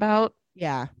worry about.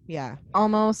 yeah, yeah.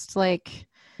 Almost like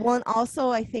Well, and also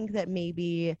I think that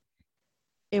maybe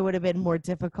it would have been more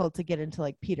difficult to get into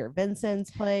like Peter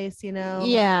Vincent's place, you know?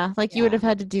 yeah, like you would Yeah. have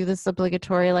had to do this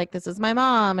obligatory, like this is my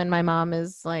mom, and my mom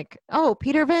is like, oh,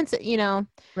 Peter Vincent, you know?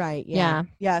 Right. Yeah. Yeah.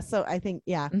 Yeah. So I think,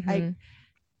 Hmm.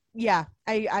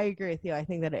 I agree with you. I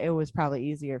think that it was probably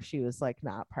easier if she was like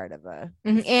not part of a,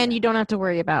 And yeah. you don't have to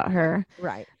worry about her.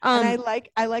 Right. And Um, I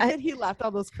like I, that he left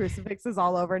all those crucifixes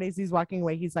all over and as he's walking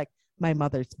away, he's like, my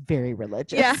mother's very yeah,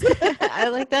 religious. I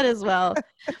like that as well.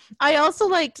 I also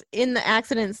liked in the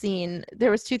accident scene,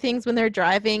 there was two things when they're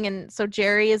driving, and so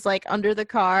Jerry is like under the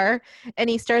car and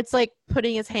he starts like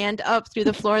putting his hand up through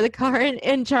the floor of the car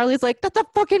and Charlie's like, that's a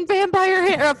fucking vampire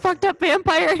hand or a fucked up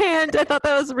vampire hand. I thought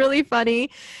that was really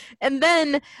funny. And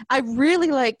then I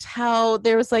really liked how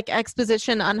there was like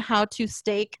exposition on how to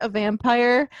stake a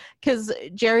vampire because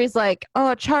Jerry's like,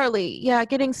 oh, Charlie, yeah,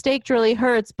 getting staked really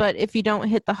hurts, but if you don't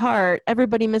hit the heart,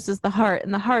 everybody misses the heart,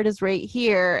 and the heart is right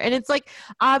here. And it's like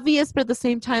obvious, but at the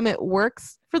same time, it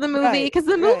works for the movie Right. because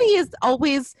the movie Right. is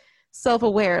always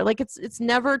self-aware. Like it's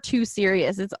never too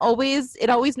serious. It always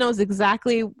knows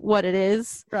exactly what it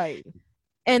is. Right.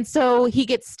 And so he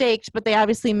gets staked, but they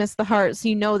obviously miss the heart, so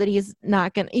you know that he's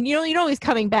not gonna. You know he's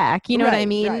coming back. You know what I Right.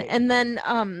 mean? Right. And then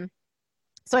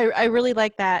so I really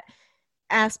like that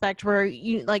aspect where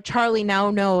you like Charlie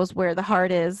now knows where the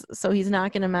heart is, so he's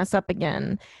not going to mess up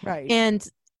again. Right. And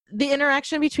the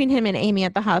interaction between him and Amy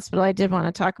at the hospital, I did want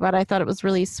to talk about. I thought it was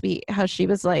really sweet how she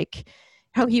was like,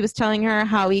 how he was telling her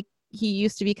how he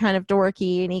used to be kind of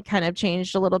dorky and he kind of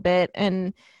changed a little bit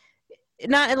and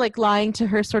not in like lying to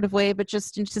her sort of way, but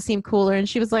just to seem cooler. And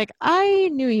she was like, I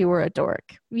knew you were a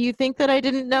dork. You think that I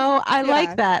didn't know? I like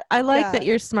Yeah. that. I like that Yeah.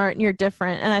 you're smart and you're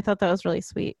different. And I thought that was really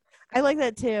sweet. I like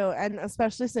that too. And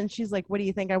especially since she's like, what do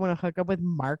you think? I want to hook up with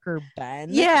Mark or Ben?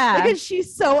 Like, Yeah. and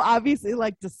she's so obviously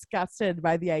like disgusted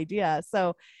by the idea.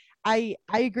 So I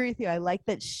agree with you. I like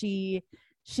that she's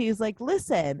like,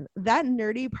 listen, that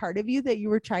nerdy part of you that you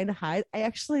were trying to hide, I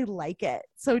actually like it.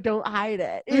 So don't hide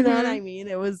it. You know what I mean?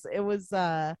 It was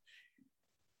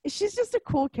she's just a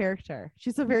cool character.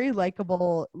 She's a very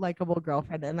likable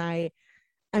girlfriend. And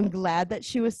I'm glad that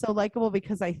she was so likable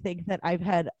because I think that I've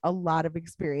had a lot of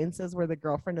experiences where the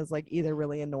girlfriend is like either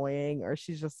really annoying or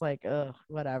she's just like, ugh,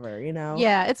 whatever, you know?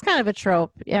 Yeah, it's kind of a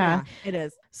trope. Yeah. It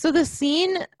is. So the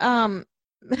scene,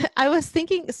 I was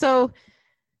thinking, so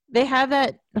they have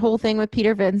that whole thing with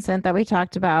Peter Vincent that we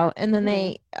talked about, and then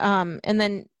and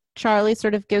then Charlie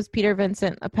sort of gives Peter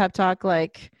Vincent a pep talk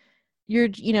like, you're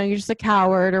just a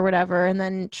coward or whatever, and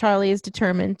then Charlie is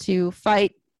determined to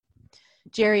fight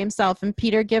Jerry himself, and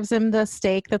Peter gives him the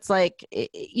stake that's like,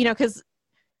 because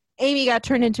Amy got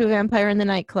turned into a vampire in the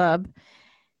nightclub.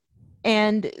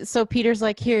 And so Peter's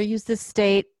like, here, use this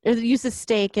steak.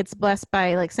 It's blessed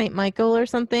by like Saint Michael or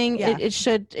something. Yeah. It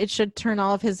should turn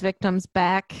all of his victims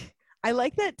back. I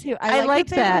like that too. I liked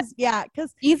that. Yeah,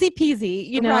 because Easy peasy,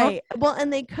 you know? right. Well,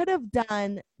 and they could have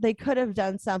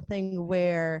done something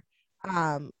where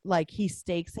like he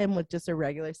stakes him with just a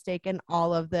regular stake and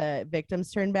all of the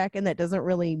victims turn back, and that doesn't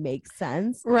really make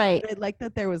sense. Right. But I like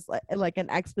that there was like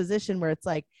an exposition where it's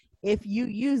like, if you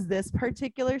use this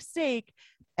particular stake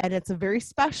and it's a very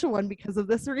special one because of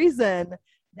this reason,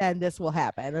 then this will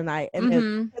happen.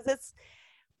 And because it's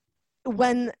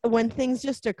when things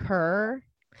just occur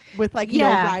with like no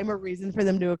rhyme or reason for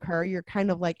them to occur, you're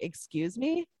kind of like, excuse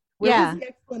me, where was the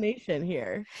explanation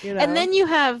here, you know? And then you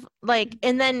have like,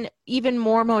 and then even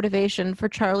more motivation for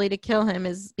Charlie to kill him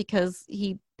is because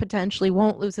he potentially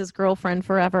won't lose his girlfriend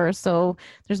forever, so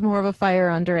there's more of a fire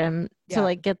under him to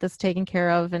like get this taken care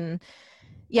of. And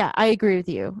yeah, I agree with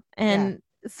you. And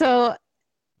so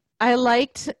I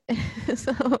liked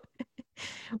so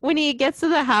when he gets to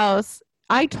the house,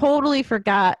 I totally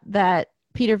forgot that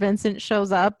Peter Vincent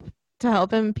shows up to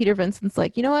help him. Peter Vincent's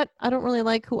like, you know what? I don't really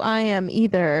like who I am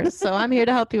either. So I'm here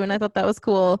to help you. And I thought that was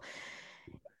cool.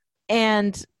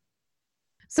 And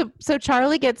so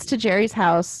Charlie gets to Jerry's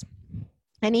house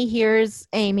and he hears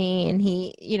Amy, and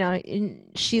he, you know,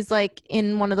 she's like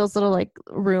in one of those little like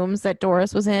rooms that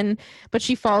Doris was in, but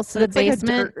she falls to the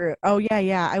basement. Oh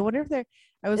yeah. I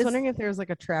was wondering if there was like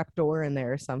a trap door in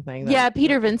there or something.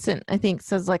 Peter Vincent, I think,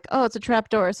 says like, oh, it's a trap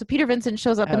door. So Peter Vincent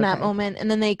shows up in that moment, and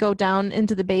then they go down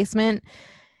into the basement,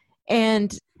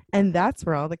 and that's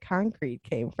where all the concrete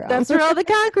came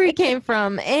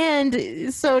from.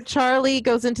 And so Charlie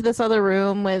goes into this other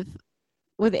room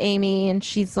with Amy, and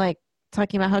she's like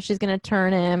talking about how she's going to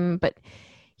turn him, but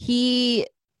he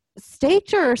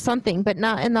staked her or something, but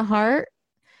not in the heart.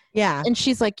 Yeah. And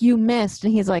she's like, you missed.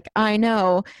 And he's like, I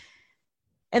know.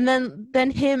 And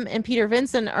then him and Peter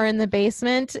Vincent are in the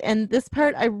basement, and this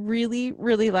part I really,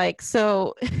 really like.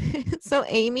 So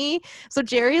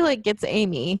Jerry like gets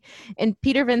Amy, and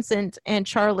Peter Vincent and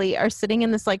Charlie are sitting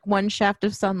in this like one shaft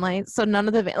of sunlight. So none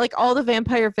of the all the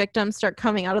vampire victims start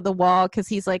coming out of the wall because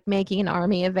he's like making an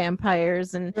army of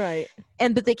vampires, and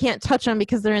but they can't touch them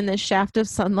because they're in this shaft of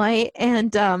sunlight.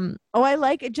 And I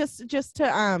like it just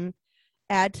to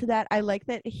add to that, I like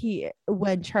that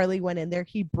when Charlie went in there,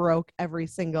 he broke every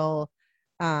single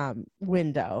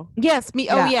window. Yes, me.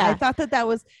 Oh yeah. I thought that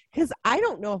was, because I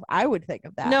don't know if I would think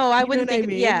of that. No, I wouldn't think.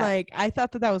 Yeah, like I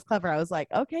thought that was clever. I was like,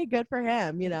 okay, good for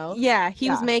him. You know. Yeah, he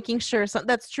was making sure.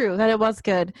 That's true. That it was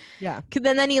good. Yeah.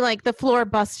 Then he like the floor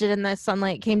busted and the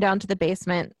sunlight came down to the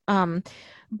basement.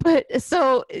 But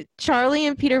so Charlie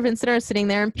and Peter Vincent are sitting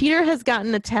there, and Peter has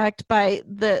gotten attacked by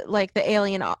the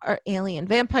alien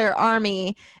vampire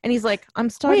army, and he's like, I'm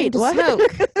starting to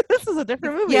smoke. This is a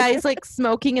different movie. Yeah, he's like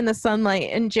smoking in the sunlight,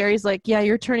 and Jerry's like, yeah,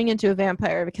 you're turning into a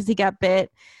vampire because he got bit.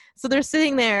 So they're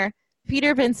sitting there.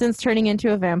 Peter Vincent's turning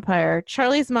into a vampire.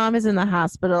 Charlie's mom is in the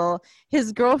hospital.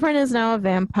 His girlfriend is now a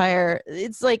vampire.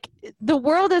 It's like the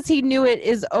world as he knew it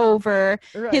is over.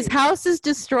 Right. His house is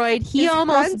destroyed. He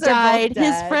almost died.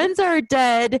 His friends are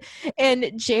dead.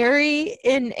 And Jerry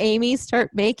and Amy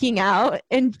start making out.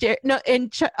 And Jerry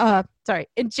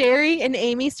and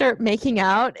Amy start making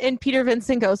out. And Peter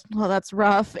Vincent goes, well, that's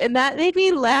rough. And that made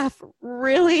me laugh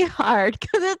really hard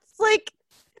because it's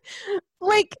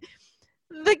like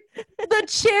the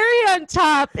cherry on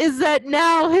top is that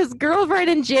now his girlfriend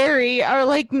and Jerry are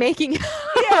like making out.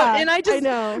 Yeah, and I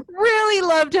really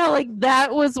loved how like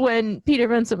that was when Peter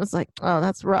Vincent was like, oh,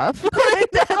 that's rough.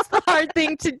 Like, that's the hard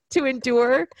thing to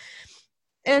endure.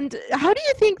 And how do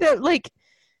you think that, like,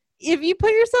 if you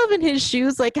put yourself in his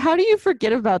shoes, like, how do you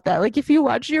forget about that? Like, if you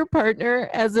watch your partner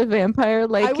as a vampire,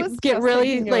 like, get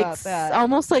really like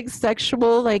almost like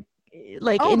sexual, like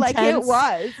intense, like it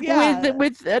was,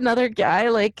 with another guy,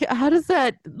 like how does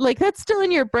that, like, that's still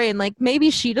in your brain, like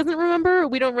maybe she doesn't remember,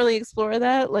 we don't really explore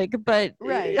that, like, but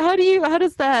how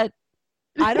does that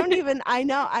I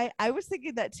know I was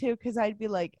thinking that too, because I'd be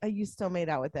like, oh, you still made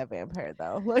out with that vampire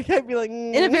though, like I'd be like,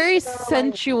 in a very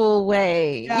sensual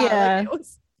way.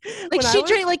 Like she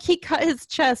drank, like he cut his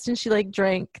chest and she like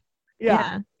drank.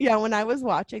 When I was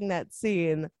watching that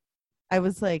scene, I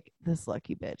was like, this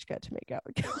lucky bitch got to make out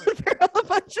with Colin Farrell a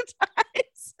bunch of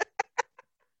times.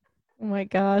 Oh my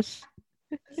gosh.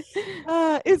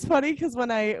 It's funny because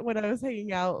when I was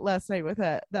hanging out last night with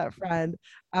that friend,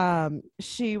 I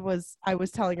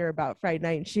was telling her about Fright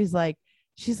Night, and she's like,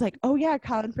 oh yeah,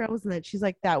 Colin Farrell was in it. She's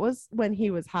like, that was when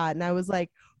he was hot. And I was like,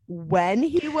 when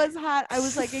he was hot? I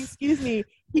was like, excuse me,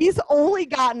 he's only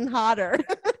gotten hotter.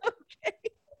 Okay.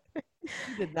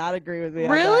 She did not agree with me.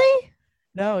 Really?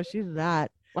 No, she did not.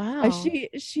 Wow.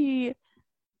 She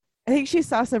I think she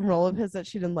saw some role of his that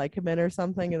she didn't like him in or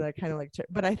something, and that kind of like.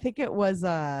 But I think it was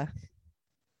I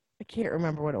can't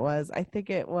remember what it was. I think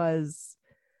it was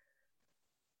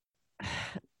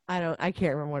I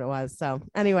can't remember what it was. So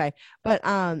anyway, but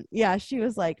yeah, she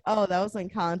was like, "Oh, that was when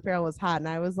Colin Farrell was hot," and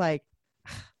I was like,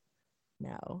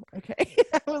 "No, okay."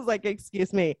 I was like,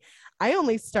 "Excuse me, I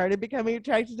only started becoming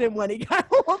attracted to him when he got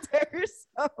older."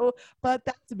 So, but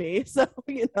that's me. So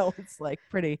it's like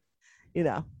pretty,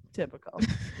 typical.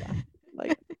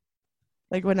 Yeah,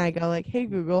 like when I go like, "Hey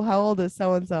Google, how old is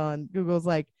so and so?" and Google's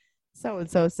like, "So and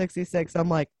so 66." I'm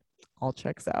like, all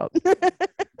checks out.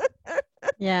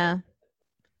 Yeah.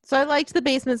 So I liked the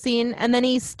basement scene, and then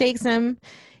he stakes him.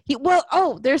 There's Well,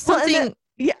 and then something.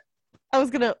 yeah, I was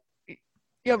gonna. You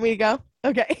want me to go?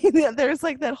 Okay. There's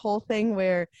like that whole thing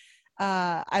where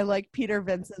I like Peter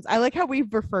Vincent's. I like how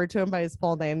we've referred to him by his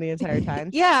full name the entire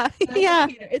time. Yeah, yeah.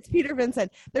 It's Peter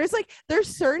Vincent. There's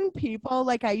certain people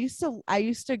like I used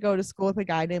to go to school with a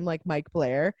guy named like Mike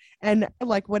Blair, and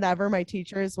like whenever my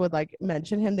teachers would like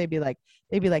mention him, they'd be like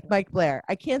Mike Blair.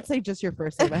 I can't say just your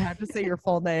first name. I have to say your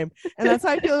full name, and that's how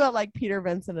I feel about like Peter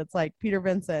Vincent. It's like Peter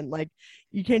Vincent. Like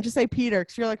you can't just say Peter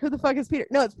because you're like, who the fuck is Peter?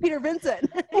 No, it's Peter Vincent.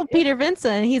 Well, Peter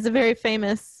Vincent, he's a very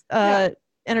famous Yeah.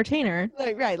 entertainer.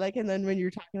 Like, right, like, and then when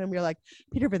you're talking to him, you're like,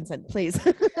 Peter Vincent, please.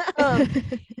 um,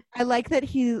 I like that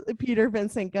Peter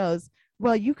Vincent goes,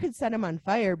 well, you could set him on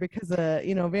fire because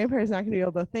vampire's not gonna be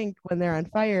able to think when they're on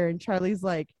fire. And Charlie's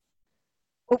like,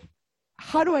 oh,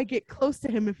 how do I get close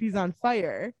to him if he's on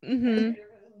fire? Mm-hmm.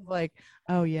 Like,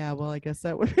 oh yeah, well, I guess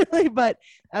that would really, but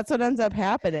that's what ends up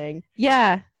happening.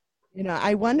 Yeah.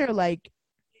 I wonder, like,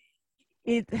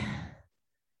 it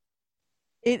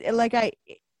like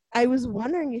I was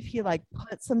wondering if he like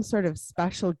put some sort of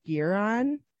special gear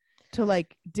on to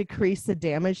like decrease the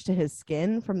damage to his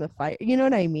skin from the fire. You know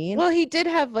what I mean? Well, he did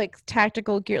have like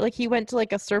tactical gear. Like he went to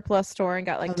like a surplus store and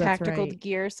got like That's tactical right.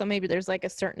 gear. So maybe there's like a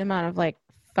certain amount of like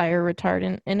fire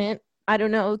retardant in it. I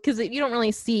don't know, because you don't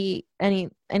really see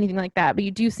anything like that, but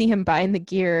you do see him buying the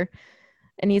gear.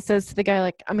 And he says to the guy,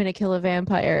 like, I'm going to kill a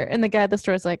vampire. And the guy at the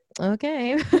store is like,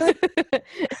 okay.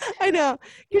 I know.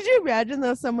 Could you imagine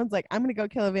though? Someone's like, I'm going to go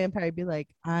kill a vampire. I'd be like,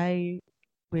 I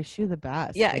wish you the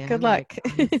best. Yeah, man. good Like,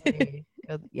 luck. honestly,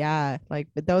 yeah. Like,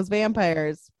 but those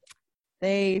vampires,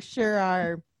 they sure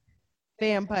are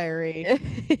vampire-y.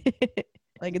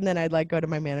 Like, and then I'd like go to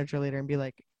my manager later and be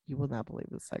like, you will not believe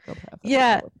this psychopath.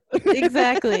 Yeah,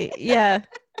 exactly. Yeah.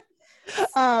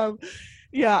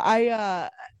 Yeah,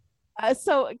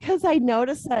 so because I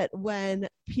noticed that when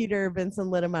Peter Vincent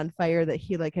lit him on fire that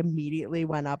he like immediately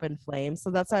went up in flames.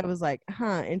 So that's why I was like,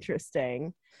 huh,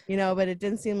 interesting. But it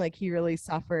didn't seem like he really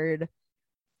suffered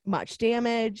much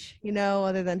damage,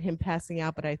 other than him passing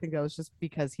out. But I think that was just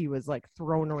because he was like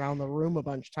thrown around the room a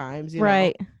bunch of times,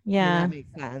 Right. I mean, Yeah. that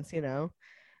makes sense,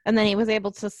 And then he was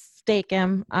able to stake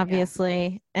him,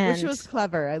 obviously. And which was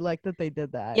clever. I like that they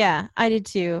did that. yeah, I did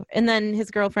too. And then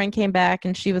his girlfriend came back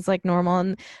and she was like normal.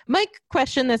 And Mike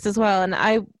questioned this as well. And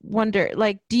I wonder,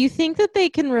 like, do you think that they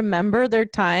can remember their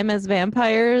time as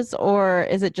vampires, or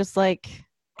is it just like.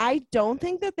 I don't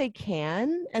think that they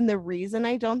can. And the reason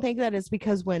I don't think that is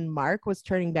because when Mark was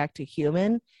turning back to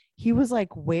human, he was like,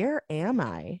 where am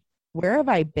I? Where have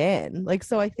I been? Like,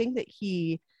 so I think that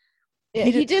he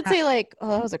did say like, oh,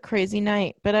 that was a crazy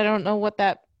night, but I don't know what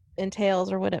that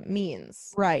entails or what it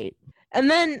means. Right. And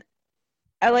then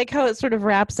I like how it sort of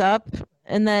wraps up,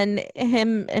 and then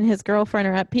him and his girlfriend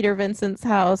are at Peter Vincent's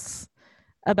house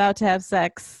about to have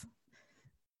sex.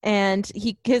 And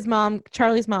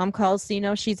Charlie's mom calls,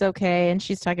 so she's okay, and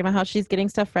she's talking about how she's getting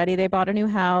stuff ready. They bought a new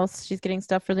house. She's getting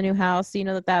stuff for the new house,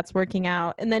 so that's working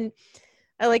out. And then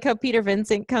I like how Peter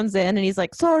Vincent comes in and he's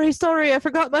like, sorry, I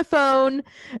forgot my phone.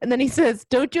 And then he says,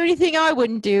 don't do anything I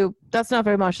wouldn't do. That's not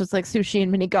very much. It's like sushi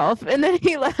and mini golf. And then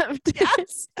he left.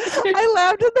 Yes. I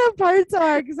laughed at that part so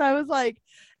hard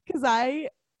because I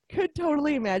could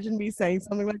totally imagine me saying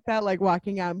something like that, like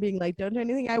walking out and being like, don't do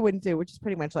anything I wouldn't do, which is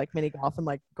pretty much like mini golf and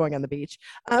like going on the beach.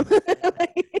 I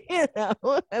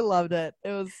loved it.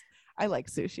 I like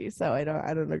sushi, so I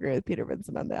don't agree with Peter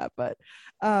Vincent on that, but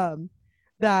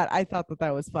that I thought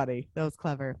that was funny. That was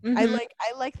clever. Mm-hmm.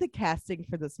 I like the casting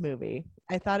for this movie.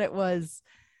 I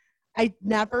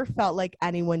never felt like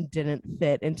anyone didn't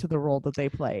fit into the role that they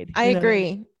played. I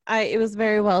agree. It was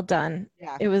very well done.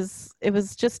 Yeah. It was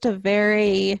just a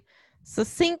very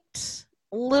succinct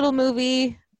little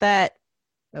movie that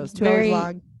was 2 hours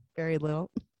long, very little.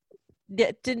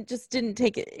 Didn't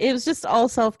take it. It was just all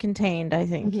self-contained, I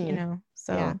think,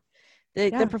 So yeah.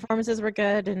 The performances were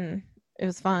good and it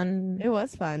was fun. It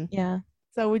was fun. Yeah.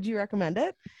 So would you recommend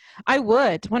it? I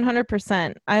would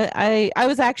 100%. I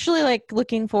was actually like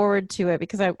looking forward to it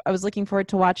because I was looking forward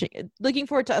to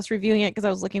us reviewing it because I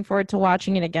was looking forward to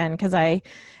watching it again because I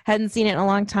hadn't seen it in a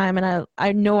long time and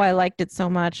I know I liked it so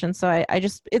much and so I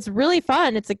just it's really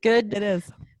fun. It's a good It is.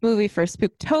 movie for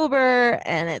Spooktober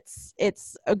and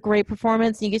it's a great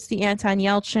performance. You get to see Anton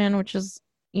Yelchin, which is,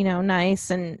 you know,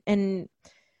 nice and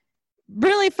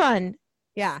really fun.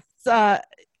 Yeah. It's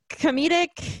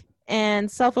comedic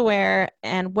and self-aware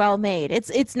and well made.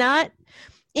 It's campy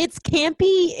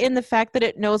in the fact that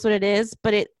it knows what it is,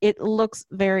 but it looks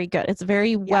very good. It's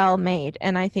very well made,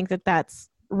 and I think that that's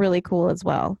really cool as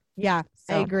well. Yeah,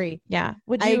 So, I agree. Yeah,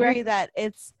 I agree that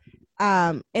it's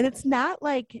and it's not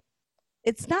like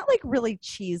really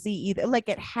cheesy either. Like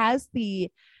it has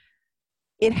the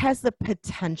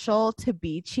potential to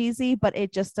be cheesy, but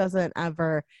it just doesn't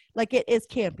ever, like, it is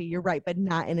campy, you're right, but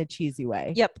not in a cheesy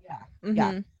way. Yep. Yeah. Mm-hmm.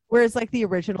 Yeah. Whereas like the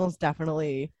original is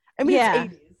definitely, I mean, Yeah.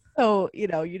 it's 80s, so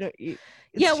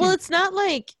yeah, well, it's not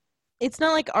like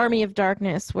Army of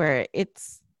Darkness where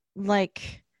it's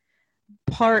like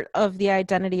part of the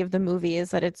identity of the movie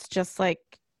is that it's just like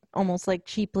almost like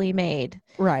cheaply made.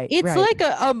 Right. It's like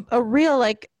a real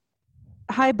like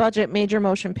high budget major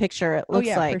motion picture. It looks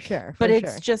like, for sure, but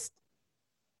it's just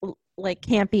like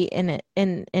campy in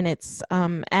its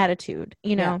attitude,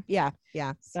 you know. Yeah.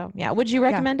 So yeah, would you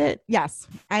recommend it? Yes,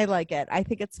 I like it. I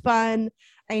think it's fun.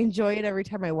 I enjoy it every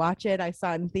time I watch it. I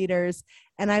saw it in theaters,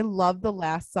 and I love the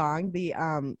last song, the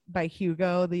by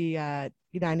Hugo, the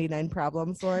 99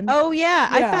 Problems one. Oh yeah,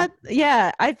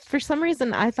 I for some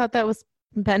reason I thought that was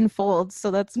Ben Folds,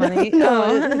 so that's funny.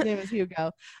 No, his name is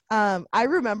Hugo. I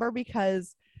remember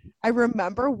because I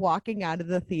remember walking out of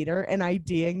the theater and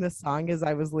IDing the song as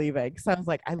I was leaving. So I was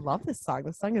like, I love this song.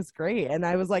 The song is great. And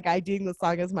I was like IDing the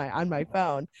song as on my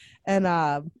phone. And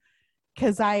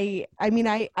because I mean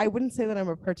I wouldn't say that I'm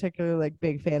a particularly like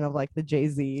big fan of like the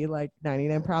Jay-Z like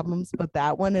 99 Problems, but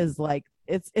that one is like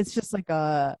it's just like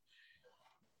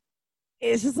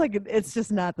it's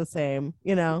just not the same,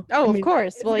 you know. Oh, of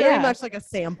course. It's very much like a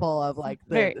sample of like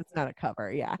it's not a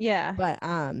cover. Yeah. But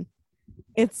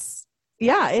it's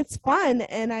fun,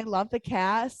 and I love the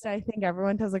cast. I think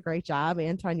everyone does a great job.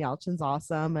 Anton Yelchin's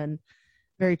awesome, and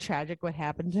very tragic what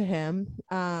happened to him.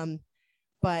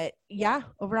 But yeah,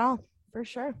 overall, for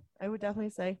sure, I would definitely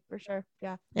say for sure.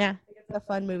 Yeah. I think it's a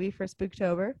fun movie for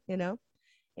Spooktober, you know.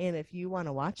 And if you want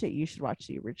to watch it, you should watch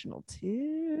the original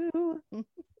too.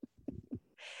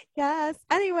 Yes.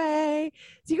 Anyway,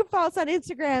 so you can follow us on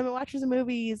Instagram at Watchers of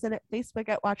Movies and at Facebook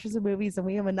at Watchers of Movies. And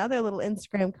we have another little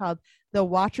Instagram called The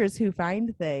Watchers Who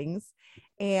Find Things.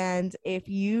 And if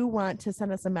you want to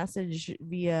send us a message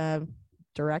via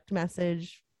direct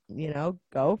message, you know,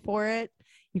 go for it.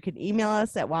 You can email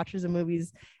us at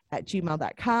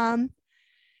watchersofmovies@gmail.com.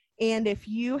 And if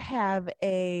you have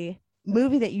a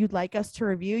movie that you'd like us to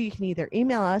review, you can either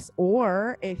email us,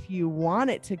 or if you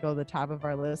want it to go to the top of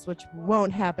our list, which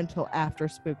won't happen till after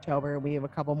Spooktober, we have a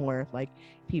couple more like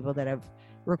people that have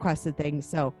requested things,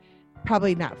 so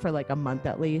probably not for like a month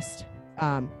at least.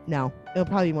 No, it'll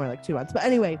probably be more like 2 months, but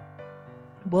anyway,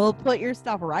 we'll put your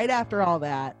stuff right after all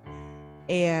that.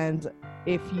 And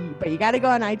but you got to go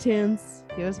on iTunes,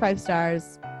 give us 5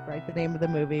 stars, write the name of the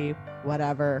movie,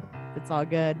 whatever, it's all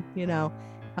good, you know.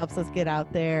 Helps us get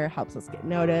out there, helps us get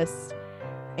noticed.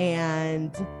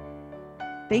 And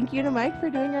thank you to Mike for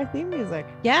doing our theme music.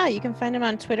 Yeah, you can find him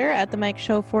on Twitter at the Mike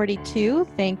Show 42.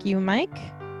 Thank you, Mike.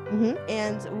 Mm-hmm.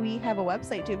 And we have a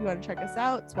website too if you want to check us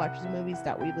out. It's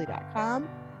watchersofmovies.weebly.com.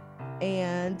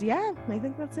 And yeah, I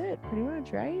think that's it pretty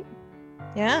much, right?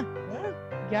 Yeah.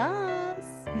 Yes.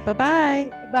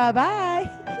 Bye-bye. Bye-bye.